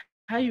 Then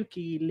how you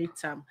can relate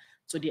them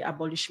to the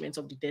abolishment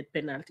of the death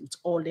penalty with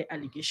all the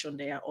allegations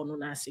they are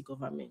on as a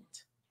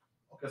government.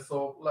 Okay,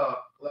 so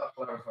let's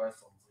clarify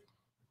something.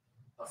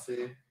 I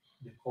say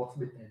the court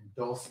may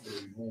endorse the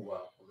removal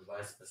of the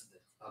vice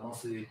president. I don't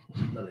say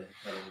that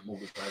they remove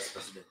the vice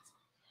president.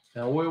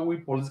 And where we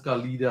political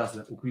leaders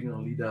and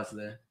opinion leaders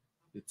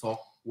they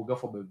talk, we got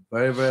to be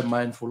very, very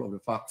mindful of the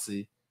fact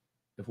say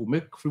if we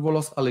make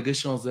frivolous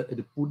allegations, they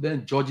put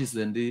them judges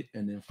and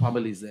then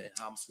families in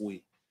harm's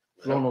way.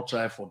 We don't not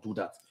try for do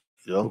that.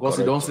 Yeah, because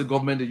you don't say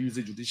government they use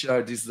the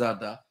judiciary, this,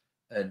 that,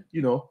 and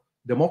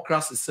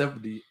democracy itself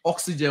the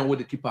oxygen where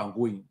they keep on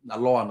going, na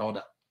law and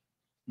order,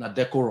 na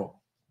decorum.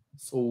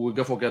 So we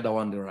can forget that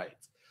one the right.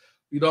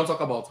 We don't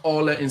talk about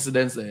all the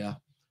incidents there.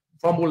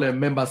 Fumble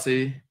members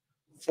say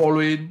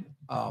following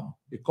a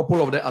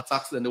couple of the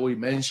attacks and the way you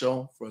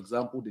mentioned, for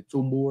example, the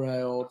Tumbo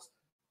riots,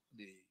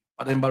 the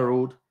Pademba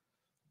Road,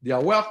 they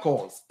are well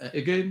calls. And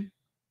again,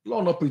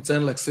 let's not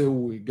pretend like say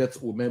we get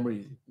with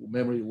memory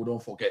we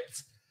don't forget.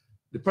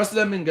 The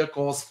president may get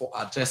calls for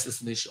address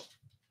this nation.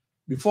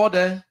 Before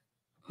then,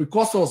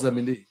 precursors them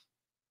in the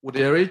with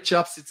the rich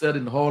chap seated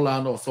in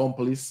Holland or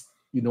someplace,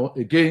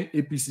 again,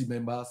 APC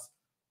members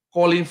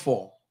calling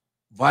for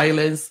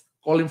violence,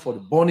 calling for the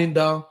burning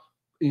down,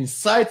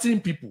 inciting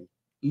people,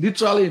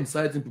 literally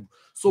inciting people.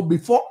 So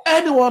before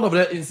any one of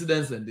their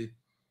incidents and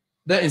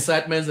their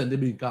incitements and they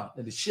being count,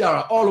 and they share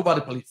all over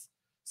the police.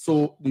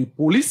 So the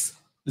police,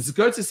 the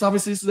security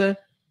services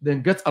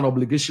then get an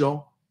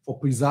obligation for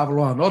preserve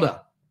law and order.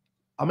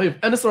 I mean, if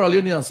any Sierra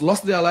Leoneans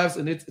lost their lives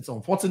in it, it's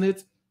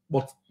unfortunate,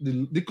 but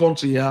the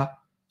country here,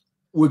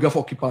 we got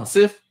for keep them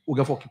safe, we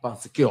got for keep them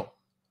secure.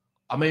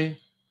 I mean,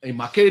 in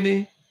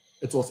McKinney,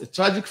 it was a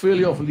tragic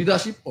failure of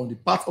leadership on the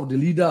part of the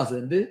leaders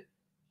and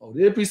of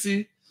the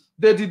APC.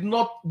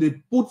 They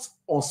put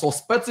on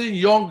suspecting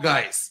young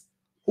guys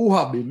who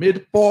have been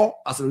made poor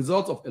as a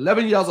result of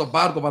 11 years of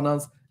bad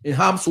governance in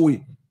harm's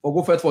way for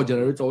go fight for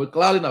generator, we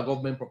clearly na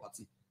government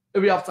property.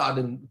 Every after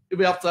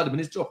the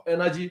Ministry of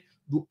Energy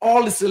do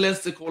all the salient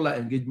stakeholder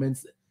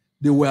engagements,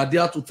 they were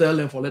there to tell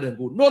them for let them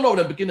go. None of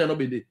them became not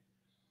be there.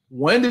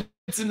 When the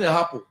thing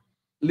happen,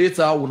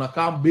 later when I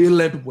come bail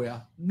them people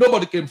here,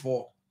 nobody came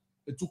forward.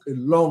 It took a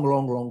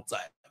long time.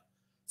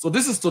 So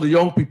this is to the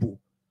young people.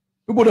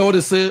 People that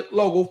always say,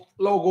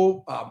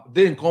 logo,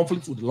 they in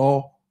conflict with the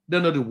law, they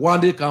know the one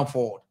day come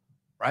forward,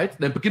 right?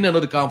 Then picking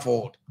another come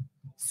forward.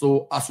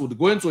 So as we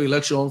go into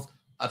elections,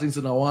 I think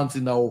it's one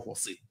thing that we'll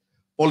foresee.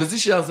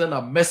 Politicians then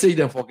a message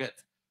them forget.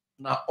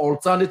 Now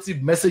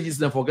alternative messages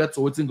them forget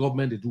to what in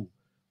government they do.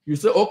 You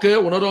say, okay,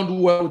 we're not going to do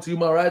well with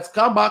human rights.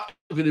 Come back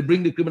if they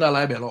bring the criminal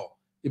libel law.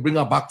 They bring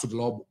her back to the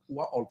law.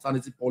 What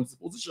alternative policy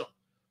position?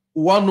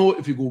 We want to know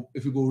if you go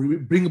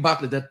bring back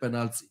the death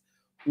penalty.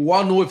 We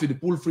want to know if you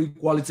pull free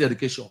quality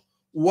education.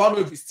 We want to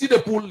know if you still the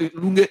pull the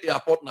Lunge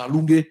airport na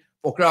Lunge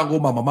for Krango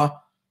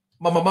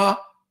Mama,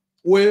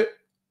 where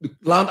the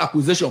land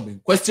acquisition been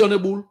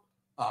questionable.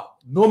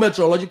 No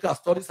meteorological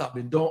studies have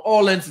been done.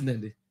 All ends in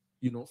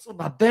there, So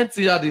that then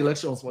here the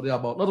elections were there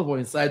about not to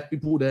incite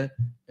people there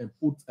and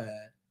put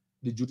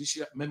the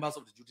judiciary members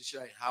of the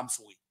judiciary in harm's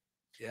way.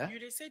 Yeah.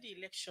 You say the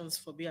elections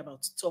for be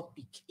about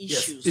topic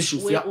issues. Yes,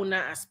 issues where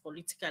owner as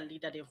political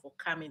leader they for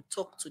come and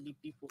talk to the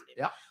people.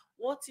 Yeah.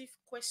 What if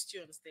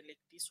questions they like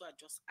this one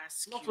just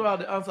ask not you? Not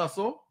the answer,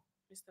 so.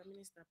 Mr.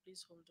 Minister,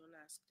 please hold on,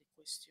 ask the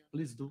question.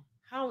 Please do.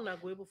 How are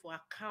we able to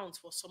account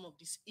for some of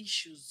these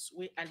issues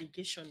where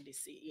allegation they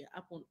say here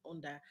happen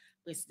under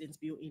President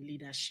Bio in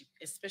leadership,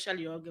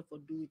 especially all for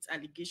do with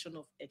allegation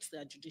of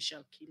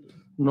extrajudicial killing?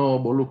 No,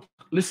 but look,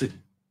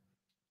 listen.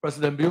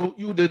 President Bill,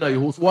 you did your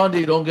host. One day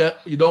you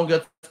don't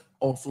get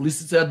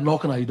unsolicited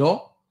knocking at your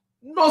door.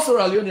 No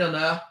Sierra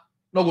Leonean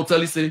not go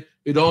tell you say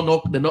you don't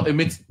knock, they not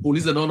emit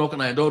police, they don't knock at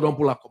your door, don't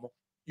pull up. Come on.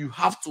 You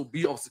have to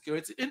be of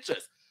security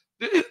interest.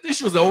 The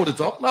issues that all the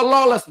talk, now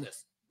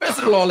lawlessness,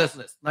 basic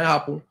lawlessness, now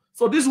happen.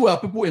 So these were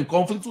people in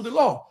conflict with the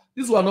law.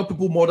 These were not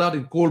people murdered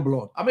in cold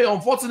blood. I mean,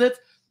 unfortunate,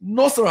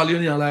 no Sierra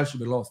Leonean life should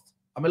be lost.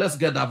 I mean, let's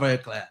get that very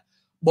clear.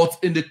 But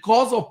in the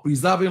cause of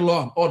preserving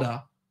law and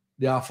order,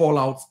 there are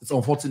fallouts. It's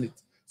unfortunate.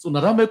 So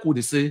Nadame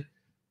would say,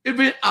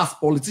 even as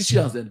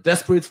politicians and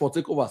desperate for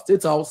takeover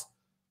State House,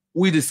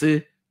 we they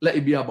say, let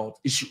it be about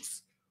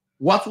issues.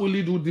 What will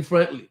you do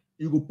differently?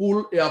 You go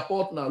pull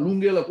airport na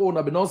Lunge like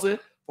na Benose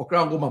for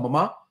Krango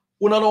Mama.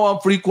 Una no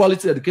want free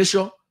quality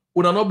education.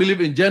 Una no believe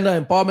in gender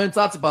empowerment,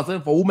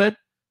 30% for women.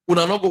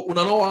 Una no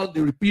want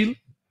the repeal.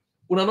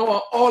 Una no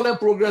want all the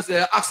progress,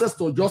 access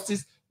to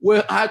justice,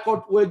 where high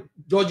court, where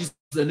judges,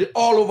 and they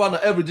all over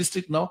in every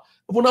district now.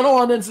 If una no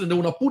want anything, they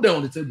wanna put them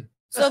on the table.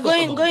 So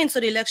going to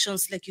the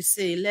elections, like you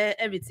say, let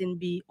everything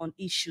be on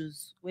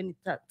issues when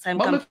time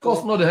comes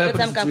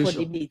for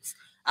debate.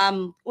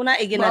 Una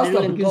again at the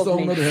ruling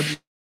government.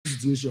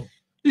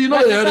 You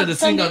know they heard the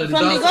singer from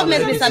the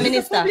government, Mr.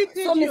 Minister.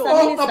 So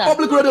Mr. Minister.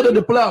 Public radio than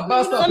the plan.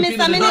 So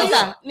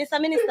Mr.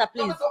 Minister,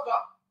 please.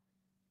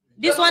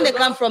 This one they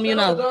come from you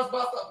now.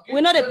 We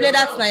know they play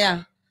that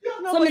now.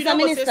 So Mr.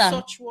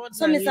 Minister,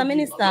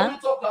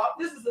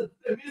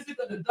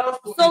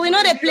 so we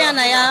know they play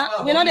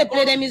Naya, we know they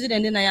play the music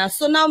and the Naya.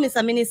 So now,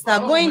 Mr. Minister,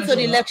 going to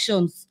the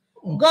elections,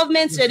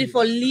 government's ready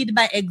for lead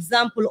by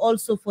example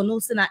also for no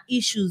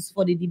issues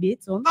for the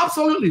debate on?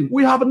 Absolutely.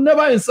 We have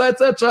never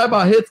incited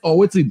tribal hate or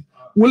waiting.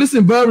 We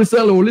listen very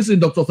recently, we listen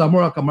Dr.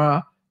 Samora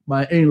Kamara,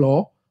 my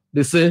in-law,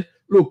 they say,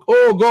 look,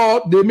 oh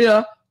God,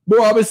 Demia,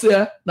 Bo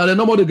say now they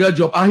no more the great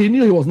job. And he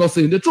knew he was not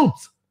saying the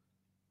truth.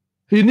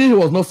 He knew he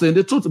was not saying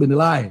the truth, but the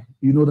lie.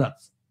 You know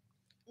that.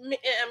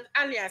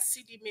 Earlier,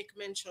 CD make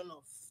mention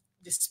of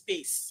the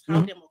space, how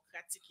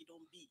democratic it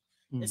don't be,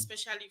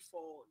 especially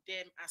for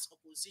them as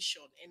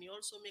opposition. And he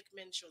also make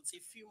mentions a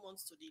few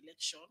months to the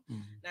election,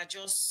 not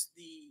just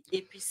the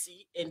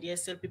APC and the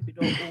SLPP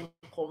don't own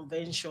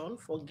convention,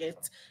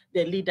 forget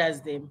the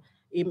leaders them.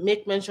 He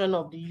make mention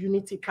of the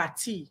Unity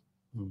Party.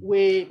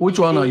 Which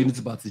one are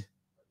Unity Party?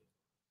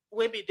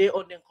 We be there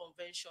on the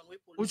convention.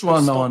 Which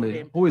one now?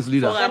 Who is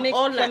leader?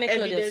 All the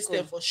evidence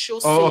there for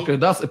sure. Oh, okay,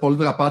 that's a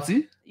political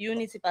party.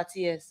 Unity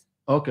Party, yes.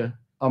 Okay,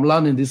 I'm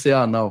learning this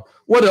here now.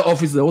 What the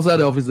office there? What's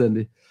the office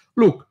then?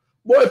 Look,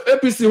 boy, if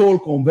APC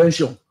hold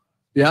convention,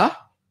 yeah,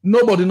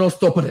 nobody not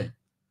stop them.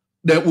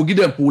 Then we give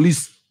them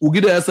police, we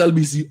give them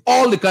SLBC,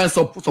 all the kinds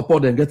of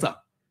support them get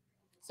up.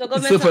 So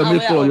government are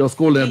aware for your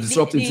school and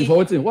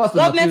disrupting. What's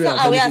the government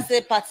are aware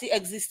say party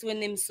exists when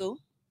them so?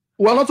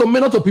 Well, not to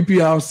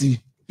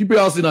PPRC.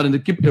 PPRC now they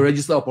keep a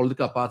register of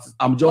political parties.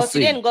 I'm just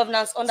saying.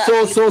 Governance under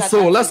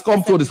so let's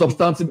come to the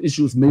substantive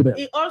issues, maybe.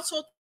 He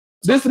also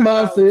this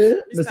man say,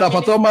 Mr.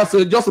 Fatoma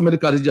say, just a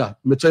medical Khadija,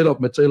 my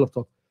trail of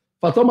talk.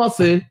 Fatoma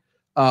say,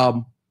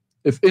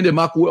 if in the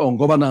mark on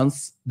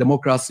governance,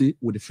 democracy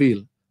would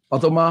fail.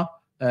 Fatoma,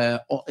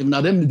 in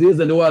them days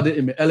and the way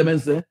in the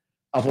elements,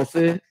 I will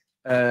say,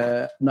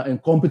 na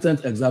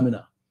incompetent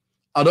examiner.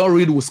 I don't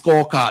read with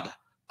scorecard.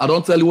 I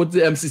don't tell you what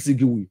the MCC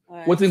give we.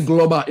 Right. What in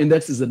global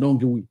index is a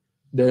non-give we.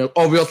 They're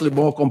obviously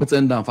more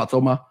competent than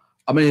Fatoma.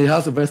 I mean, he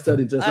has a vested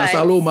interest. Right.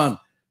 Salone man,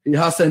 he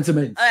has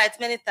sentiments. All right,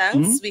 many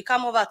thanks. We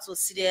come over to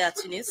Sidia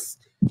Tunis.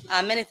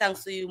 Many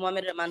thanks to you,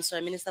 Mohamed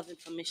Ramansor, Minister of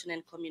Information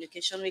and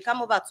Communication. We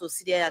come over to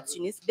Sidia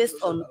Tunis based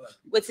on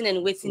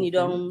waiting. You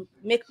don't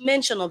make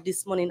mention of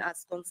this morning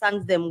as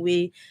concerns them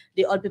way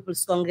the All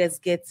People's Congress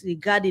gets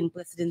regarding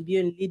President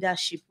Bio's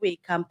leadership, way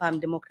campaign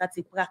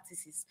democratic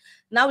practices.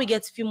 Now we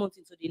get a few months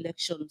into the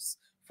elections.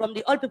 From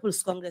the All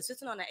People's Congress,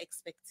 waiting on our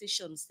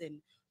expectations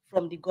then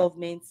from the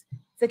government,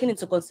 taking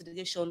into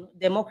consideration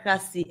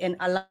democracy and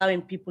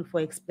allowing people for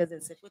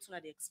expression. What do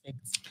they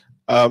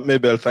expect?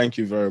 Mabel, thank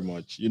you very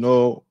much. You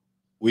know,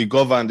 we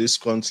govern this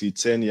country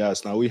 10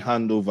 years now. We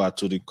hand over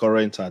to the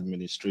current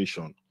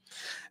administration.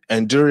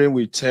 And during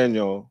we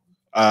tenure,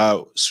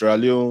 Sierra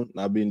Leone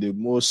have been the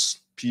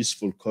most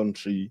peaceful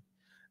country,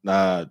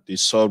 the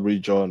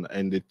sub-region,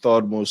 and the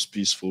third most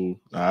peaceful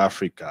in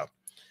Africa.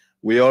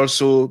 We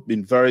also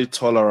been very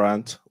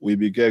tolerant. We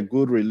began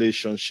good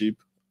relationship,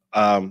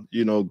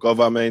 you know,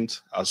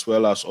 government as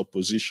well as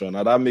opposition.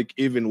 And that make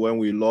even when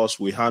we lost,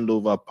 we hand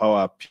over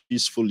power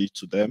peacefully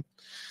to them.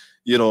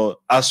 You know,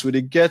 as we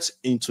get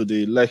into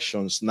the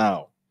elections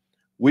now,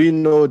 we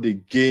know the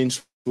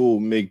gains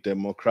we'll make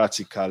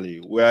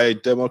democratically. We are a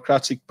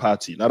democratic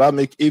party. Now that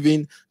make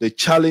even the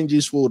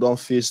challenges we don't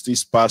face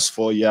these past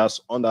 4 years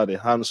under the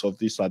hands of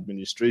this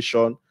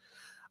administration.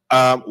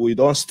 We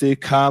don't stay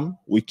calm.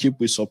 We keep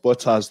with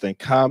supporters then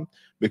calm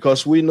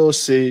because we know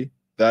say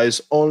there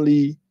is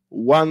only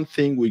one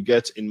thing we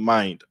get in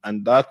mind,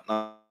 and that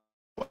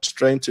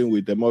strengthen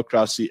with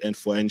democracy and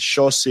for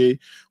ensure say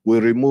we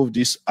remove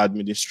this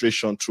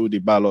administration through the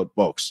ballot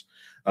box.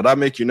 And that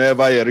make you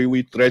never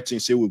really threaten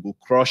say we will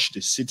crush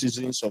the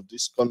citizens of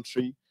this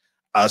country,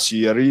 as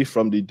you hear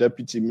from the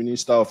Deputy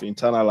Minister of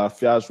Internal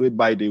Affairs, where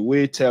by the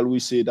way tell we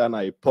say that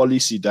a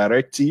policy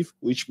directive,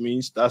 which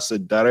means that's a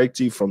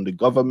directive from the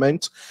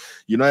government.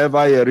 You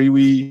never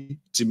really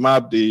to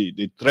map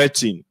the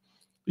threatening,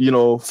 you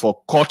know,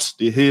 for cut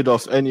the head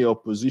of any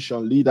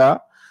opposition leader,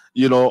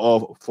 you know,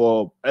 or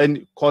for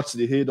any cut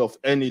the head of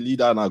any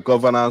leader in our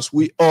governance.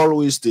 We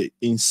always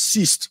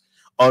insist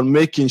on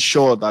making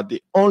sure that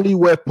the only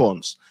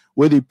weapons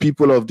where the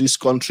people of this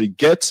country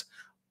get,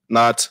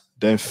 not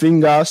them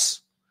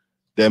fingers,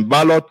 them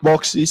ballot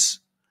boxes,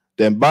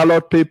 them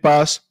ballot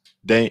papers,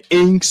 then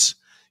inks,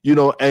 you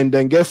know, and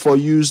then get for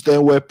use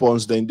them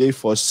weapons, then they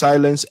for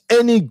silence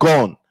any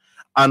gun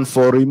and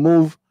for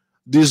remove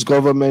this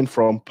government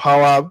from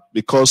power,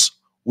 because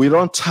we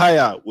don't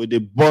tire with the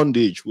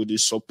bondage, with the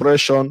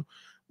suppression,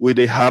 with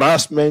the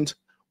harassment,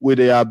 with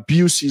the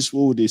abuses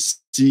we they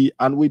see,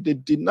 and with the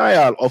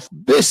denial of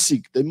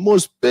the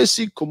most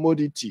basic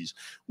commodities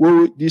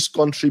where this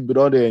country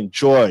would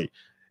enjoy.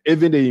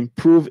 Even they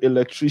improve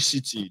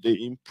electricity,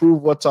 they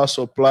improve water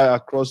supply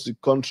across the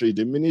country.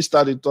 The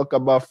minister, they talk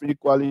about free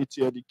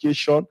quality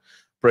education.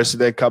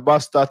 President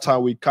Kabas start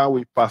time, we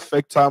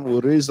perfect time,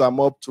 we raise them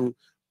up to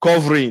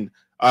covering,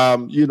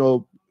 you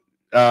know,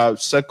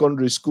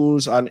 secondary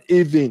schools, and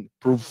even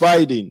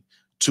providing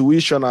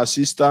tuition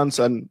assistance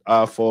and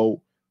for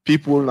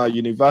people in our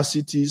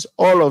universities.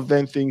 All of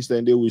them things,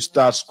 then they will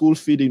start school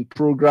feeding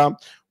program.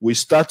 We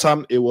start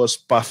them, it was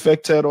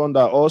perfected under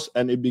us,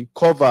 and it been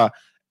cover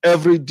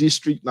every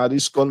district in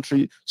this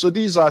country. So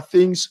these are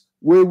things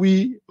where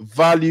we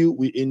value,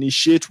 we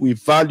initiate, we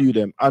value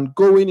them. And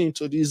going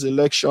into these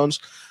elections,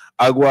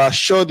 I will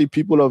assure the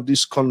people of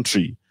this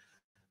country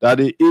that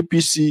the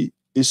APC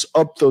is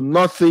up to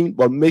nothing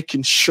but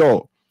making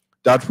sure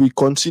that we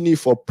continue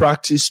for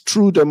practice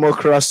true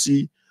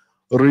democracy,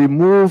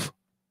 remove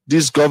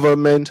this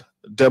government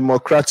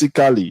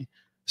democratically.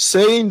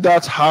 Saying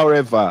that,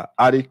 however,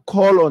 I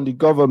call on the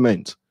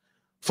government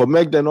for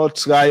make them not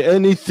try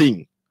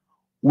anything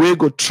we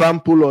go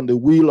trample on the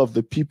will of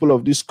the people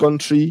of this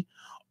country,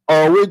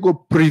 or we go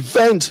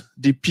prevent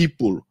the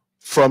people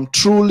from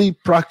truly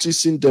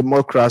practicing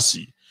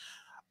democracy.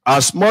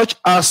 As much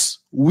as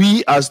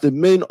we as the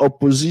main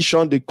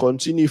opposition, they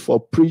continue for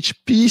preach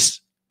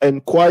peace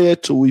and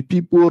quiet to we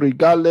people,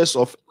 regardless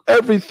of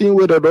everything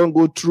we don't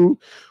go through.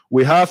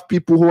 We have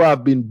people who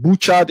have been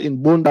butchered in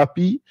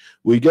Bondapi.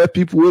 We get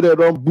people who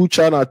don't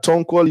butcher at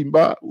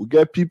Tonkolimba. We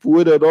get people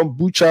who don't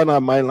butcher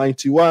at Mile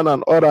 91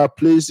 and other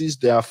places.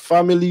 Their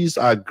families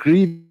are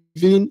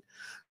grieving.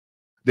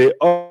 The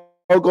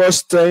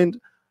August 10th,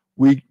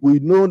 we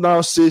know now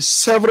say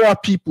several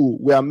people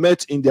were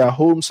met in their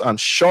homes and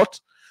shot.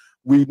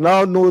 We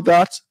now know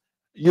that,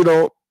 you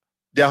know,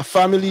 their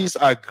families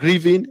are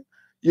grieving,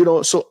 you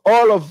know. So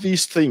all of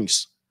these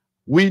things,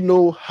 we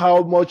know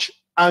how much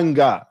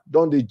anger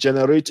don't they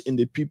generate in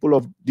the people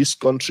of this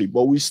country,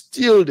 but we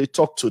still they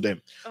talk to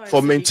them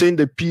for maintain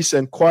the peace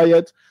and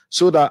quiet,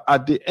 so that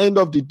at the end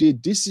of the day,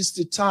 this is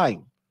the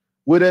time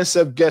we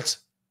themselves get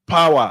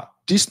power.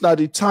 This not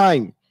the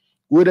time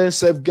we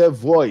themselves get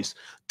voice.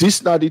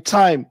 This not the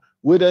time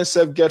we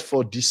themselves get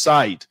for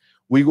decide.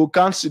 We go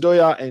consider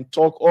here and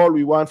talk all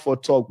we want for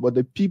talk, but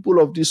the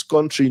people of this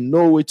country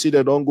know what they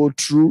don't go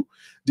through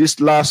this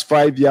last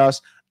 5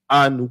 years,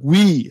 and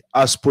we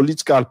as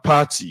political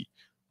party,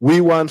 we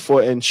want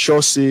for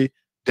ensure say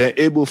they're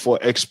able for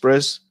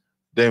express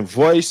their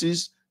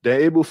voices,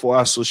 they're able for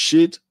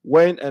associate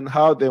when and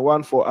how they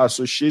want for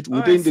associate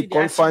within the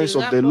confines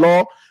of the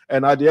law.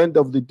 And at the end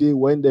of the day,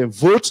 when they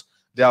vote,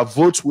 their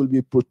votes will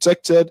be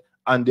protected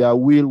and their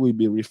will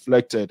be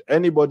reflected.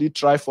 Anybody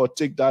try for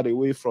take that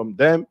away from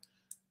them,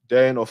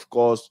 then of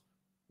course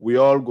we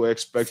all go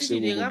expect we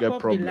will get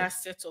problems. The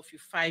last set of you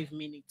 5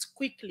 minutes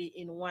quickly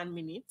in 1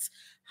 minute.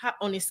 How,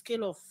 on a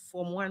scale of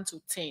from 1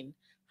 to 10,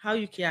 how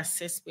you can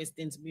assess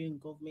President Bio in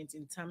government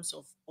in terms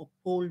of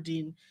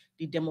upholding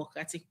the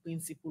democratic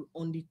principle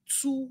on the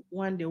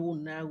one they will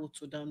narrow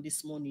to down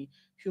this morning: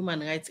 human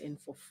rights and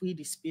for free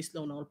the space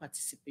law and all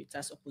participate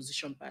as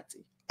opposition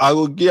party. I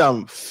will give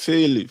them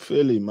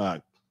fairly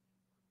mark,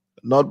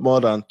 not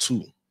more than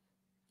 2.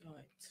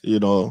 You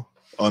know,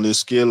 on a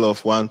scale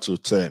of 1 to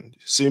 10,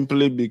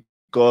 simply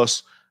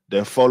because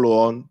they follow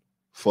on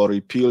for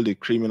repeal the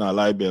Criminal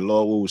Libel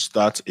Law, will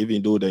start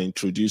even though they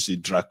introduce the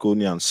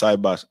Draconian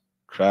Cyber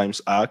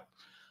Crimes Act,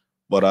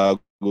 but I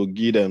will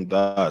give them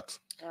that.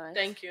 Right.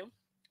 Thank you.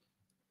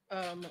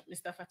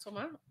 Mr.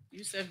 Fatoma,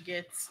 Yusuf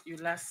gets your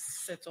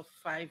last set of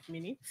 5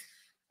 minutes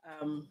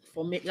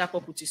for wrap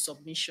up with your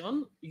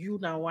submission. You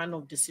now one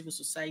of the civil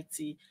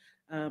society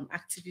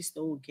activists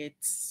that will get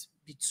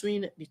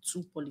between the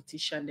 2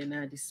 politicians and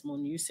now this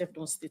morning. Yusuf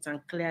don't state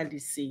and clearly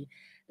say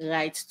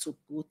right to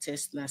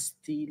protest now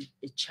still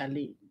a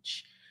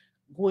challenge.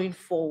 Going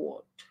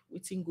forward,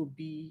 what think will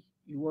be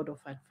your word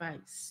of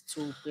advice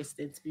to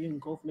President Bio in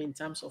government in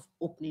terms of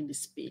opening the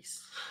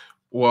space?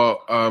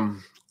 Well,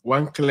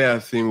 one clear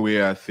thing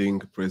where I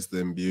think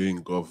President Bio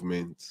in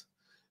government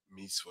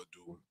needs for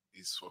do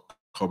is for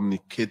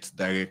communicate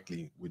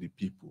directly with the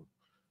people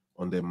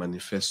on their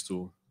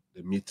manifesto,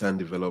 the midterm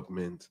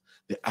development,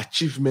 the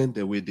achievement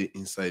the way they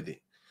inside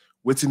it.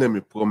 Waiting them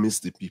to promise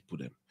the people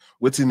them.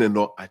 Waiting them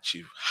not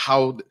achieve.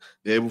 How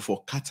they're able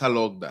for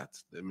catalog that.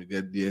 Then we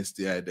get the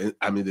STI,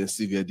 then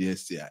still get the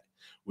STI,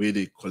 where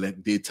they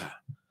collect data.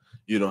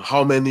 You know,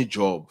 how many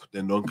jobs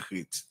they don't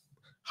create.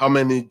 How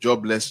many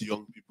jobless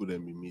young people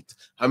then we meet?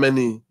 How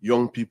many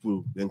young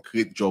people then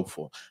create job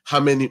for? How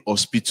many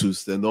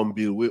hospitals they don't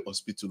build? Where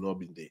hospital not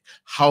been there?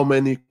 How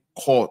many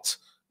courts,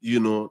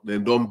 you know, they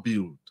don't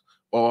build?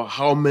 Or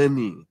how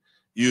many,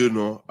 you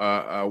know,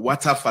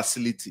 water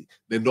facility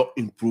they don't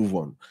improve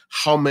on?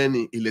 How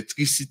many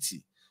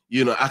electricity,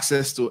 you know,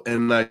 access to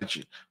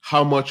energy?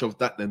 How much of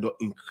that they don't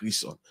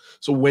increase on?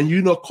 So when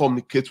you not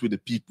communicate with the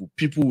people,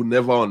 people will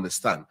never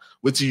understand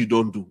what you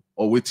don't do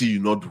or what you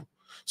not do.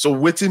 So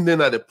waiting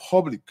then at the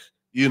public,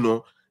 you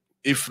know,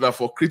 if not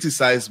for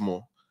criticize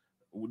more,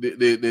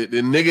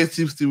 the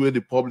negative thing where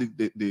the public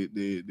they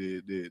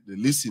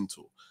listen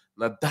to,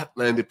 now that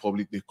line the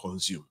public they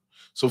consume.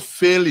 So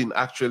failing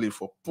actually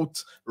for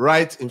put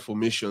right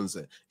information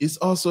there is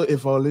also a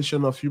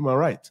violation of human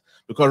rights,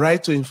 because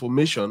right to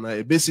information are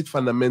a basic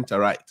fundamental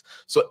right.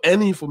 So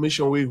any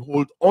information we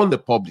hold on the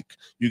public,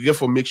 you get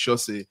for make sure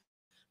say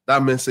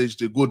that message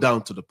they go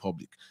down to the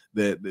public.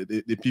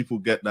 The people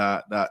get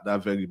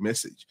that very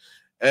message.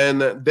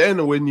 And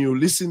then when you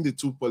listen to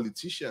 2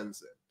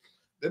 politicians,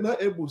 they're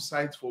not able to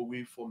cite for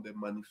way from the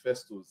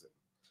manifestos,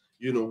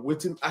 you know,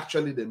 waiting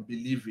actually them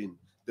believe in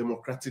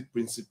democratic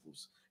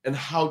principles and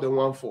how they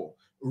want for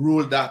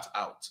roll that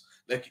out.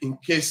 Like in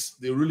case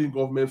the ruling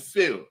government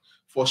fail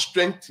for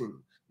strengthening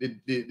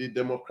the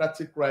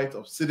democratic right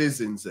of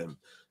citizens,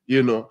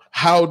 you know,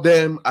 how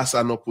them as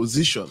an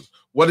opposition,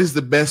 what is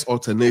the best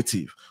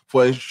alternative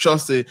for ensure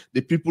say the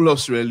people of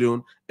Sierra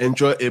Leone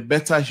enjoy a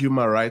better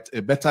human right,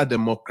 a better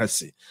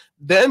democracy.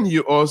 Then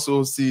you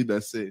also see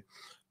that say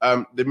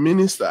the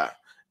minister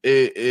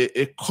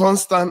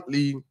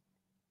constantly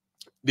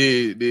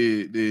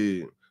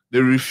they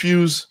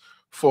refuse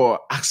for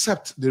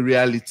accept the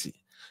reality.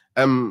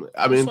 I mean,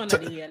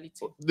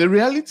 the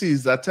reality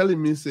is that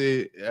telling me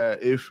say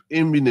if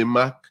I'm in a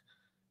mark,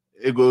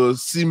 it go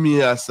see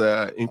me as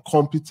an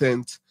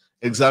incompetent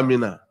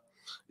examiner.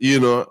 You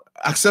know,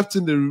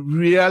 accepting the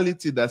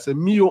reality that's a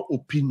mere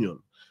opinion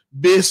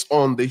based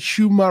on the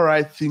human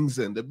right things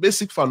and the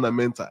basic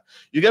fundamental.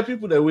 You get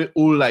people that were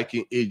old like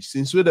in age,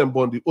 since we them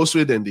born, the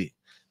also then they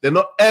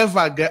not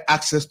ever get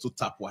access to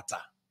tap water.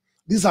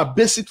 These are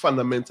basic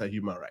fundamental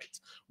human rights.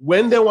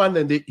 When they want,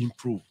 then they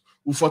improve.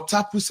 We for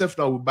tap yourself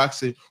now, we back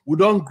say we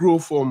don't grow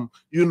from,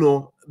 you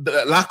know,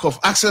 the lack of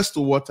access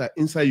to water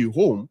inside your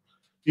home,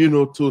 you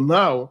know, to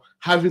now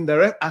having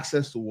direct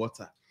access to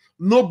water.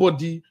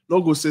 Nobody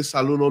not go say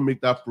Salone don't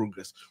make that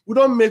progress. We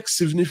don't make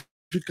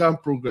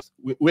significant progress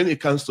when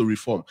it comes to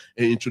reform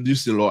and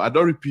introducing law. I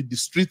don't repeat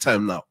this 3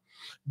 times now.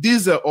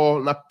 These are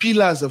all now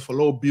pillars of a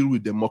law bill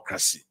with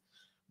democracy.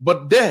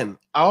 But then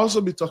I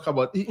also be talking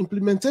about the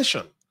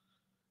implementation.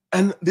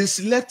 And the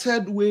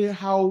selected way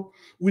how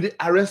we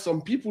arrest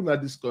some people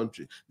in this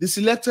country. The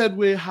selected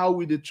way how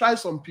we try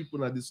some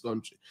people in this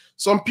country.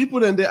 Some people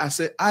then they I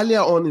say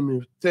earlier on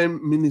in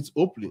 10 minutes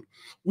opening,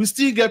 we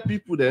still get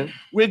people then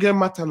we get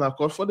maternal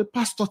court for the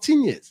past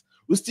 13 years.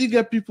 We still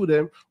get people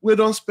then we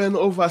don't spend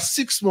over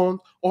 6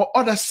 months or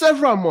other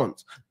several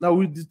months now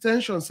with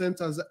detention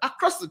centers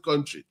across the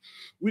country.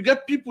 We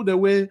get people the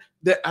way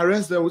they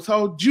arrest them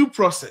without due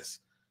process.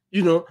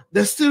 You know,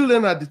 they're still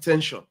then at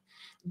detention.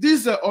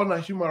 These are all a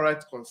human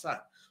rights concern.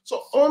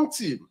 So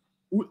until,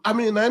 I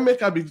mean, I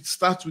make a big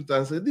start with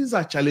and say, these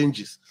are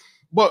challenges.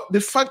 But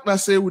the fact that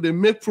say we they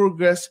make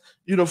progress,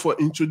 you know, for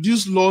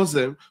introduce laws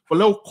and for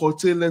little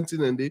curtailment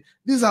and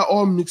these are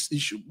all mixed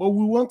issues. But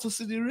we want to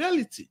see the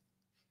reality.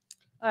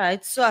 All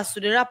right. So as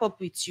to wrap up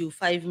with you,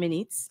 5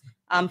 minutes.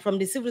 From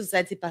the civil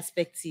society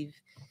perspective,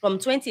 from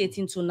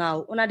 2018 to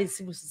now, one of the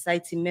civil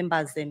society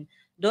members them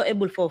don't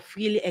able for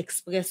freely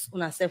express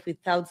on herself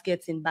without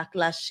getting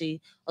backlash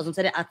or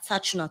something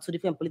attached to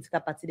different political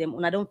party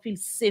them. I don't feel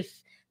safe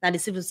in the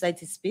civil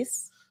society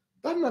space.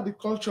 That's not the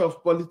culture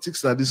of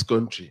politics in this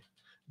country.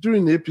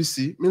 During the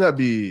APC, me not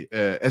be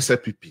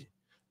SLPP.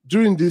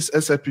 During this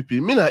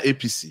SLPP, me not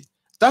APC.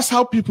 That's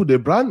how people they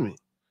brand me.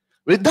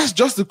 But that's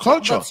just the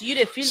culture. But you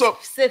they feel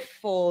safe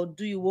for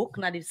do you work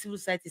in the civil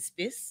society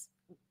space?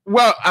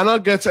 Well, I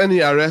not get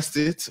any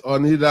arrested or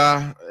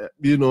neither,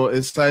 you know,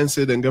 a sign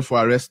say they get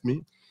for arrest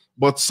me.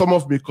 But some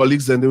of my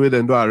colleagues and the way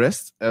they do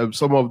arrest,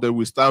 some of them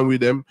will stand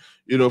with them,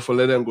 you know, for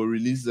let them go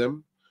release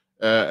them.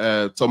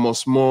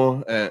 Thomas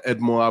Moore,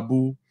 Edmond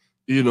Abu,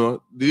 you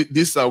know,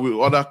 these are with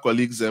other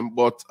colleagues,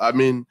 but I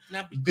mean,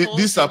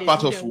 these are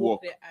part of work.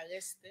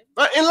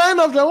 But in line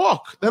of their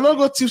work, they're not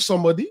going to thief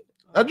somebody.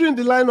 They're during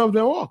the line of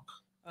their work.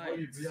 All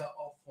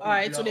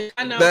right, so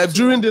they're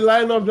during the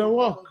line of their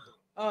work.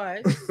 All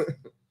right.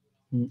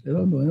 I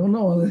don't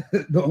know.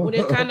 Would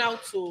they can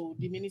out to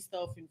the Minister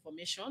of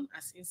Information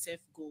as himself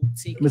go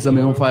take Mr.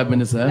 Me on 5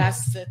 minutes,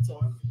 last set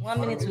of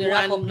 1 minute to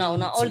wrap up now.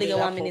 Now all they get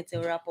 1 minute to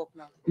wrap up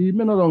now. You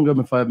may not give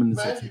me 5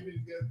 minutes.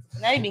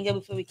 Now you been get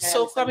before we can.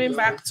 So coming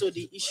back to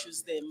the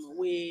issues them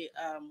we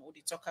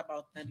talk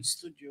about in the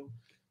studio,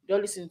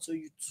 don't listen to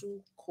you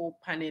two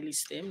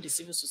co-panelists them, the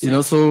civil society. You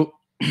know, so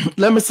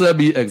let me say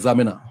be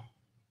examiner.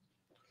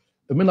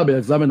 I may not be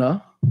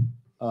examiner.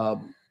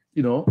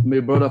 You know, my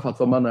brother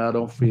Fatoma and I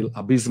don't feel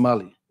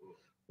abysmally.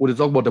 When they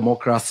talk about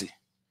democracy,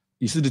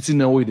 you see the thing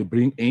that way they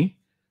bring in,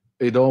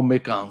 they don't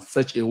make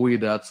such a way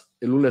that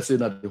let's say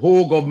that the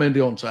whole government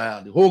is on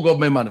trial, the whole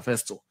government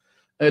manifesto.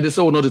 And they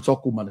say we know they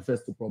talk with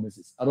manifesto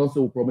promises. I don't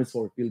say we promise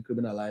for repeal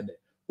criminal liability,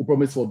 we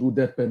promise for do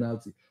death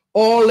penalty.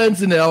 All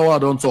lengths in the hour I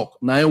don't talk.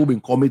 Now we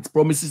been commit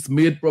promises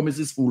made,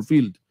 promises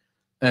fulfilled,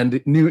 and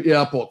the new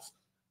airports.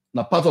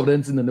 Now, part of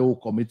them thing they will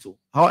commit to.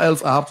 How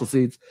else I have to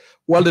say it?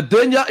 Well, the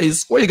danger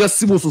is when you get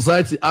civil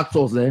society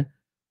actors there,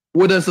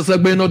 where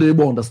they not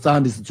able to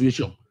understand the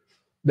situation.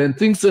 Then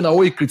things say now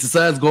we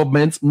criticize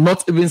government,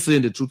 not even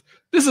saying the truth.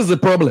 This is the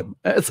problem.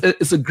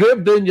 It's a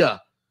grave danger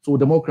to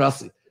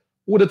democracy.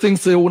 What the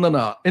things say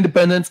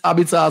independent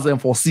arbiters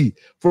and foresee.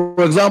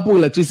 For example,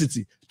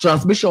 electricity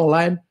transmission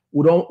line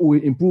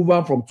we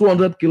improve from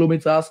 200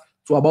 kilometers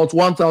to about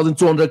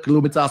 1,200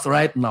 kilometers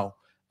right now.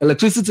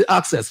 Electricity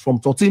access from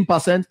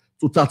 13%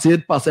 to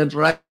 38%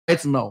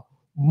 right now.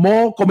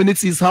 More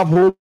communities have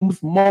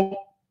homes, more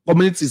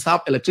communities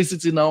have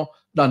electricity now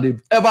than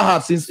they've ever had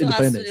since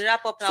independence. As to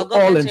wrap up now, So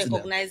government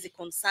recognize the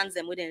concerns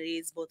them wouldn't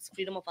raise, but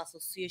freedom of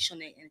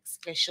association and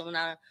expression.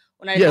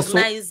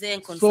 Recognize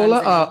them concerns.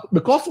 So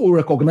because we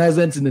recognize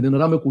them in the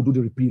dynamic, we do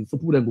the repeal, so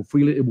people then go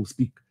freely able to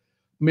speak.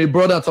 My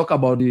brother talk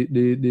about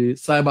the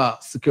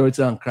cyber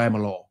security and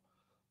crime law.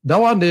 That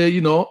one day,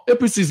 you know,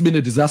 APC has been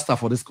a disaster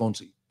for this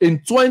country. In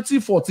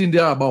 2014,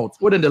 thereabouts,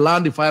 when they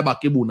land the fiber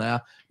cable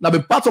now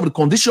be part of the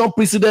condition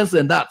precedents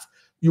and that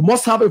you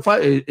must have a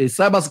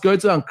cyber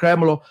security and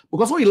crime law,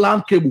 because when you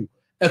land cable,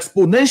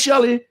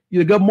 exponentially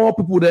you get more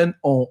people then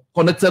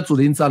connected to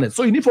the internet.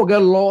 So you need to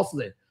get laws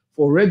there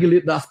for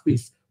regulate that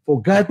space,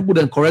 for guide people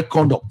then correct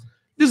conduct.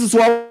 This is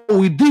what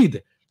we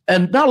did,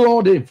 and that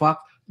law, they in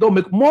fact don't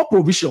make more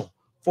provision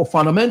for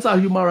fundamental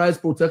human rights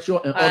protection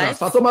and others.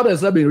 Fatoma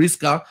has been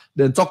risker,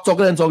 then talk,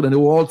 then they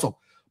will all talk.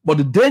 But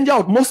the danger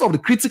of most of the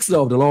critics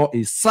of the law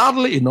is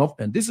sadly enough,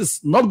 and this is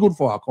not good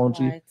for our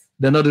country,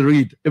 they're not the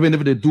read, even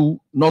if they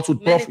do not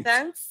with profit.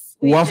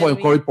 We want to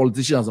encourage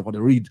politicians for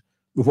the read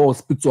before we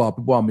speak to our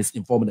people and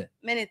misinform them.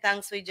 Many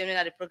thanks for joining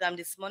at the program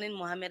this morning.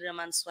 Mohammed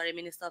Rahman Sware,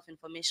 Minister of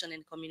Information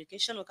and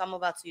Communication, will come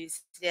over to you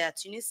today at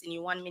Tunis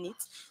in 1 minute.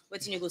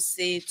 What you go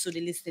say to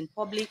the listening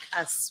public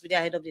as we are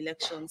ahead of the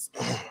elections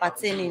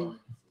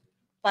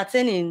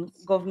pertaining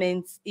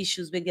government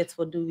issues we get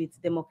for do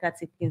with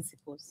democratic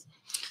principles.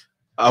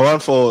 I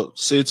want to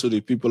say to the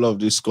people of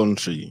this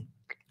country,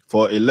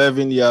 for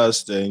 11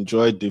 years, they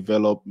enjoy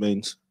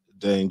development,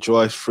 they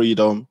enjoy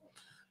freedom,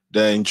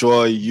 they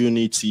enjoy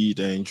unity,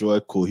 they enjoy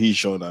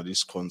cohesion in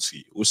this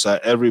country. Also,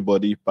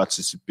 everybody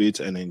participate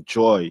and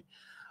enjoy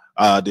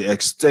the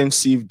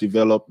extensive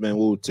development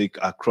we will take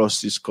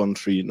across this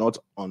country, not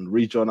on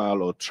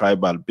regional or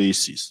tribal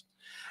basis.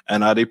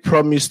 And they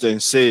promised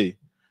and say,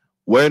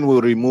 when we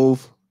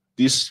remove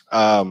this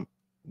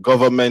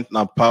government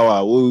and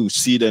power, we will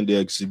see them they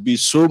exhibit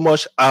so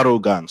much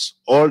arrogance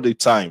all the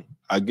time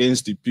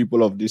against the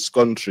people of this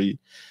country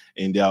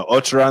in their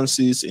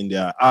utterances, in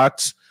their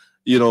acts.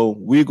 You know,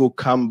 we go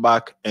come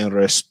back and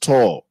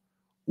restore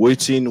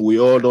waiting we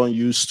all don't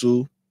used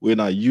to, when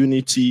our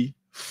unity,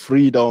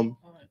 freedom,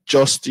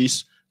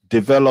 justice,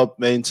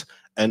 development,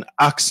 and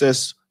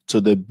access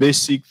to the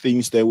basic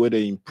things that where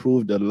they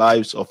improve the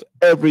lives of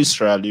every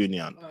Sierra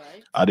Leonean.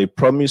 I they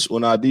promise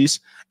una this,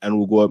 and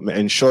we go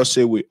ensure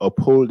say we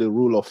uphold the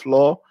rule of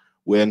law.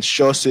 We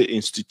ensure say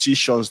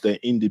institutions they're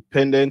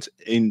independent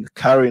in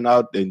carrying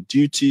out their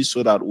duties,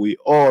 so that we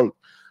all,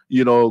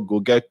 go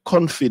get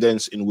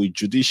confidence in we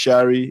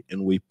judiciary,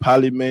 in we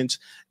parliament,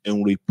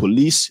 in we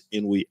police,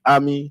 in we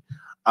army,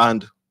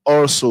 and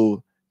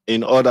also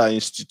in other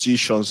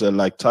institutions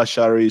like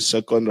tertiary,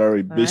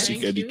 secondary,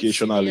 basic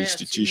educational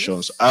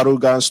institutions.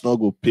 Arrogance no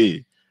go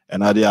pay.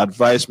 And I they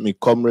advise me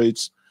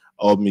comrades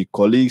or me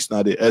colleagues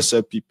now the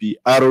SLPP,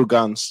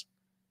 arrogance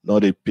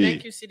not a pay.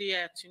 Thank you,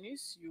 CDA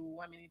Tunis. You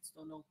 1 minute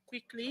to know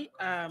quickly.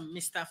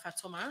 Mr.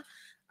 Fatoma,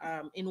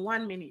 in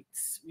 1 minute,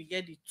 we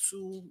get the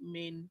two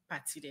main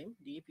party them,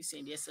 the APC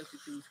and the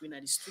SLPP with win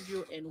at the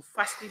studio, and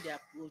firstly they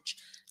approach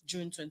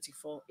June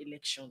 24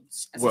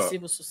 elections. As a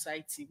civil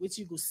society, what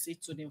you go say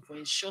to them for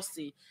ensure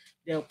say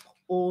they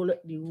uphold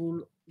the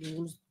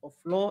rules of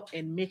law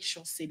and make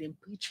sure say them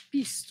preach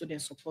peace to them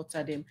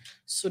supporter them,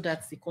 so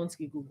that the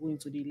country will go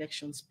into the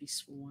elections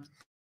peaceful one.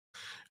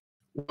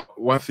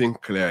 One thing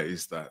clear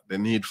is that the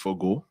need for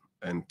go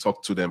and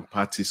talk to them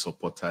party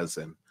supporters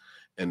and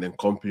then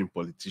company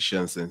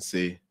politicians and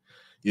say,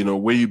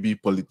 where you be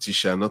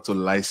politician, not to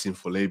license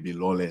for they be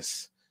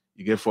lawless.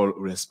 You get for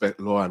respect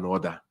law and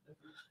order.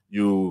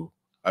 No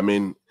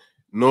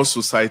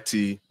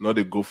society, not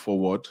they go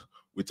forward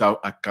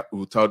without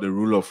the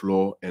rule of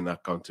law and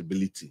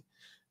accountability.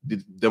 The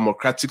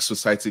democratic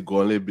society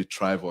go only be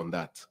thrive on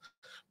that.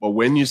 But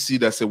when you see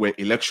that, say when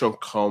election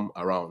come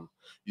around,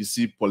 you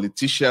see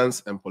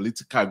politicians and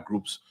political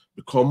groups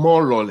become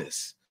more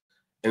lawless,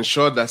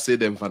 ensure that say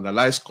they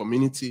vandalize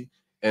community,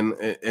 and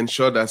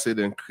ensure that say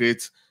they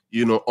create,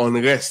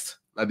 unrest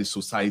at the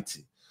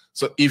society.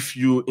 So if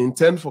you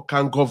intend for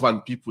can't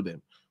govern people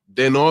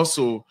then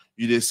also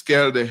you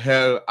scare the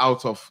hell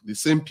out of the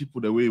same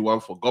people the way you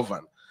want for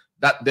govern.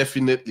 That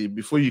definitely,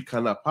 before you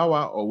can have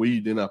power or where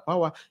you didn't have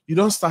power, you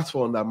don't start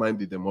to undermine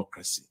the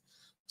democracy.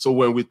 So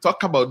when we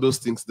talk about those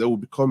things, they will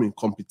become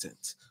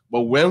incompetent.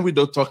 But when we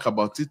don't talk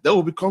about it, they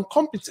will become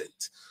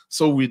competent.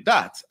 So with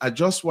that, I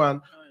just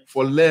want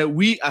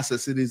we as a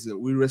citizen,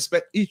 we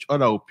respect each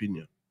other's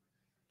opinion.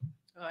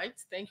 All right.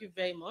 Thank you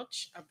very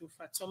much, Abdul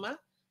Fatoma,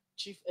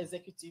 Chief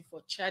Executive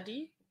for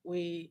Chadi,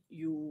 where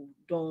you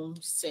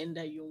don't send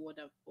a your word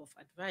of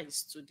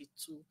advice to the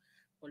two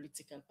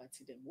political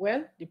party them.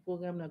 Well, the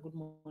program na Good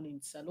Morning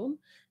Salone.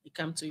 It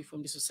come to you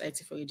from the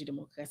Society for Radio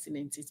Democracy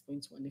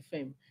 98.1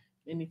 FM.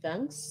 Many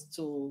thanks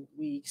to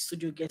we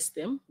studio guests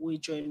them. We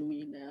join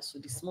me now so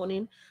this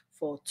morning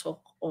for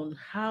talk on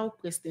how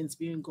presidents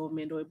being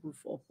government are able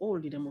for all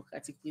the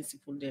democratic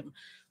principle them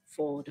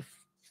for the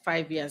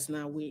 5 years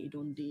now we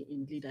don't day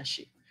in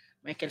leadership.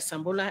 Michael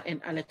Sambola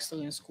and Alex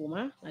Torrens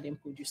Kuma and then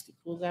produce the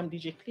program.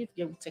 DJ Cliff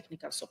gave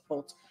technical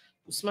support.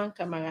 Usman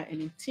Kamara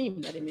and the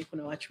team that they make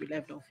on watch we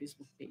live on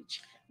Facebook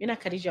page. Mina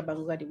Khadija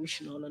Baruga, they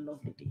wish you all a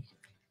lovely day.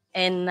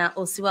 And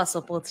Osiwa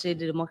support the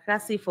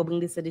democracy for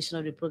bringing this edition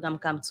of the program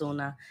come to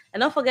honor.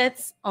 And don't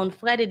forget, on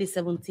Friday the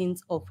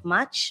 17th of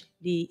March,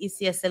 the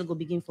ECSL will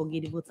begin for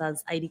give the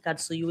voters ID card.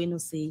 So you will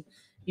say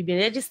you be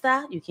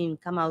registered, you can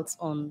come out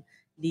on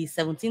the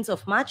 17th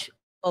of March.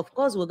 Of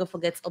course, we'll go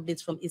forget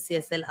updates from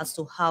ECSL as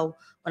to how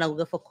when I will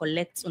go for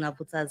collect on our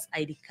voters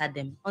ID card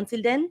them.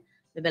 Until then,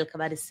 Bebel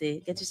Kabadi say,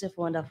 get yourself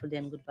a wonderful day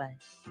and goodbye.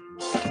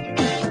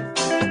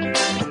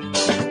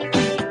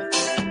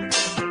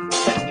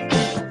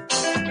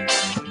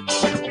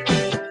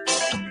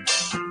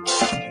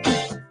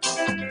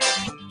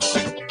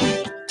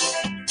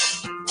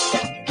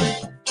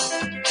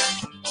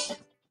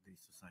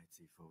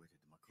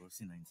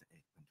 Democracy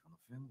 98.1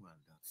 FM. Well,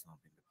 that's not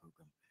been the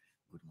program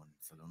Good Morning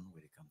Salon, where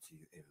they come to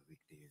you every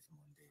weekdays,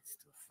 Mondays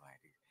to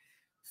Friday.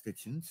 Stay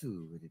tuned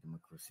to Radio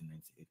Democracy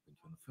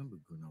 98.1 FM. We're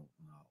going out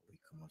now with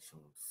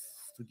commercial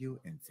studio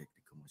and take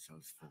the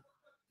commercials for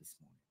this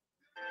morning.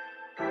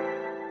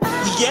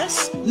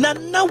 Yes,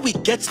 now we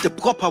get the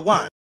proper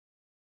one.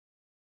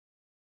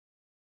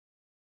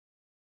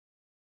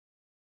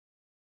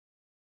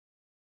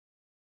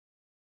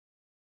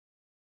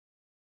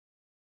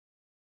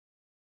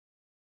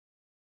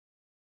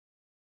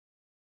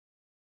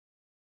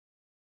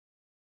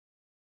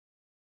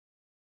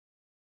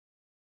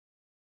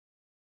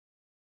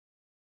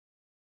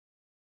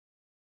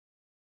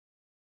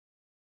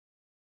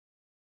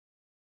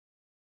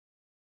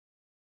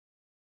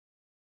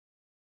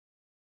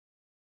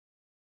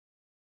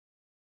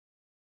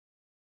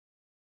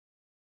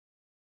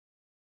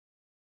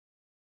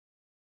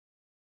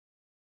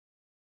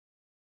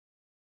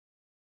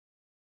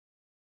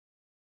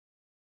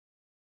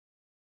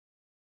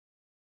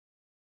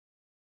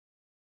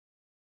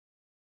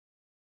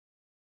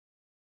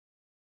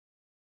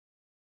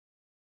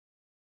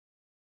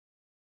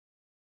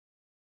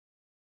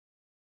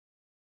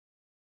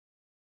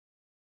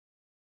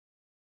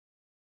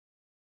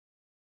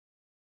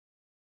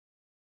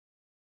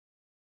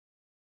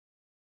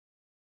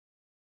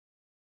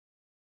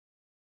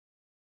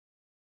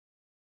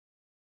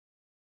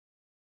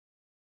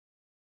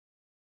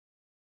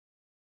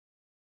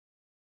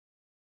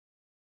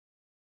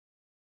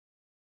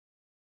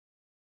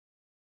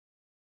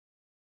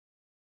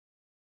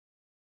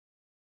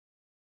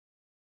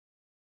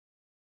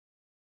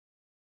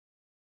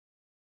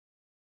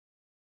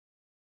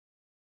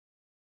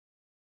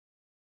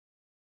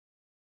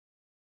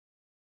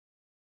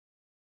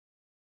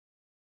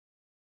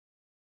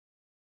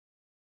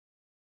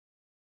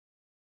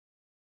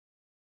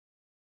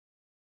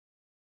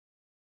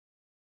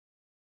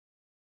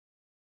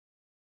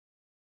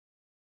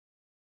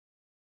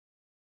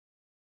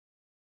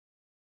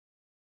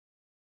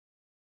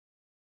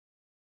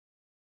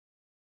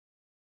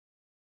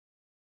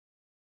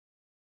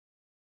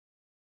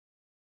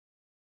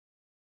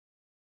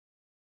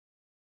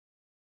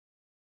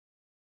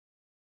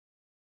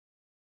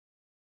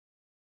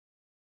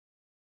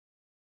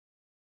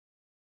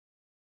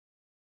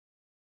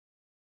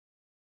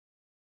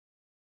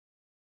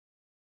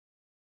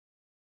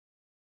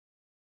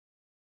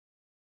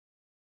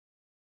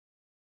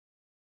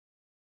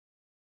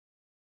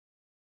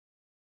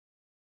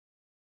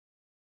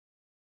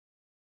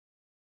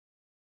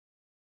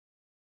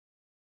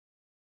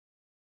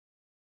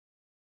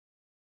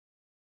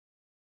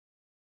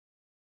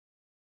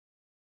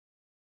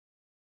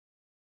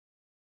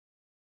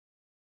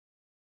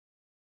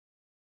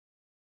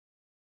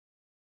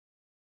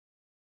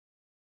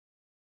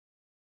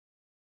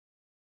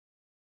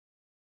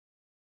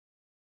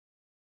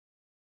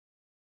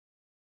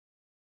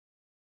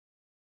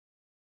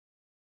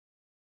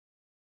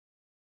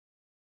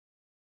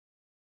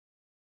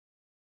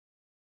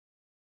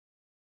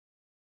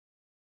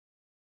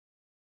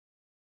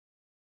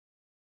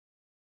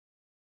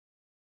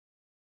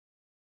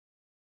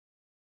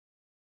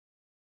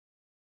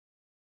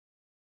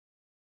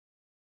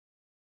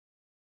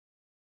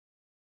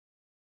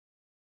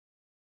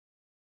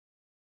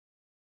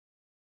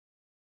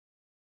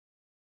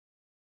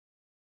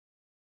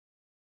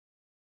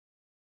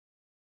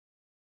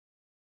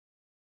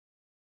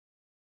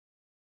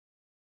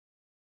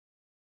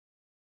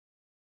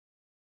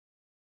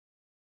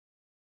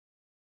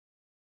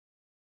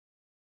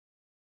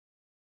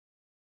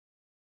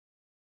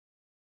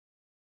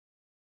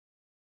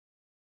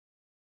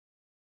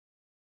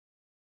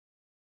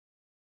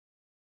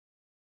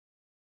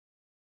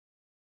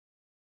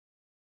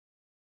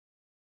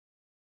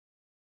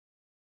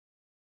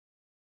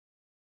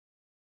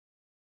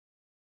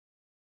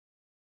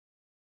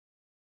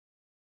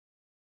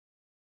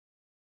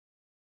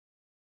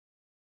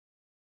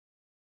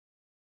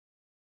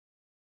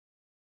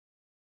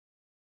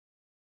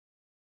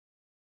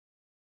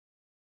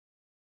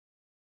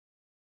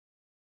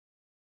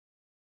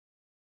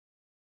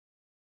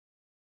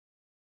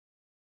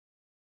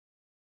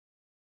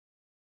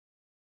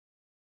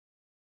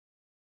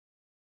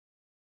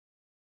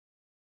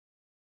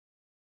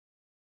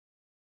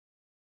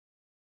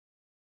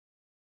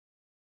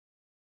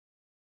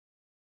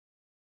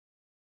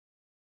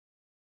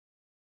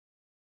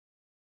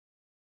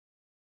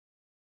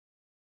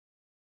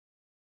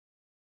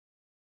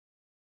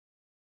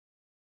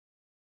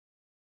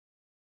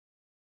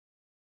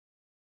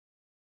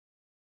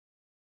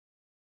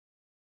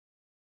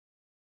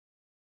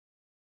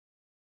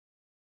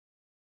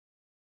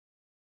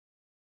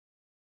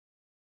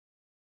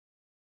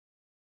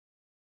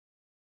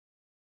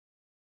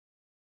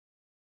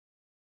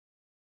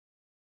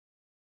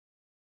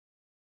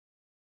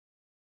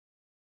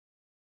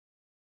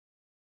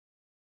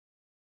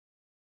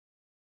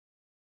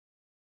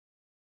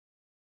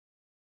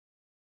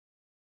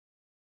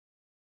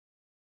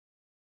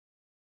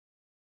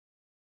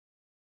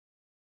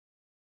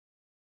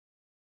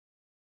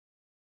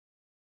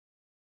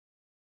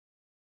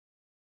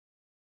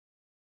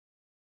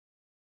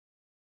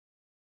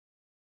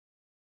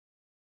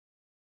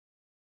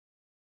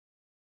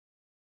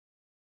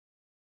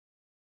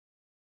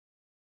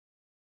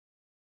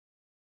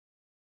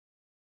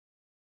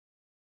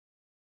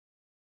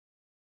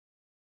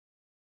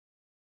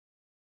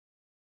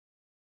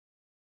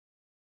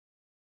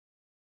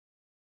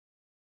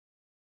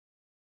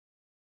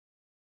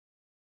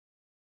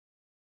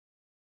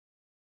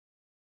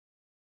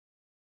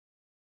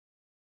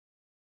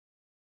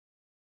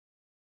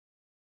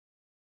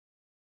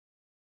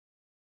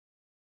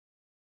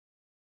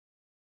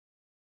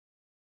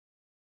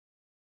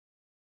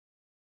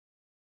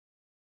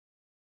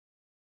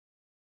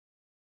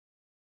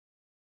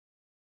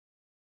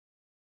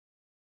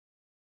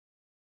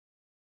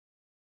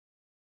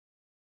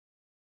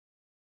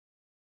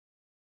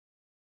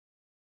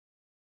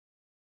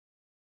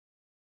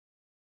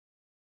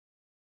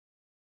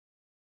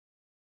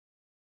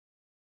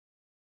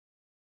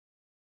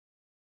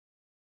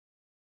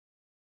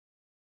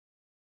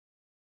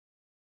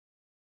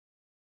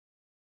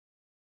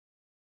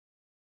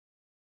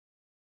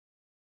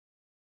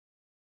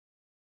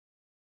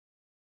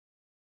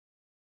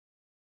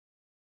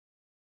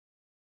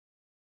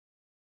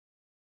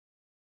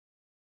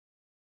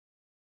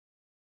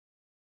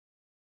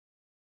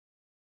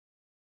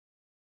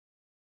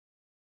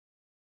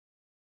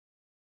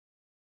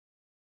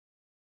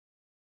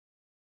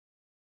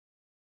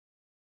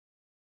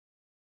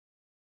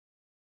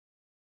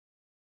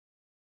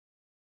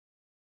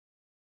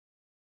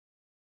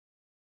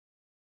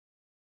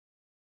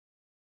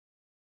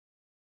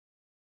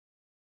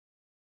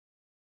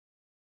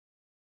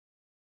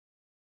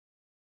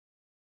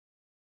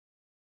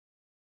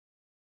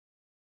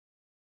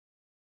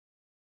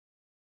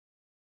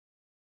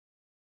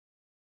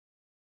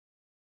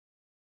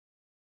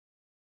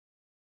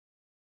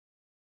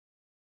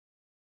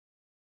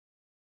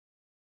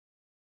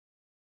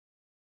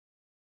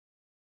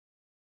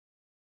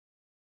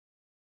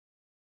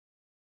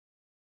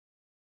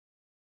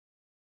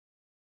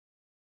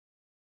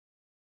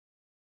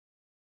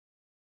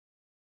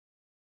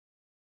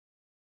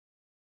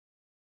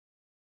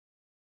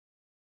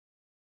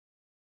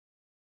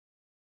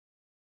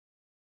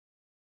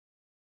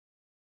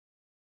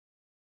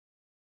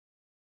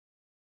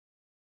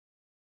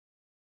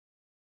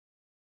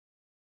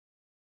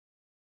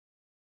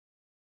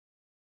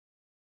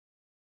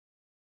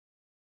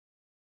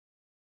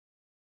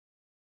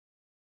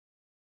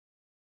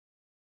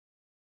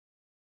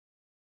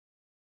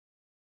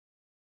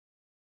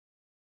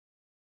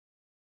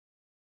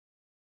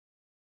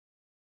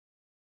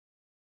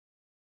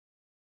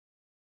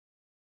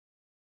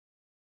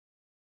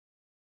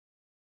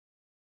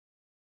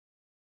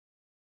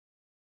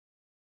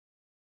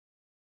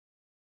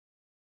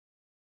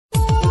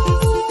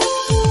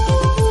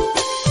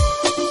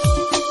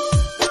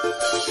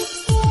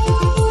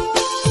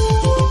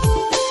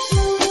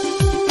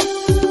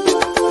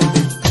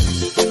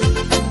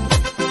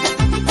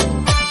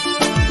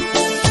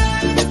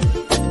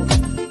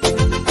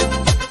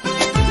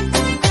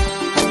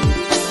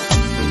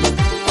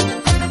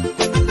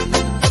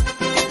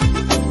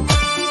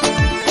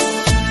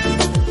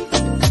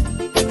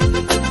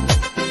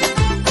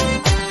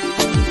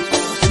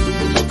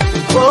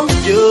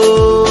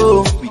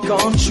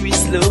 country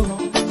slow.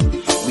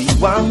 We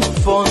want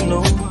for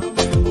no,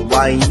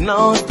 why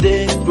not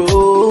they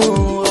grow?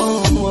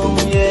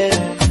 Yeah,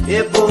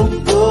 hey, bo,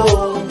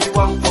 we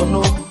want for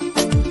no,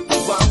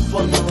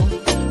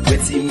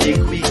 Wetin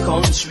make we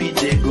country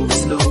they go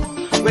slow?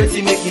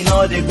 Wetin make it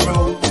all they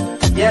grow?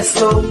 Yes,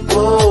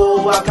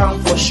 slow, I can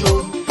for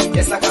sure.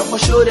 Yes, I can for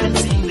sure them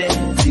thing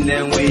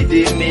them way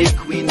they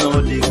make we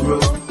know they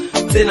grow.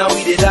 Say now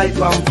we they die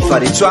from if I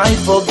they try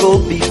for go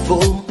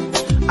before,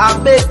 I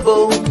beg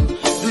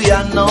do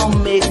ya not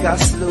make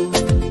us slow?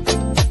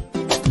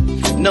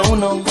 No.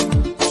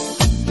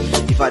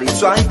 If I dey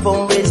try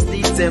for raise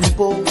the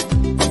tempo,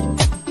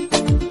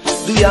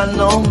 do ya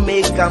not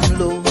make am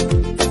low?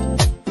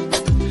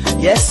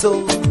 Yes,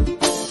 so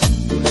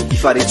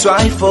if I dey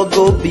try for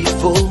go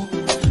before,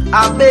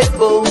 I beg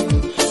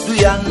do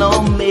ya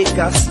not make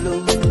us slow?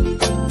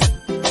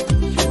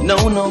 No.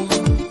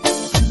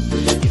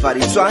 If I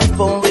dey try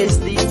for raise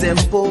the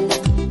tempo,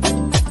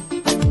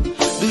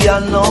 do ya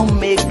not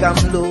make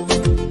am low?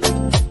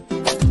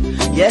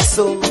 Yes,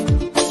 so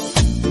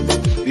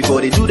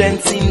before they do them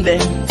thing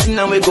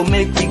now we go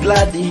make we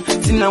gladdy,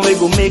 thing now we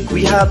go make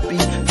we happy,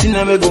 thing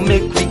now we go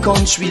make we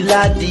country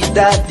laddie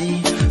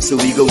daddy. So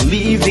we go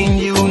live in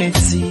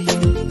unity.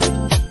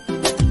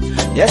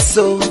 Yes,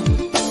 so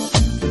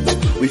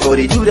before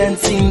they do them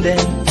thing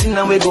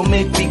now we go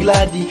make we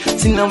gladdy,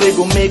 thing now we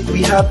go make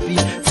we happy,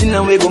 thing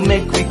now we go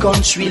make we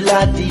country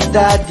laddie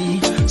daddy.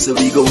 So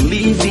we go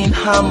live in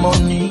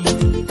harmony.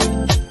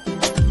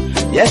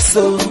 Yes,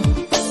 so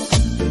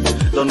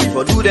don't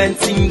before do them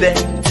thing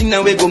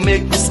now we go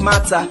make we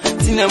smarter,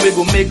 thing now we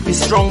go make we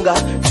stronger,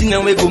 thing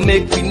now we go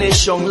make we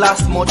nation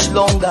last much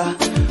longer.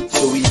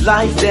 So we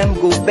life them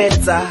go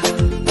better.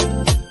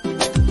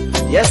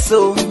 Yes,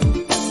 so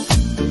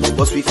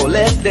but we for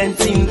left them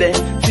thing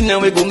now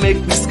we go make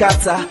we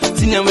scatter,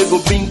 thing now we go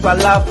bring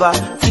palava,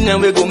 thing now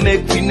we go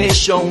make we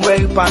nation well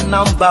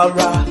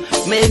panambara,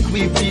 make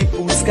we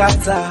people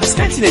scatter.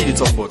 Scanty you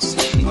talk about.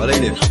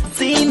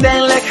 Thing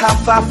them like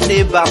half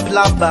flavor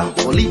blabber,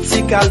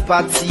 political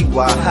party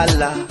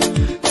wahala.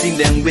 Thing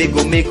them we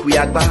go make we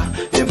agba,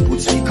 them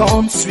put we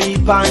country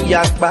pan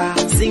yakba.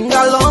 Sing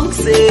along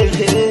say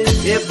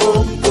hey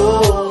bo,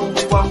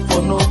 we want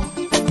for no,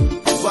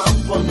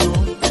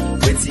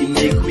 Wetin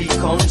make we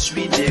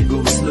country they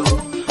go slow,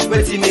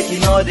 wetin make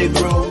it all they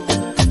grow.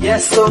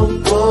 Yes, so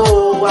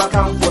I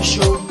can for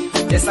sure.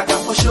 Yes, I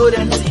can for sure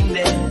them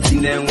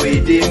thing them way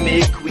they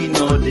make we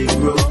know they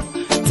grow.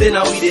 Say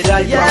now we dey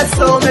die. Yes,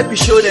 so make we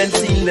show them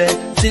thing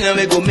now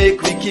we go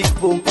make we kick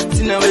po,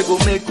 thing now we go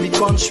make we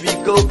country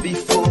go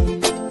before.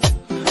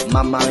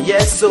 Mama,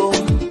 yes, so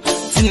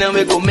thing now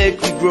we go make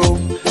we grow,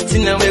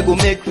 thing now we go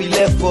make we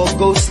left for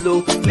go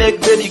slow, make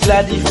baby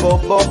gladdy for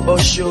Bobo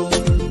show.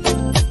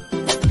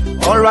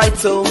 Alright,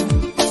 so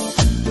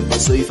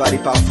if I dey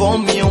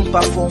perform, me on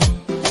perform.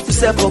 You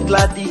say for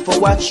gladdy for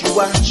watch you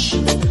watch.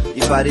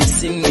 If I dey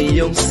sing, me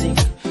young sing.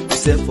 You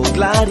say for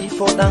gladdy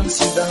for dance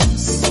you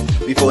dance.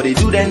 Before they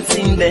do them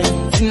thing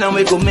now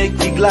we go make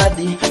we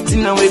gladdy,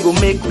 thing now we go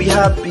make we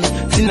happy,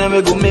 thing now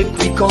we go make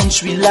we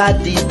country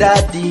laddie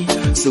daddy.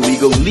 So we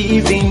go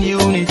live in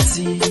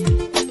unity.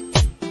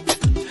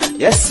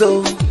 Yes,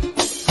 so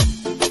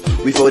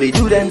before they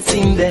do them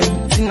thing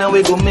now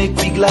we go make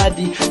we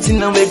gladdy, thing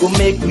now we go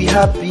make we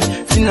happy,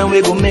 thing now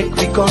we go make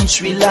we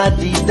country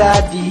laddie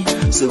daddy.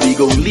 So we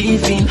go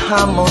live in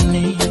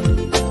harmony.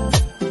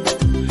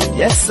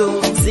 Yes,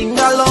 so sing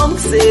along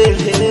say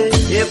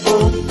hey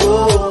bo,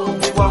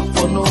 we want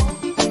for no,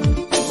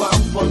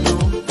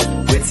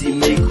 Wetin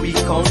make we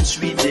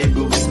country they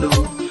go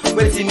slow,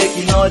 wetin make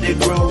it all they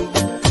grow.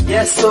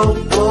 Yes, so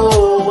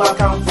I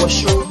can for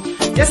sure.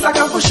 Yes, I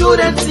can for sure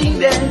them thing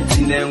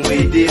them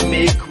way they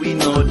make we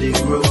know they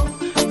grow.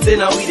 Say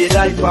now we they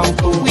die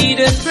pampo. We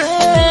dey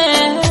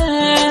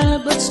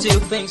pray, but still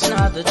things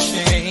not the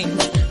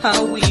change.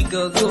 How we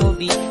go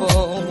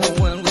before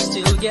when we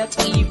still get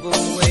evil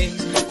ways.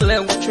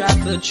 Let we try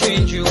to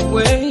change your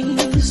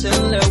ways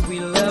and let we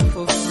love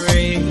for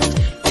free.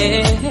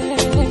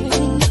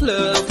 And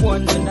love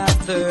one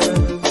another.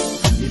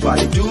 If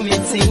I do me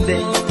thing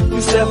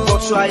you say for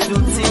try do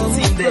thing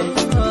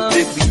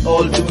make we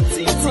all do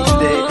thing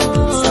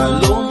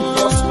Salone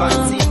prosper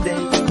thing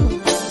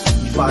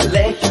if I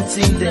like you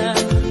thing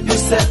you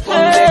say for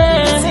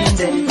like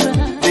thing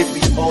make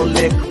we all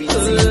like we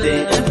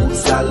thing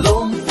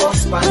Salone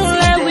prosper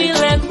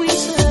thing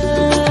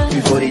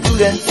before they do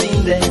them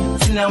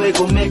thing now we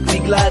go make we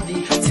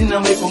gladdy, thing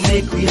now we go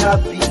make we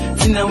happy,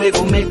 thing now we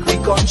go make we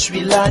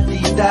country laddie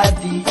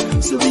daddy.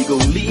 So we go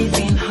live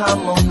in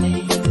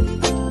harmony.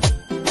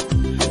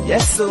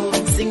 Yes, so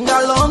sing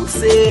along,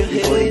 say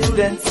hey, do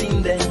them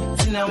thing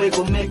now we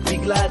go make we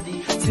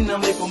gladdy, thing now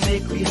we go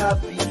make we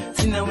happy,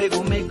 thing now we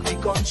go make we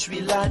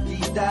country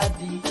laddie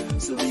daddy.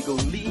 So we go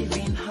live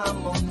in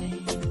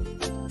harmony.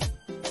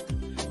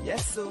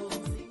 Yes, so